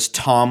because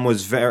Tom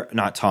was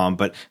not Tom,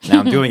 but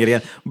now I'm doing it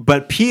again.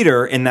 But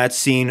Peter in that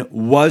scene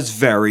was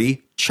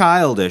very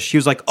childish. He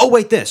was like, oh,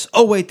 wait, this.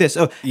 Oh,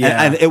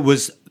 Yeah. and it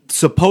was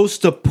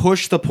supposed to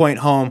push the point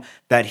home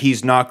that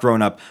he's not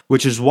grown up,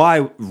 which is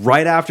why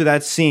right after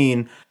that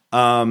scene,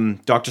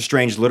 Doctor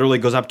Strange literally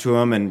goes up to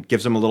him and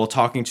gives him a little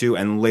talking to,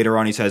 and later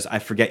on he says, I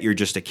forget you're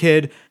just a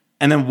kid.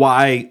 And then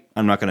why,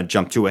 I'm not going to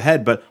jump too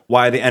ahead, but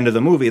why at the end of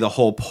the movie, the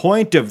whole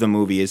point of the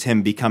movie is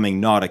him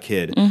becoming not a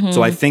kid.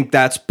 So I think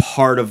that's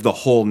part of the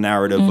whole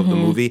narrative of the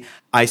movie.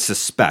 I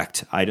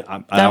suspect. I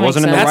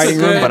wasn't in the sense. writing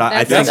room, but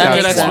I think that's a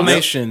good makes sense.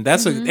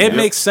 explanation. It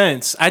makes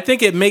sense. I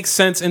think it makes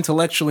sense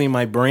intellectually in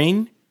my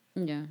brain.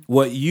 yeah.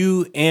 What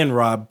you and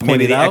Rob maybe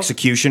pointed the out,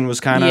 execution was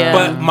kind of. Yeah.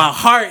 but my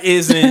heart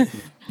isn't.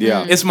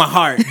 Yeah. It's my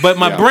heart, but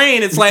my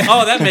brain, it's like,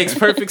 oh, that makes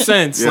perfect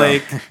sense. Yeah.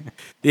 Like,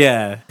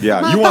 yeah.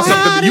 Yeah. You want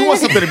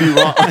something to be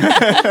wrong.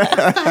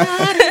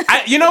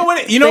 You know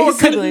what? You know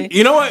Basically. what?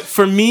 You know what?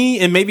 For me,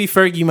 and maybe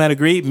Ferg, you might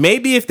agree.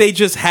 Maybe if they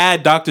just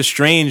had Doctor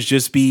Strange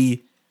just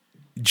be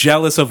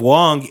jealous of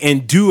Wong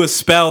and do a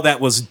spell that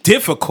was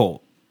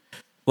difficult.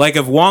 Like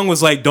if Wong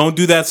was like, "Don't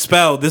do that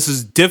spell. This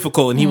is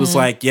difficult," and he was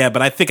like, "Yeah,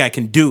 but I think I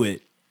can do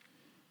it."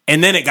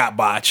 And then it got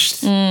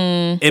botched.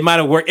 It might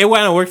have worked. It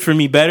might have worked for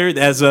me better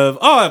as of,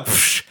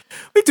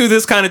 we do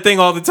this kind of thing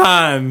all the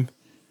time.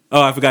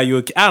 Oh, I forgot you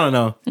were. I don't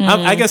know.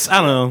 I guess I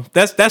don't know.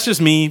 That's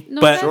just me.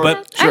 No, but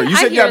Sure, you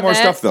said you hear had more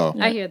that. stuff, though.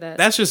 I hear that.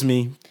 that's just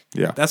me.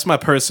 Yeah. That's my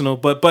personal.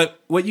 But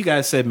what you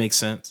guys said makes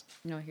sense.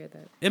 No, I hear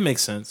that. It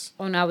makes sense.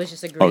 Oh, no, I was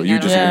just agreeing. Oh, you I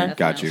don't just know agreed. nothing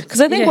Got you. else.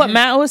 Because I think what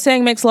Matt was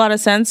saying makes a lot of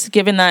sense,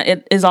 given that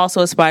it is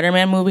also a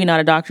Spider-Man movie,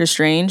 not a Doctor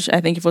Strange. I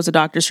think if it was a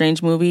Doctor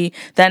Strange movie,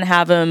 then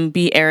have him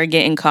be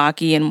arrogant and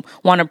cocky and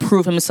want to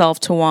prove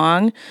himself to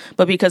Wong.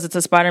 But because it's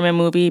a Spider-Man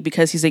movie,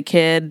 because he's a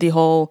kid, the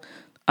whole,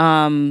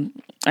 I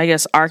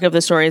guess, arc of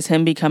the story is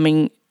him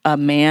becoming a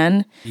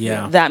man.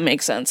 Yeah. That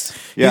makes sense.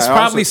 Yeah, He's I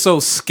probably also- so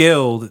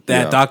skilled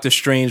that Yeah. Doctor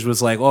Strange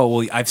was like, "Oh,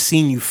 well, I've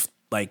seen you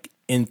like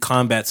in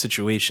combat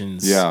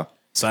situations. Yeah.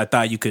 So I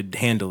thought you could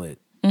handle it."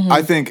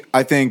 I think,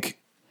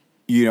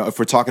 if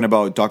we're talking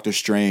about Doctor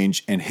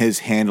Strange and his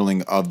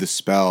handling of the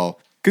spell,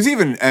 because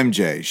even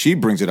MJ, she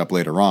brings it up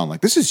later on.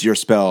 Like, this is your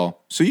spell,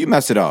 so you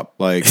mess it up.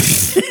 Like,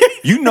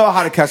 you know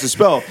how to cast a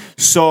spell,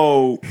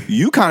 so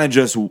you kind of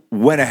just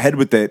went ahead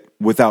with it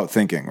without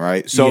thinking,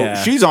 right? So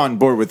Yeah. she's on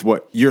board with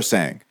what you're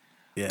saying.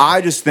 Yeah.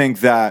 I just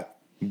think that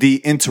the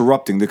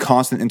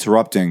constant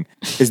interrupting,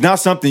 is not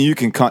something you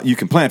can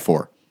plan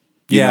for.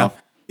 You Yeah. know?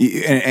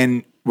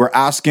 And we're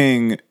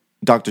asking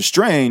Doctor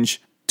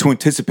Strange to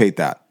anticipate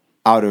that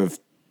out of,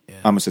 I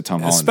almost said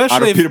Tom Holland,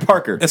 out of Peter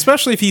Parker.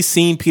 Especially if he's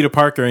seen Peter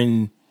Parker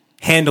and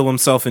handle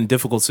himself in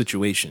difficult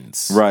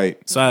situations. Right.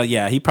 So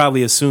yeah, he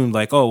probably assumed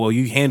like, oh, well,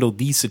 you handled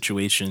these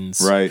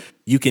situations. Right.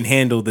 You can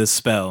handle this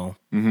spell.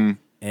 Mm-hmm.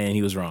 And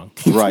he was wrong.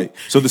 Right.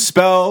 So the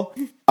spell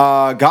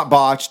got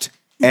botched,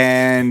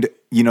 and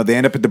they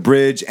end up at the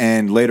bridge,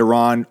 and later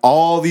on,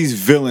 all these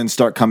villains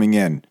start coming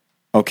in.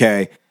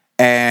 Okay.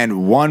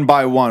 And one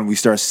by one, we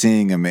start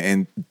seeing them,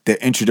 and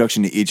the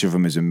introduction to each of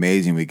them is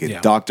amazing. We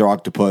get Dr.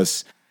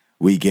 Octopus,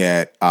 we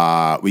get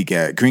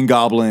Green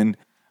Goblin,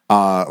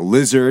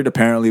 Lizard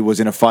apparently was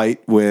in a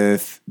fight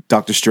with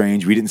Doctor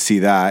Strange. We didn't see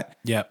that.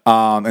 Yep.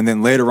 And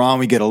then later on,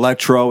 we get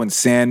Electro and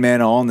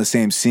Sandman all in the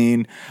same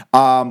scene.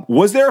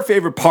 Was there a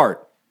favorite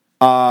part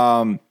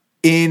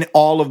in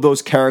all of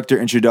those character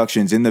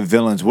introductions, in the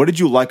villains? What did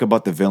you like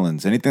about the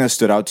villains? Anything that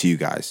stood out to you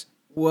guys?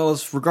 Well,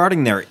 as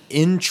regarding their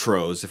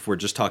intros, if we're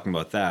just talking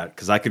about that,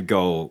 because I could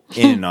go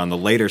in on the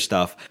later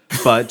stuff,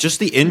 but just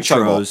the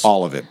intros,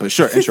 all of it. But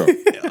sure, intro.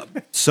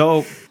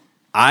 So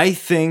I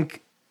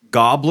think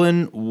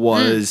Goblin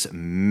was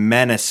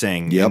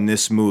menacing in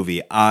this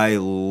movie. I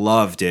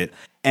loved it.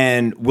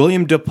 And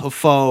William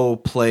Dafoe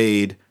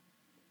played...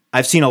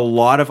 I've seen a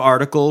lot of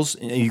articles.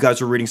 You guys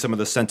were reading some of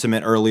the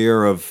sentiment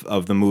earlier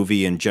of the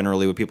movie and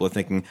generally what people are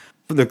thinking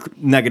from the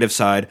negative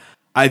side.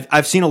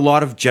 I've seen a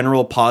lot of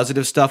general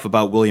positive stuff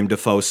about William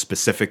Dafoe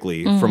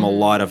specifically from a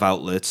lot of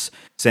outlets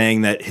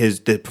saying that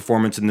the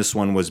performance in this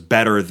one was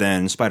better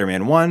than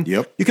Spider-Man 1.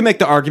 Yep. You can make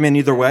the argument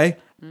either way.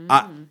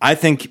 I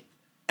think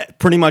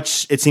pretty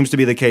much it seems to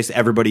be the case.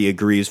 Everybody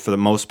agrees for the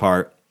most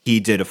part. He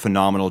did a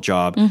phenomenal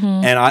job.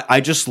 And I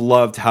just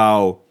loved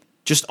how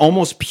just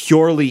almost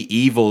purely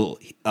evil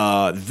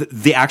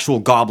the actual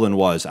Goblin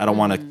was. I don't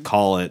want to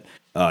call it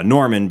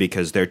Norman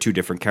because they're two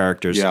different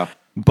characters. Yeah.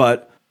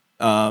 But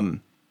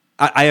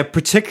I have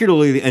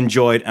particularly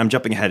enjoyed, I'm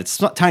jumping ahead,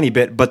 it's a tiny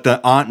bit, but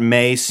the Aunt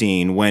May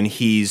scene when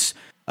he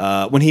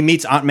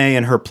meets Aunt May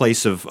in her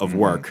place of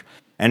work.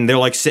 And they're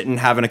like sitting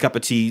having a cup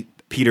of tea.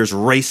 Peter's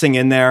racing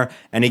in there.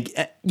 And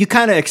you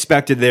kind of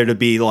expected there to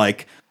be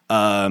like,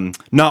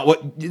 not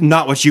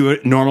what you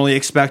would normally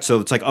expect. So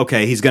it's like,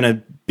 okay, he's going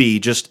to be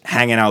just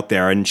hanging out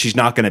there and she's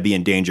not going to be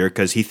in danger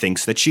because he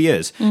thinks that she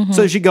is.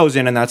 So she goes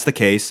in and that's the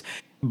case.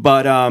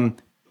 But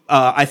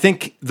I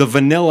think the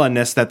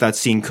vanilla-ness that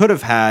scene could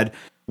have had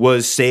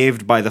was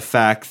saved by the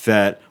fact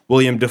that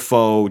William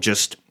Dafoe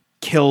just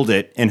killed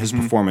it in his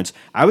performance.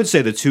 I would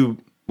say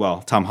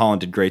Tom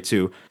Holland did great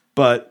too.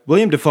 But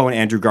William Dafoe and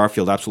Andrew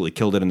Garfield absolutely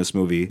killed it in this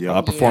movie,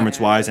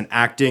 performance-wise and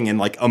acting and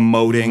like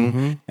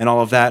emoting and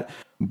all of that.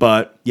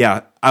 But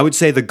yeah, I would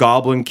say the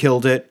Goblin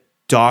killed it.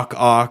 Doc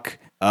Ock,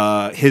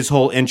 his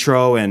whole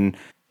intro and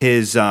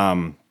his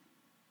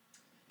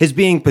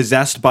being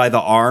possessed by the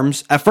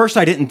arms. At first,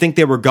 I didn't think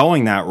they were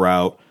going that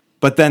route,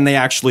 but then they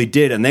actually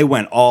did, and they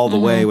went all the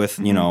way with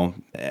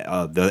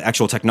the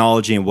actual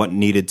technology and what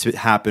needed to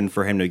happen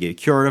for him to get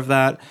cured of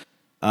that.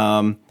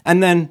 And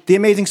then the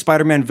Amazing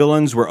Spider-Man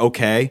villains were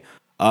okay.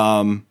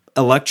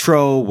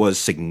 Electro was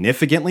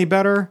significantly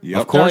better.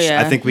 Of course,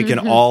 I think we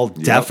can all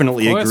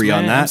definitely agree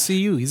on that.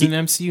 MCU, he's in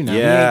MCU now.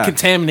 Yeah. He ain't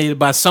contaminated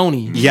by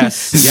Sony.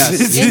 Yes,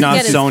 he's not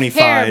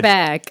Sony-fied. Hair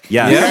back.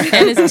 Yes.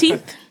 And his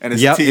teeth. And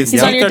his teeth.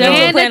 He's on your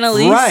dental plan, at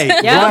least. Right,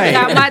 right.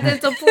 Got my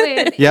dental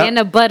plan. And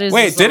the butters.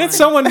 Wait, didn't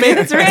someone make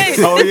That's right.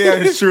 Oh yeah,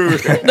 it's true.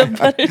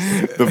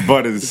 The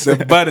butters.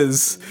 The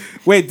butters.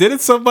 Wait, didn't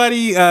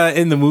somebody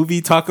in the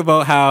movie talk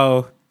about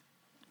how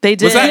They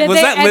did. was that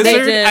Lizard? They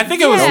did. I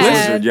think it was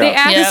Lizard. They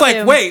asked He's like,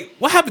 him. wait,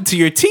 what happened to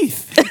your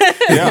teeth?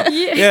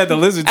 Yeah, the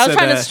Lizard I said was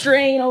trying that. to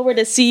strain over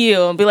to see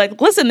you and be like,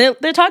 listen, they're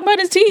talking about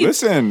his teeth.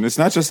 Listen, it's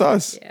not just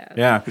us.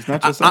 Yeah, It's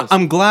not just us.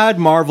 I'm glad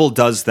Marvel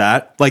does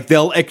that. Like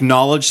they'll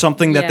acknowledge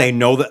something that they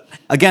know that.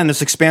 Again,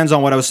 this expands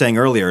on what I was saying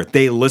earlier.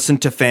 They listen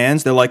to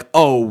fans. They're like,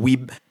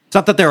 it's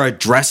not that they're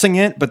addressing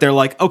it, but they're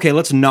like, okay,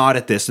 let's nod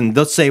at this and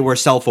let's say we're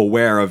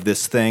self-aware of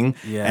this thing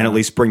and at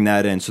least bring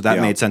that in. So that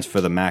made sense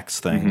for the Max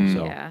thing.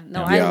 So. Yeah,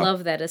 no, I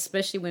love that,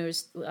 especially when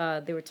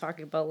they were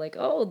talking about like,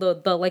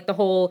 the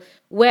whole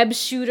web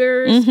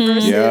shooters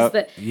versus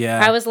the.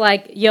 Yeah. I was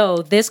like, yo,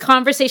 this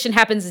conversation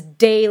happens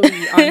daily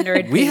on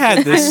Nerd. We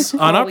had this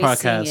on our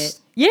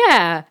podcast.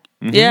 Yeah.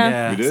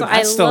 Yeah. We did. So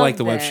I still love like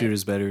the web that.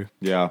 shooters better.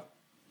 Yeah.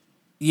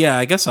 Yeah,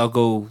 I guess I'll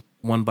go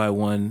one by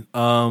one.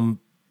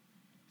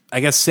 I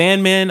guess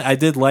Sandman, I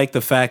did like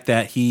the fact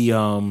that he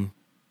had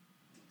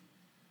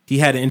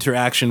an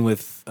interaction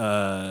with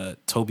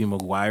Tobey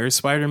Maguire's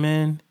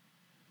Spider-Man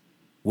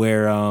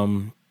where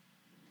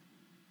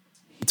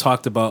he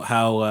talked about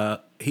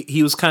how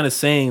he was kind of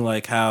saying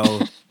like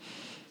how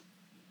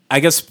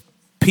I guess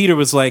Peter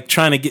was like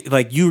trying to get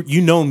like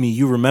you know me,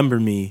 you remember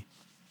me.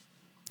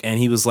 And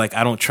he was like,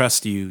 I don't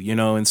trust you,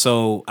 And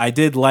so I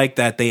did like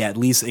that they at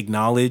least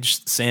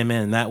acknowledged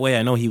Sandman in that way.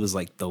 I know he was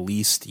like the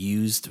least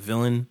used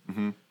villain.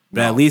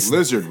 But at least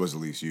Lizard was the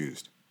least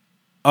used.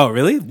 Oh,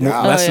 really?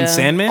 Yeah. Less than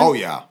Sandman? Oh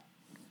yeah.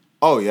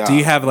 Oh yeah. Do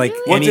you have like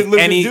What did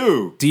Lizard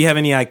do? Do you have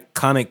any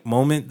iconic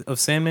moment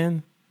of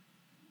Sandman?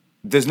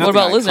 There's nothing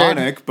about Lizard?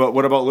 iconic, but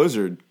what about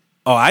Lizard?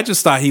 Oh, I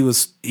just thought he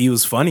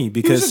was funny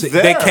because just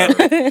they there.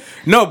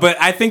 kept No, but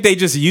I think they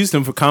just used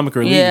him for comic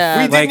relief. Yeah.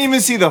 We Like, didn't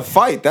even see the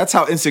fight. That's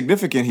how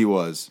insignificant he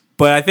was.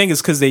 but I think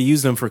it's because they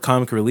used him for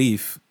comic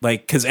relief.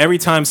 Like, because every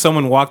time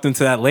someone walked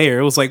into that lair,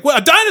 it was like, what,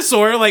 a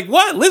dinosaur? Like,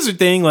 what? Lizard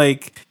thing?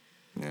 Like,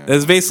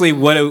 that's basically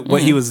what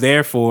he was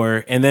there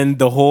for. And then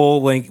the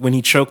whole, like, when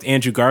he choked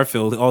Andrew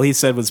Garfield, all he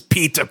said was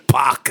Peter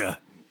Parker.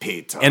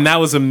 Peter. And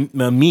that was a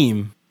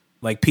meme.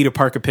 Like, Peter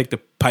Parker picked a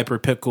Piper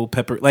Pickle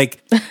Pepper.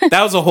 Like,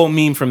 that was a whole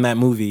meme from that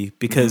movie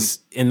because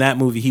in that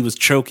movie, he was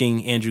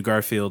choking Andrew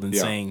Garfield and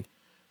saying,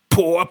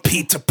 poor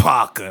Peter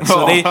Parker.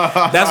 So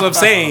that's what I'm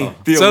saying.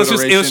 The So it was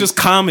alliteration. just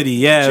comedy.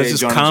 Yeah, it was J.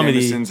 just Jonah comedy.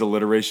 Jameson's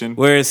alliteration.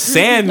 Whereas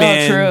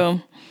Sandman,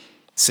 true.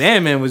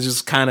 Sandman was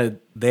just kind of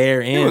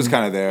there and He was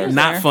kind of there.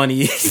 not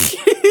funny.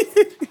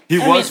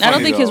 He I was. mean, I don't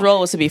funny, think though. his role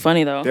was to be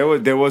funny though.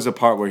 There was a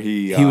part where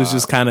he was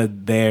just kind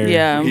of there.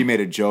 Yeah. He made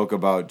a joke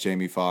about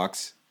Jamie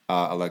Foxx,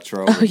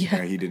 Electro.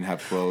 yeah. He didn't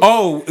have clothes.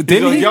 Oh, He's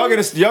didn't like, he?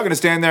 y'all gonna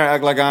stand there and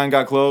act like I ain't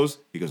got clothes?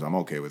 He goes, I'm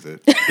okay with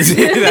it.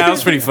 That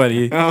was pretty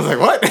funny. And I was like,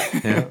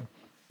 what? Yeah.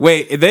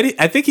 Wait, then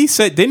I think he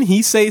said, didn't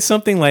he say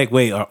something like,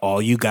 "Wait, are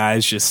all you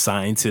guys just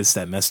scientists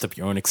that messed up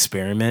your own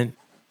experiment?"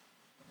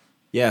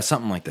 Yeah,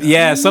 something like that.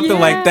 Yeah, something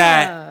like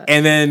that.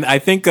 And then I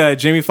think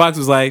Jamie Foxx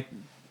was like,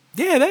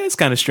 "Yeah, that is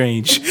kind of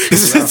strange."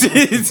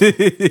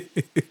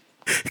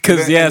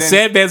 Because And then-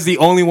 Sandman's the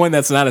only one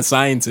that's not a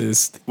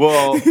scientist.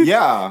 Well,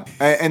 yeah.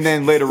 And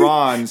then later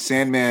on,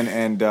 Sandman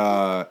and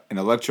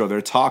Electro,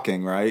 they're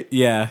talking, right?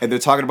 Yeah. And they're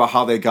talking about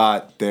how they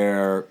got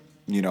their,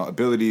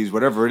 abilities,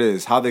 whatever it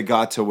is, how they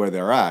got to where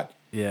they're at.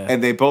 Yeah.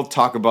 And they both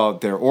talk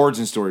about their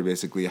origin story,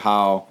 basically,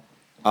 how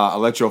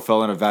Electro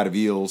fell in a vat of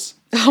eels.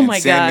 Oh my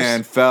and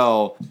Sandman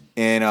fell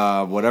in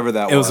whatever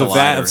that was. It was a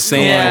vat of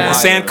sand, Yeah. a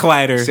sand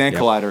collider. Sand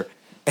collider.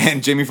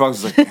 And Jamie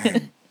Foxx was like,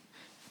 man,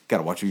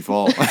 gotta watch me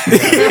fall. Yeah,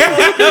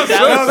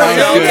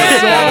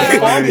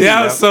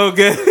 it was so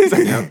good.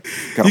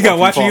 You got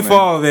watch me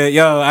fall, man.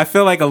 Yo, I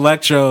feel like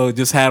Electro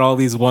just had all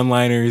these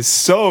one-liners.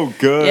 So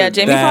good. Yeah,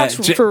 Jamie Foxx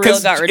for real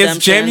 'cause got redemption.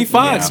 It's Jamie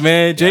Foxx,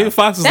 man. Jamie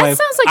Foxx was That like,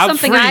 sounds like I'm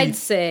something free. I'd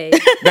say.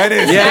 That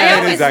is. I that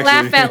always is actually.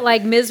 laugh at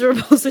like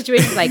miserable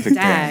situations. Like,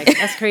 dag,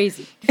 that's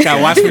crazy.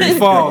 Gotta watch me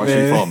fall, Watch me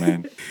man. fall,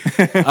 man.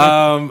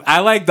 I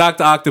like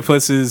Dr.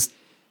 Octopus's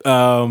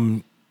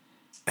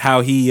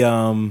how he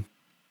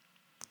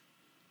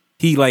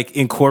like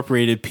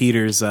incorporated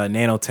Peter's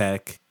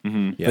nanotech,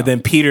 but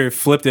then Peter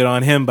flipped it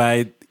on him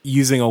by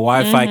using a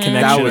Wi-Fi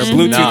connection or was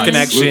Bluetooth nuts.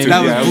 connection.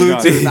 That was Yeah, it was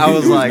Bluetooth. nuts. I was It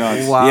was like,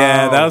 nuts. wow.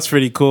 Yeah, that was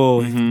pretty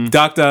cool.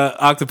 Dr.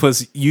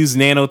 Octopus used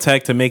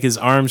nanotech to make his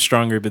arm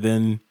stronger, but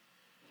then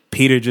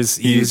Peter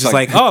he was just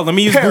like, oh, let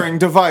me use pairing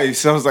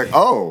device. I was like,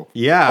 oh,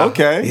 Yeah.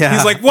 okay. Yeah.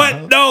 He's like,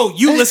 what? No,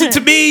 you listen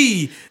to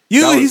me.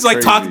 That was He's like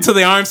crazy. talking to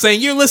the arm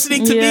saying, you're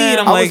listening to me. Yeah. And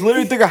I'm I like, was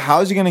literally thinking,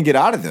 how's he gonna get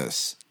out of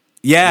this?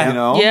 yeah. You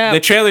know? Yeah. The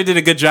trailer did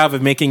a good job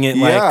of making it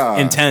like Yeah.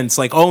 intense.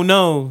 Like, oh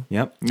no.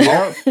 Yep.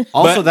 Yeah.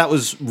 Also, But- that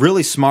was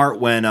really smart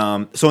when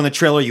so in the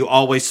trailer you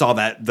always saw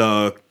that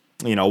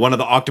one of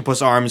the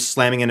octopus arms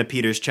slamming into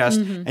Peter's chest,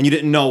 and you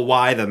didn't know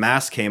why the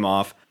mask came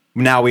off.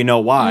 Now we know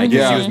why, because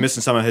Yeah. he was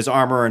missing some of his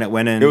armor and it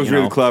went in. It was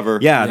really clever.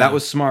 Yeah, that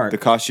was smart. The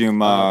costume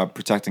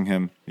protecting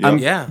him. I'm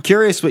Yep. Yeah.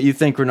 curious what you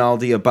think,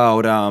 Rinaldi,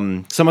 about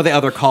some of the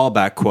other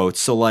callback quotes.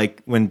 So,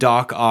 like when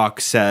Doc Ock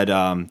said,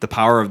 "The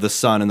power of the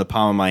sun in the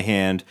palm of my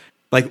hand,"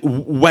 like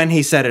when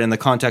he said it in the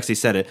context he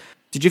said it,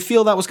 did you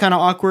feel that was kind of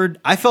awkward?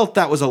 I felt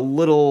that was a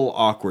little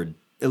awkward,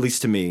 at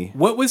least to me.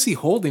 What was he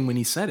holding when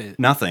he said it?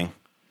 Nothing.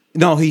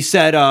 No, he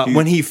said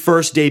when he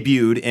first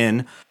debuted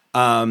in,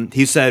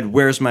 he said,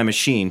 "Where's my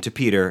machine?" to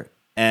Peter.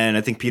 And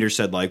I think Peter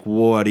said, like,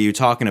 what are you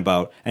talking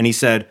about? And he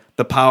said,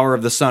 the power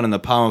of the sun in the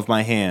palm of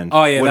my hand.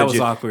 Oh yeah, What that did was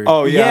you- awkward.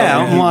 Oh yeah, Yeah,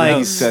 when I'm like-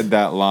 he said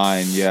that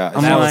line. Yeah,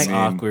 I'm that like- was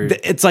awkward.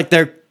 It's like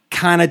they're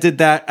kind of did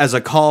that as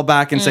a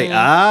callback and say,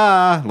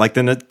 like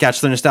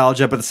catch the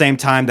nostalgia, but at the same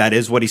time, that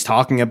is what he's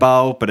talking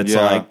about. But it's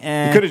yeah. like,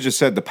 He could have just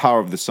said the power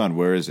of the sun.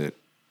 Where is it?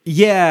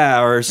 yeah,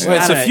 or Well,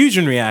 it's a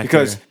fusion reactor.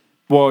 Because,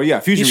 well, yeah,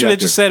 he fusion should have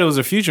reactor. just said it was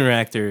a fusion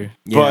reactor.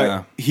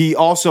 But he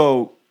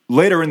also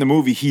later in the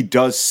movie he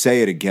does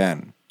say it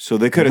again, so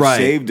they could have Right.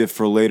 saved it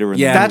for later in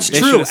Yeah, the movie. That's They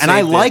true, should've and I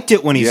saved it. liked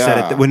it when he said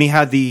Yeah. it. When he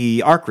had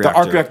the arc reactor.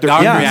 arc reactor. The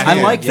arc Yeah, reactor.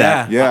 I like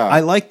that. Yeah. I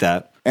like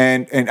that.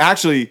 And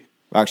actually,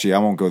 I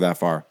won't go that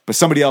far. But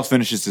somebody else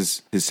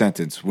finishes his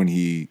sentence when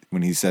he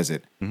says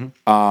it.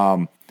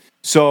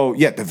 So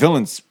yeah, the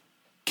villains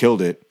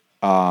killed it.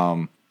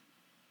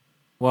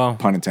 Well,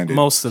 Pun intended.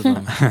 most of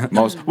them.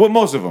 Most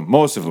of them.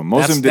 Most of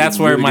them did That's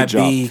a where really my good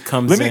job. B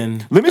comes let me,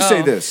 in. Let me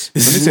say this. Let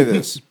me say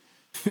this.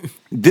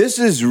 This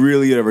is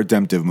really a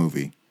redemptive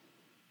movie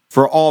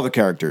for all the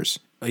characters,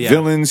 yeah.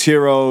 villains,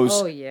 heroes.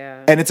 Oh,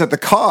 yeah. And it's at the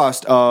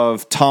cost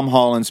of Tom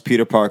Holland's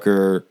Peter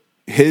Parker.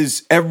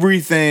 His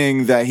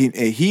everything that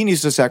he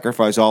needs to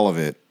sacrifice all of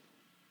it,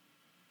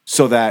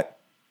 so that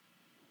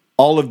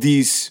all of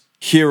these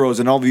heroes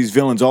and all these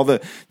villains,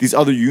 these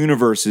other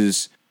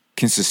universes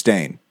can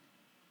sustain.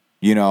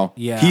 You know,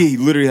 Yeah. he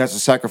literally has to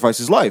sacrifice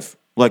his life.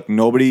 Like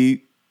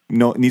nobody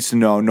needs to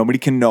know. Nobody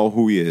can know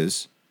who he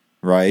is,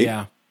 right?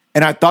 Yeah.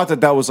 And I thought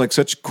that was like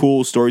such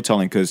cool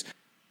storytelling, because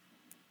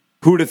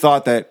who would have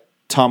thought that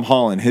Tom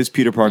Holland, his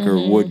Peter Parker,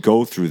 would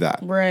go through that?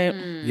 Right.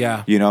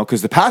 Yeah. You know,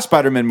 because the past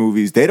Spider-Man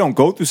movies, they don't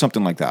go through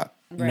something like that.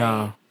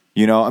 No.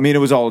 You know, I mean, it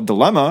was all a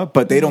dilemma,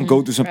 but they don't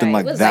go through something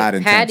Right. like It was that like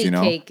intense. patty You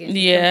know? cake in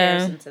Yeah.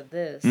 comparison to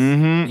this.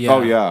 Yeah.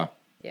 Oh yeah.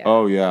 Yeah.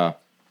 Oh yeah.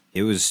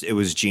 It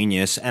was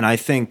genius, and I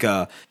think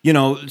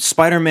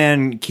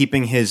Spider-Man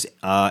keeping his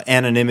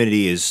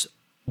anonymity is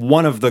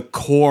one of the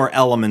core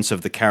elements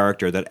of the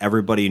character that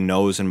everybody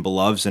knows and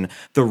beloves, and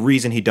the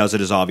reason he does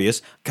it is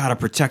obvious. Gotta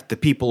protect the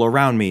people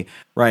around me,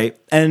 right?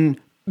 And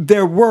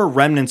there were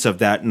remnants of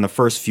that in the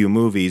first few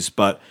movies,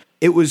 but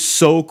it was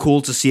so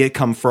cool to see it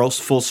come full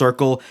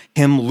circle,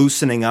 him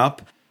loosening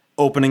up.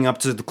 opening up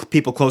to the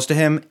people close to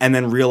him, and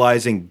then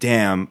realizing,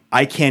 damn,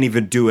 I can't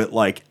even do it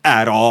like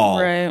at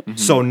all. Right.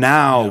 So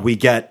now we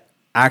get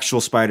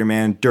actual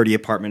Spider-Man, dirty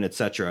apartment,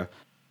 etc.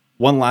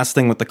 One last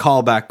thing with the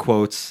callback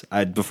quotes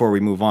before we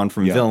move on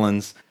from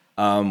villains.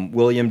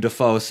 William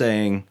Dafoe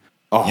saying,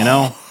 you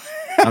know,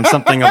 I'm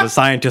something of a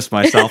scientist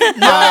myself.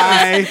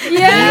 I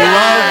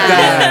love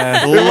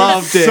that.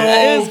 Loved it.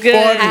 It was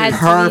good.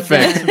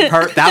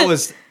 Perfect. That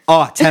was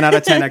 10 out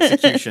of 10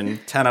 execution.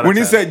 10 out of 10. When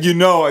he said, you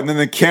know, and then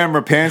the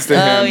camera pans to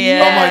him, I'm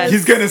yes. like,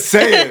 he's going to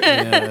say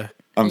it.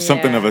 I'm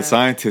something of a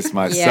scientist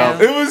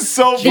myself. Yeah. It was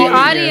so The funny.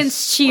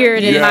 audience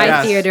cheered in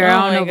my theater.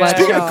 I don't know about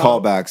Speaking y'all. of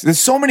callbacks, there's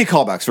so many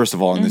callbacks, first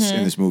of all, in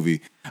this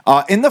movie.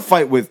 In the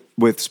fight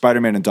with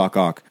Spider-Man and Doc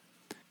Ock,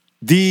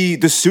 the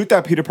suit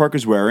that Peter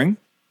Parker's wearing,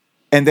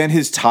 and then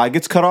his tie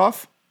gets cut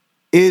off,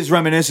 is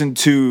reminiscent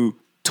to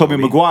Tobey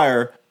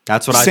Maguire.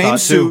 That's what I same thought,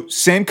 suit, too.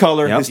 same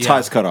color, his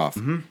tie's cut off.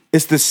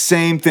 It's the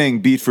same thing,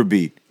 beat for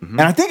beat.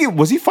 And I think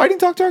was he fighting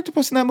Dr.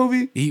 Octopus in that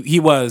movie? He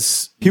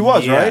was. He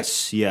was,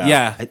 Yes, right? yeah.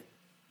 Yeah.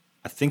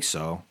 I think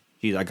so.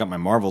 Jeez, I got my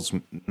Marvels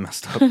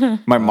messed up.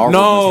 My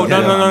Marvel.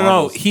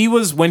 No. He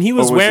was when he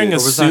was Or was wearing it- a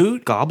or was that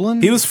suit.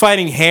 Goblin? He was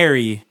fighting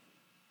Harry.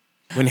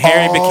 When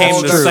Harry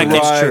became the second.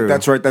 Right.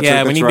 That's right. That's yeah,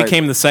 right. when he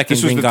became the second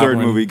This was Green the third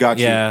Goblin. movie. Got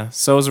you. Yeah,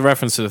 so it was a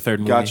reference to the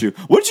third movie. Got you.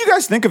 What did you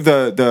guys think of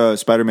the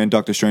Spider-Man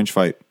Doctor Strange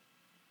fight?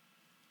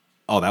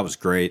 Oh, that was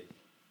great.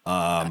 Do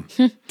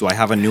I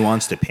have a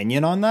nuanced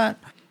opinion on that?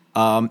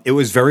 It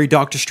was very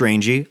Doctor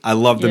Strangey. I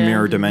love the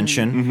mirror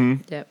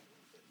dimension. Yep.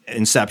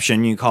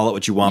 Inception, you call it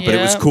what you want, but it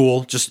was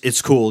cool.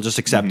 It's cool. Just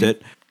accept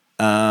it.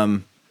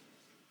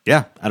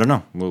 Yeah, I don't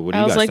know. What do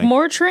you I was guys like, think?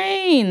 more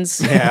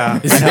trains. Yeah,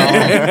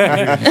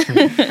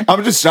 I know.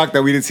 I'm just shocked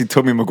that we didn't see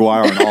Tobey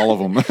Maguire in all of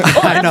them.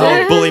 I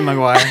know. Bully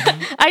Maguire.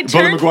 I Tobey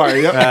turned, Maguire,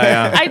 yep.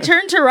 I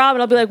turned to Rob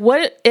and I'll be like,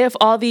 what if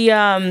all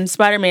the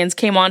Spider-Mans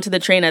came onto the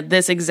train at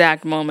this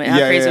exact moment? How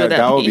crazy would that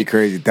that be? would be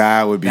crazy.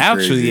 That would be crazy.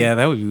 Actually, yeah,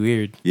 that would be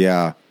weird.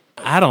 Yeah.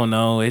 I don't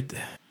know.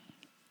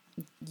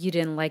 You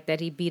didn't like that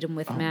he beat him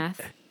with math?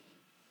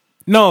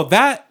 No,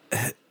 that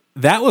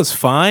was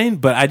fine,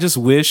 but I just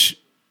wish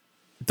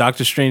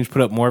Doctor Strange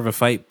put up more of a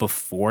fight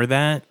before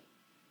that.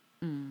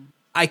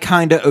 I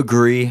kind of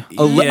agree.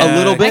 A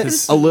little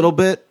bit. A little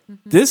bit.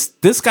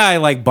 This guy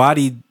like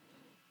bodied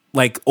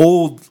like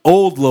old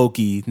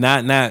Loki,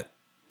 not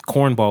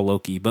cornball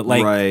Loki, but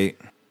like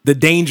the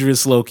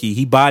dangerous Loki.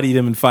 He bodied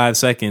him in 5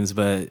 seconds,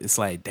 but it's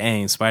like,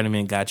 dang,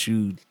 Spider-Man got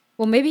you.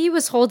 Well, maybe he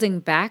was holding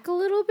back a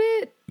little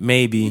bit.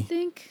 Maybe. I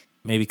think.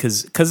 Maybe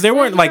because they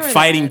weren't like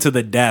fighting to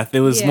the death. It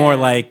was more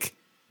like,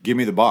 give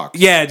me the box.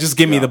 Yeah, just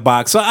give me the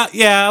box. So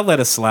I'll let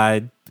it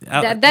slide.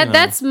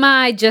 That's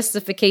my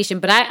justification,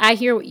 but I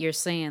hear what you're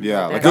saying.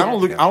 Yeah, like I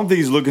don't think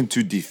he's looking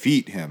to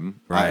defeat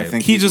him. Right. I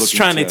think He's just looking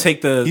trying to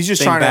take the He's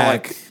just thing trying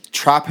back. to like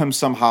trap him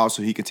somehow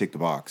so he can take the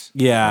box.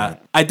 Yeah.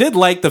 I did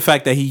like the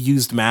fact that he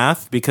used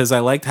math because I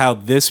liked how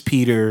in this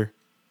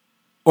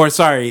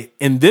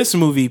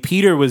movie,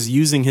 Peter was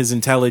using his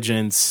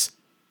intelligence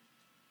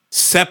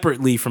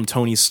separately from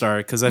Tony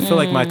Stark, because I feel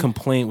like my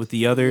complaint with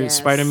the other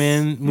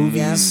Spider-Man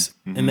movies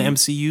in the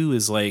MCU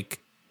is like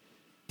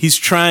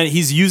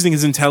he's using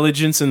his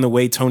intelligence in the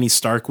way Tony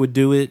Stark would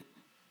do it.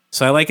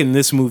 So I like in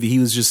this movie he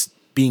was just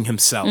being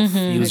himself.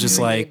 He was just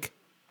like,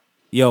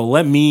 yo,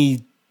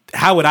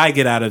 how would I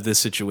get out of this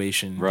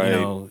situation? Right.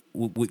 You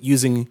know,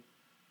 using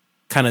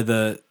kind of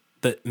the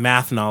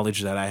math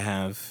knowledge that I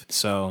have.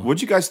 So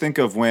What'd you guys think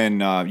of when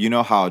you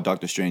know how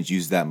Doctor Strange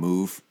used that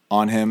move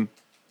on him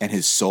and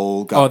his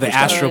soul got the pushed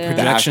out? astral The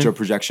projection? astral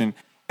projection,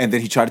 and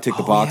then he tried to take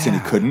the box and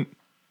he couldn't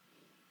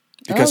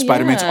because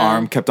Spider-Man's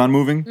arm kept on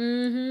moving.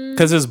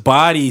 because his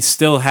body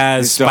still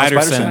has It still has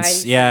spider spider sense.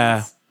 sense.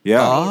 Yeah.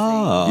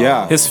 Yeah,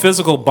 yeah. His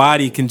physical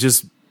body can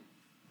just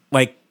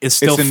it's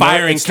still the ner-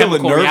 firing it's still the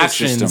chemical nervous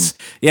reactions.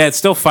 system. Yeah, it's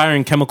still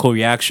firing chemical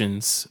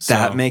reactions. So.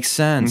 That makes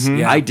sense.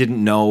 Yeah. I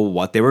didn't know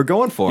what they were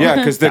going for. Yeah,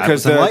 because That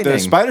was the enlightening.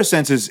 spider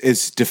sense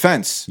is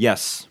defense.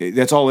 Yes.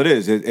 That's all it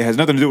is. It has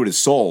nothing to do with his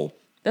soul.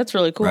 That's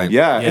really cool. Right.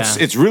 Yeah,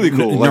 it's really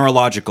cool. Like,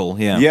 Neurological,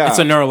 yeah. yeah, It's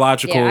a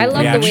neurological Yeah, I love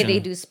reaction. the way they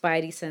do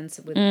Spidey sense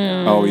with.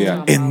 Oh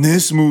yeah, in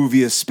this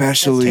movie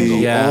especially.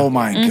 Yeah. Oh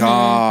my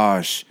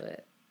gosh.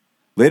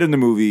 Later in the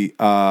movie,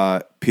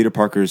 Peter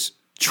Parker's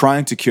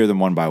trying to cure them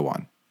one by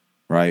one.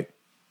 Right.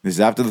 This is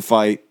after the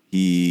fight.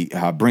 He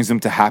brings them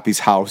to Happy's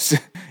house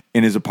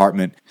in his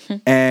apartment,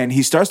 and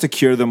he starts to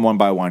cure them one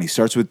by one. He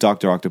starts with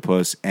Dr.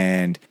 Octopus,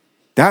 and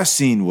that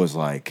scene was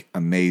like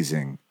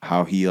amazing.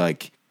 How he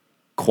like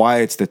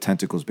quiets the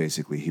tentacles.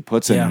 Basically, he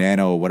puts a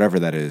nano, whatever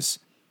that is,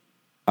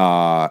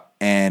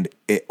 and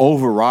it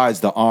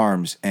overrides the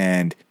arms.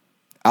 And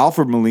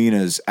Alfred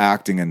Molina's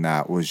acting in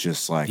that was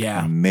just like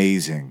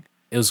amazing.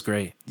 It was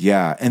great.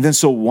 Yeah. And then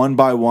so one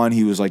by one,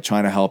 he was like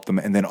trying to help them.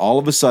 And then all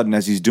of a sudden,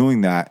 as he's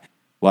doing that,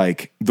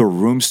 like the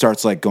room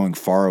starts like going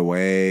far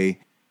away.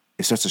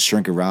 It starts to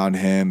shrink around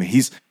him.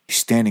 He's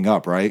standing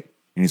up, right?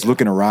 And he's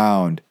looking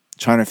around,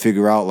 trying to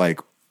figure out like,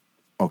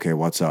 okay,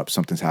 what's up?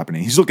 Something's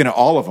happening. He's looking at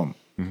all of them.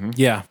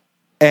 Yeah.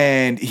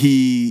 And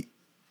he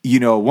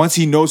once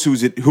he knows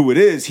who it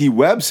is, he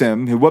webs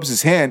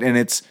his hand, and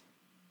it's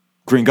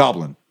Green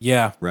Goblin.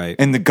 Yeah. Right.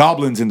 And the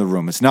Goblin's in the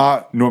room. It's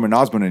not Norman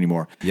Osborn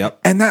anymore. Yep.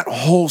 And that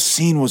whole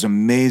scene was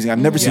amazing. I've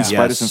never seen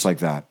Spider-Sense like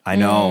that. I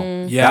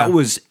know. Yeah. That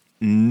was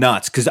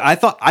nuts. Because I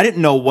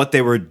didn't know what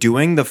they were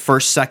doing the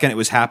first second it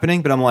was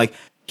happening, but I'm like,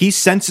 he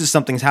senses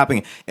something's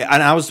happening.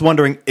 And I was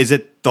wondering, is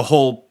it the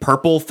whole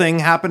purple thing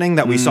happening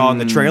that we saw in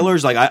the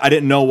trailers? Like, I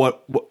didn't know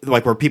what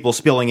were people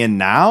spilling in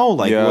now?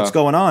 Like, what's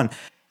going on?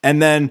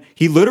 And then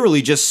he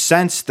literally just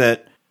sensed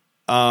that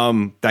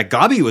that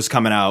Gabi was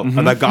coming out,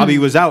 or that Gabi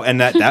was out, and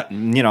that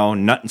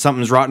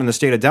something's rotten in the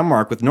state of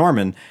Denmark with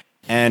Norman,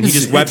 and he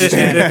just webbed his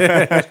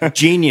hand.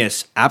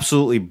 Genius,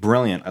 absolutely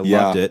brilliant. I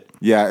loved it.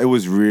 Yeah, it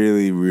was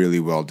really, really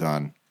well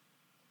done.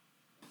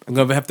 I'm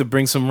gonna have to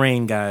bring some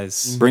rain,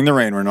 guys. Bring the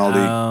rain,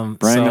 Rinaldi.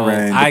 Bring the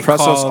rain.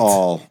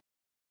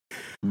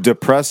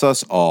 Depress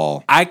us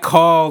all. I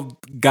called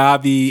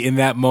Gabi in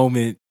that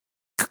moment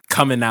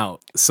coming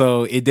out,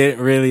 so it didn't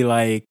really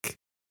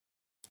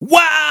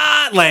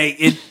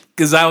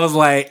because I was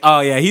like,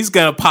 oh yeah, he's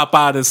gonna pop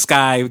out of the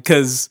sky,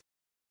 because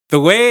the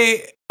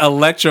way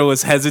Electro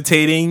was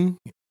hesitating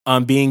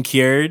on being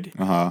cured,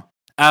 I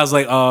was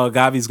like, oh,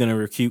 Gabi's gonna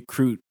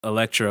recruit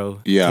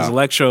Electro. Yeah, because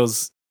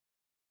Electro's,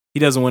 he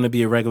doesn't want to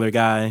be a regular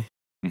guy.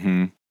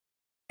 Mm-hmm.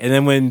 And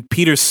then when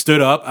Peter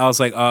stood up, I was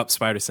like, oh,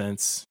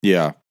 Spider-Sense.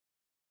 Yeah.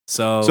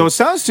 So it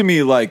sounds to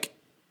me like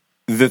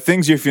the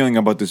things you're feeling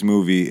about this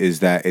movie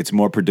is that it's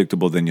more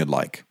predictable than you'd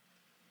like.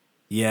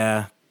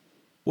 Yeah.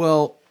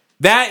 Well,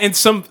 that, and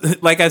some,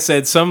 like I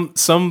said, some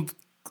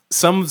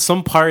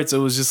parts, it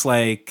was just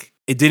like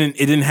it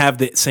didn't have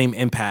the same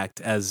impact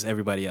as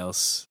everybody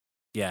else.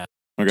 Yeah.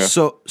 Okay.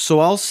 So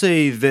I'll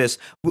say this: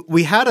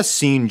 we had a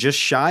scene just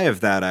shy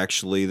of that,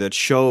 actually, that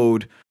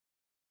showed,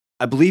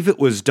 I believe it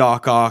was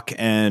Doc Ock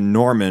and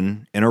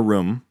Norman in a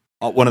room,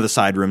 one of the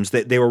side rooms.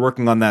 They were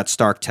working on that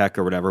Stark Tech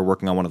or whatever,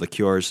 working on one of the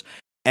cures,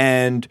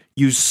 and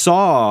you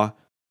saw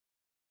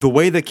the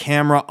way the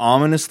camera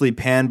ominously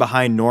panned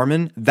behind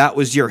Norman. That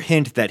was your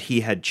hint that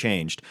he had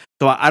changed.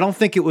 So I don't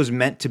think it was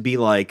meant to be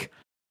like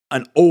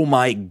an oh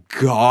my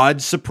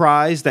god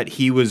surprise that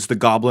he was the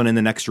Goblin in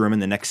the next room in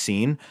the next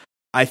scene.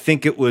 I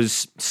think it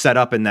was set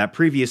up in that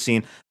previous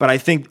scene, but I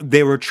think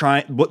they were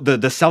trying,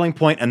 the selling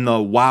point and the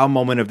wow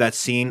moment of that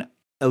scene,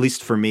 at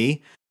least for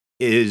me,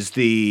 is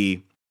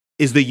the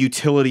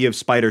utility of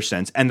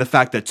Spider-Sense and the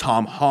fact that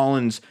Tom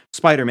Holland's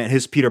Spider-Man,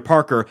 his Peter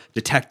Parker,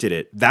 detected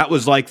it. That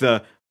was like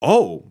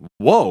oh,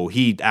 whoa,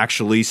 he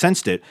actually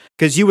sensed it.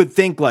 Because you would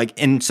think, like,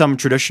 in some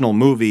traditional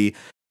movie,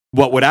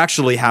 what would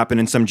actually happen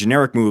in some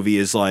generic movie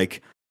is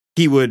like,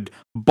 he would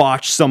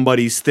botch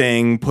somebody's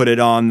thing, put it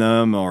on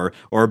them, or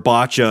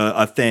botch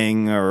a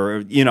thing, or,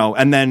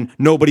 and then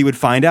nobody would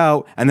find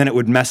out, and then it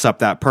would mess up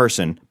that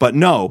person. But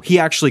no, he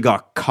actually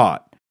got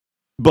caught,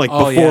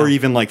 before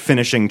even like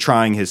finishing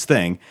trying his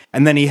thing,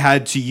 and then he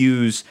had to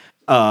use,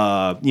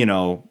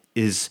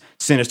 his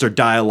sinister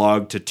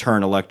dialogue to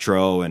turn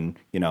Electro and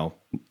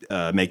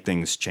make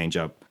things change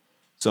up.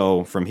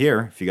 So from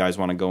here, if you guys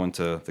want to go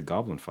into the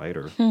Goblin fight,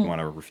 or you want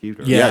to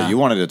refute, you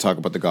wanted to talk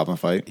about the Goblin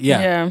fight,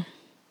 yeah.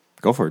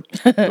 Go for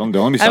it. Don't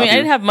let me stop I you.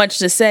 didn't have much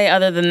to say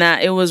other than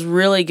that. It was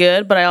really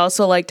good, but I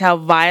also liked how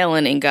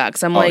violent it got.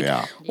 Because I'm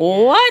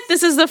what?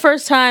 This is the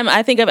first time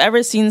I think I've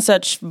ever seen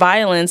such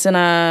violence in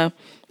a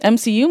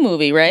MCU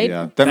movie, right?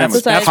 Yeah, that man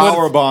was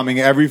power bombing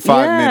every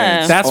 5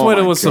 minutes. That's what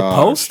it was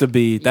supposed to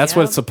be. That's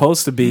what it's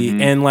supposed to be.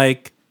 Mm-hmm. And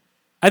like,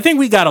 I think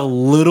we got a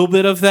little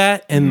bit of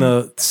that in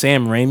the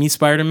Sam Raimi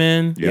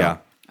Spider-Man. Yeah.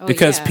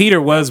 Because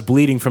Peter was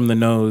bleeding from the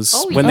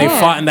nose when they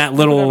fought in that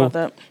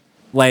little,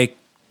 like,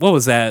 what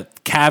was that,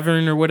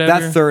 cavern or whatever?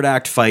 That third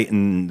act fight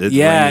in the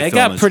Raimi it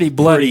got pretty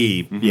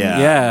bloody.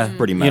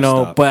 Pretty messed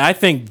up. But I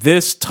think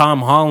this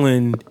Tom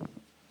Holland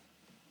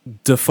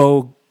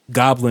Dafoe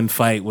Goblin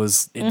fight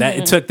was that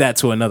it took that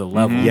to another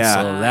level. Yeah,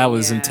 so that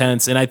was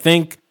intense. And I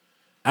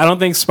don't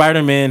think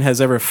Spider-Man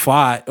has ever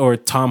fought, or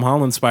Tom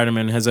Holland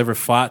Spider-Man has ever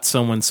fought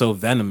someone so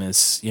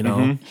venomous.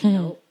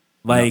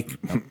 Like,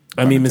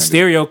 I mean,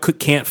 Mysterio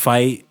can't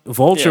fight.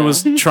 Vulture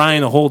was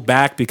trying to hold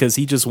back because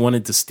he just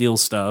wanted to steal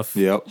stuff.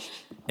 Yep.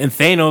 And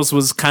Thanos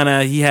was kind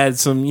of, he had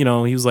some, he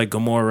was like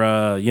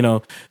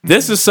Gamora,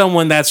 This is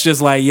someone that's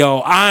just like,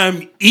 yo,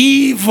 I'm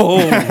evil.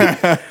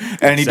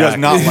 And he does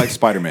not like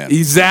Spider-Man.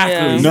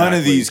 Exactly. Yeah. None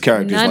of these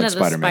characters like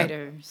Spider-Man.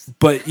 Spiders.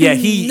 But yeah,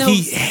 he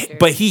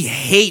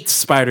hates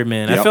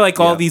Spider-Man. Yep. I feel like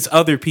all these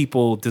other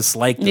people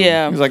dislike him.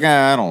 Yeah. He's like,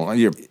 I don't,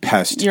 you're a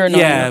pest. You're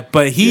annoying. Yeah,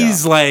 but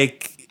he's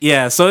like,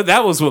 so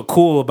that was what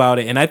cool about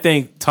it. And I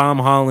think Tom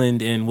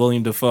Holland and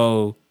William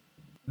Dafoe,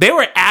 they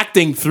were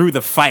acting through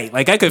the fight.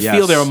 Like, I could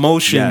feel their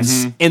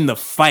emotions in the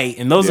fight.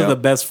 And those are the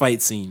best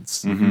fight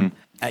scenes. Mm-hmm.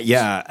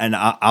 And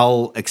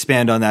I'll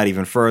expand on that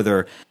even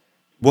further.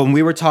 When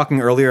we were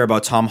talking earlier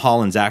about Tom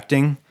Holland's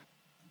acting,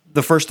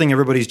 the first thing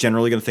everybody's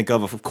generally going to think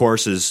of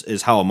course,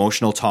 is how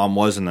emotional Tom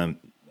was in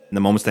the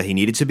moments that he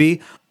needed to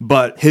be.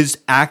 But his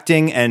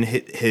acting and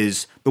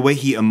the way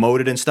he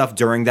emoted and stuff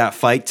during that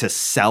fight to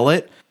sell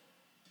it,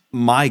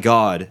 my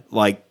God,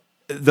 like,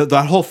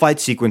 that whole fight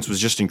sequence was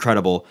just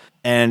incredible.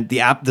 And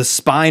the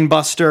spine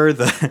buster,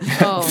 the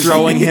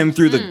throwing him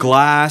through the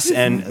glass,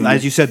 and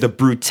as you said, the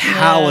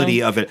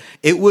brutality of it.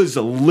 It was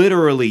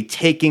literally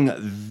taking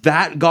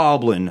that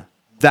goblin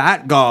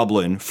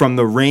from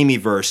the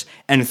Raimi-verse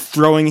and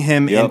throwing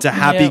him into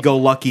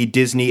happy-go-lucky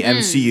Disney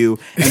MCU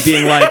and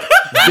being like,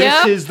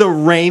 this is the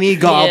Raimi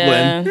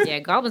Goblin. Yeah,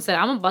 Goblin said,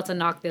 I'm about to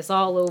knock this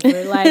all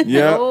over. Like,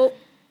 nope.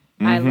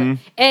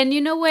 And you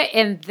know what?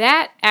 And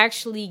that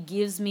actually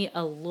gives me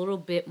a little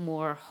bit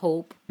more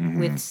hope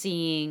with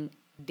seeing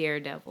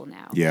Daredevil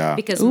now. Yeah.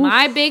 Because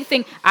my big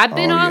thing, I've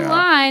been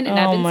online and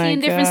I've been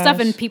seeing different stuff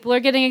and people are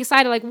getting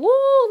excited like, woo,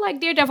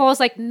 like Daredevil. I was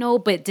like, no,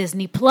 but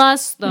Disney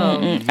Plus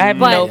though. I have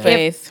no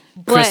faith.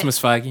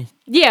 Christmas Feige.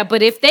 Yeah,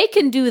 but if they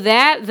can do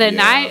that, then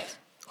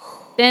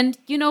then,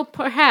 you know,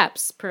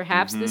 perhaps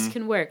this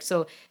can work.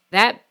 So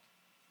that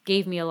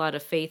gave me a lot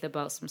of faith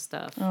about some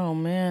stuff. Oh,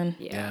 man.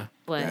 Yeah.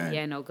 But,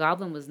 no,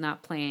 Goblin was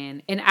not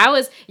playing. And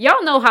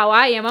y'all know how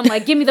I am. I'm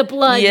like, give me the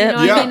blood. You know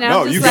what I mean?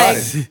 No, you got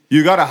it.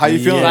 You got it. How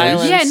you feeling?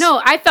 Yeah,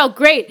 no, I felt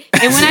great.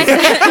 And when I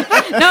said,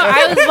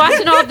 I was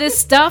watching all this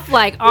stuff,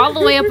 like, all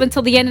the way up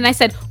until the end, and I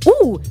said,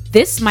 ooh,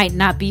 this might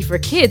not be for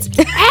kids.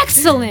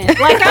 Excellent.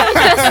 Like, I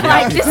was just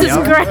like, this is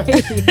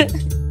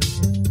great.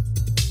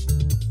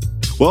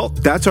 Well,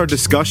 that's our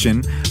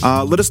discussion.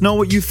 Let us know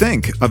what you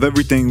think of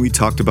everything we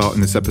talked about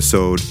in this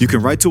episode. You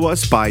can write to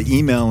us by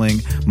emailing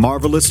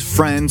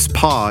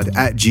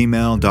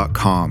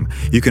marvelousfriendspod@gmail.com.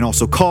 You can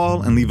also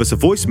call and leave us a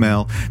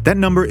voicemail. That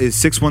number is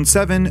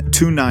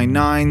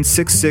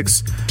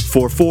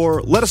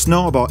 617-299-6644. Let us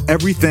know about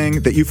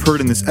everything that you've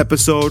heard in this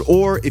episode,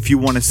 or if you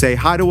want to say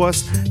hi to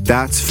us,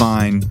 that's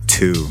fine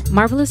too.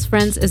 Marvelous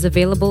Friends is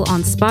available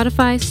on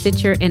Spotify,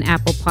 Stitcher, and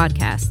Apple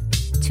Podcasts.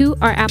 To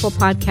our Apple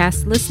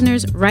Podcast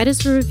listeners, write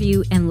us a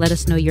review and let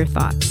us know your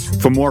thoughts.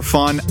 For more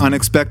fun,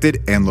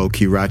 unexpected, and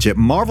low-key ratchet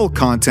Marvel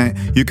content,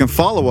 you can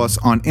follow us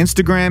on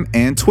Instagram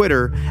and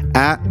Twitter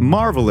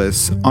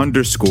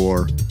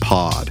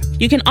 @marvelous_pod.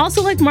 You can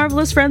also like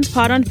Marvelous Friends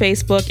Pod on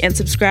Facebook and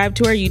subscribe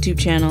to our YouTube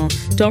channel.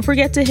 Don't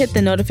forget to hit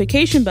the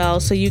notification bell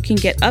so you can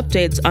get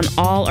updates on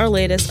all our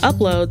latest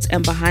uploads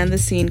and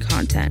behind-the-scene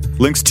content.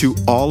 Links to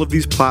all of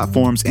these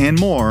platforms and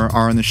more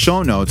are in the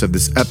show notes of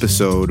this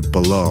episode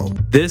below.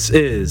 This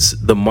is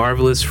the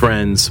Marvelous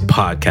Friends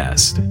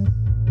Podcast.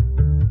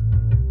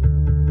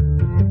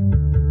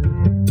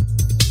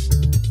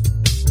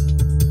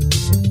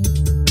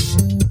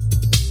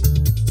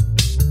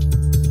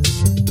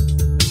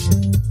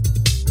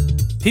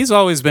 He's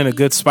always been a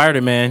good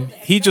Spider-Man.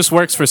 He just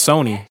works for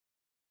Sony.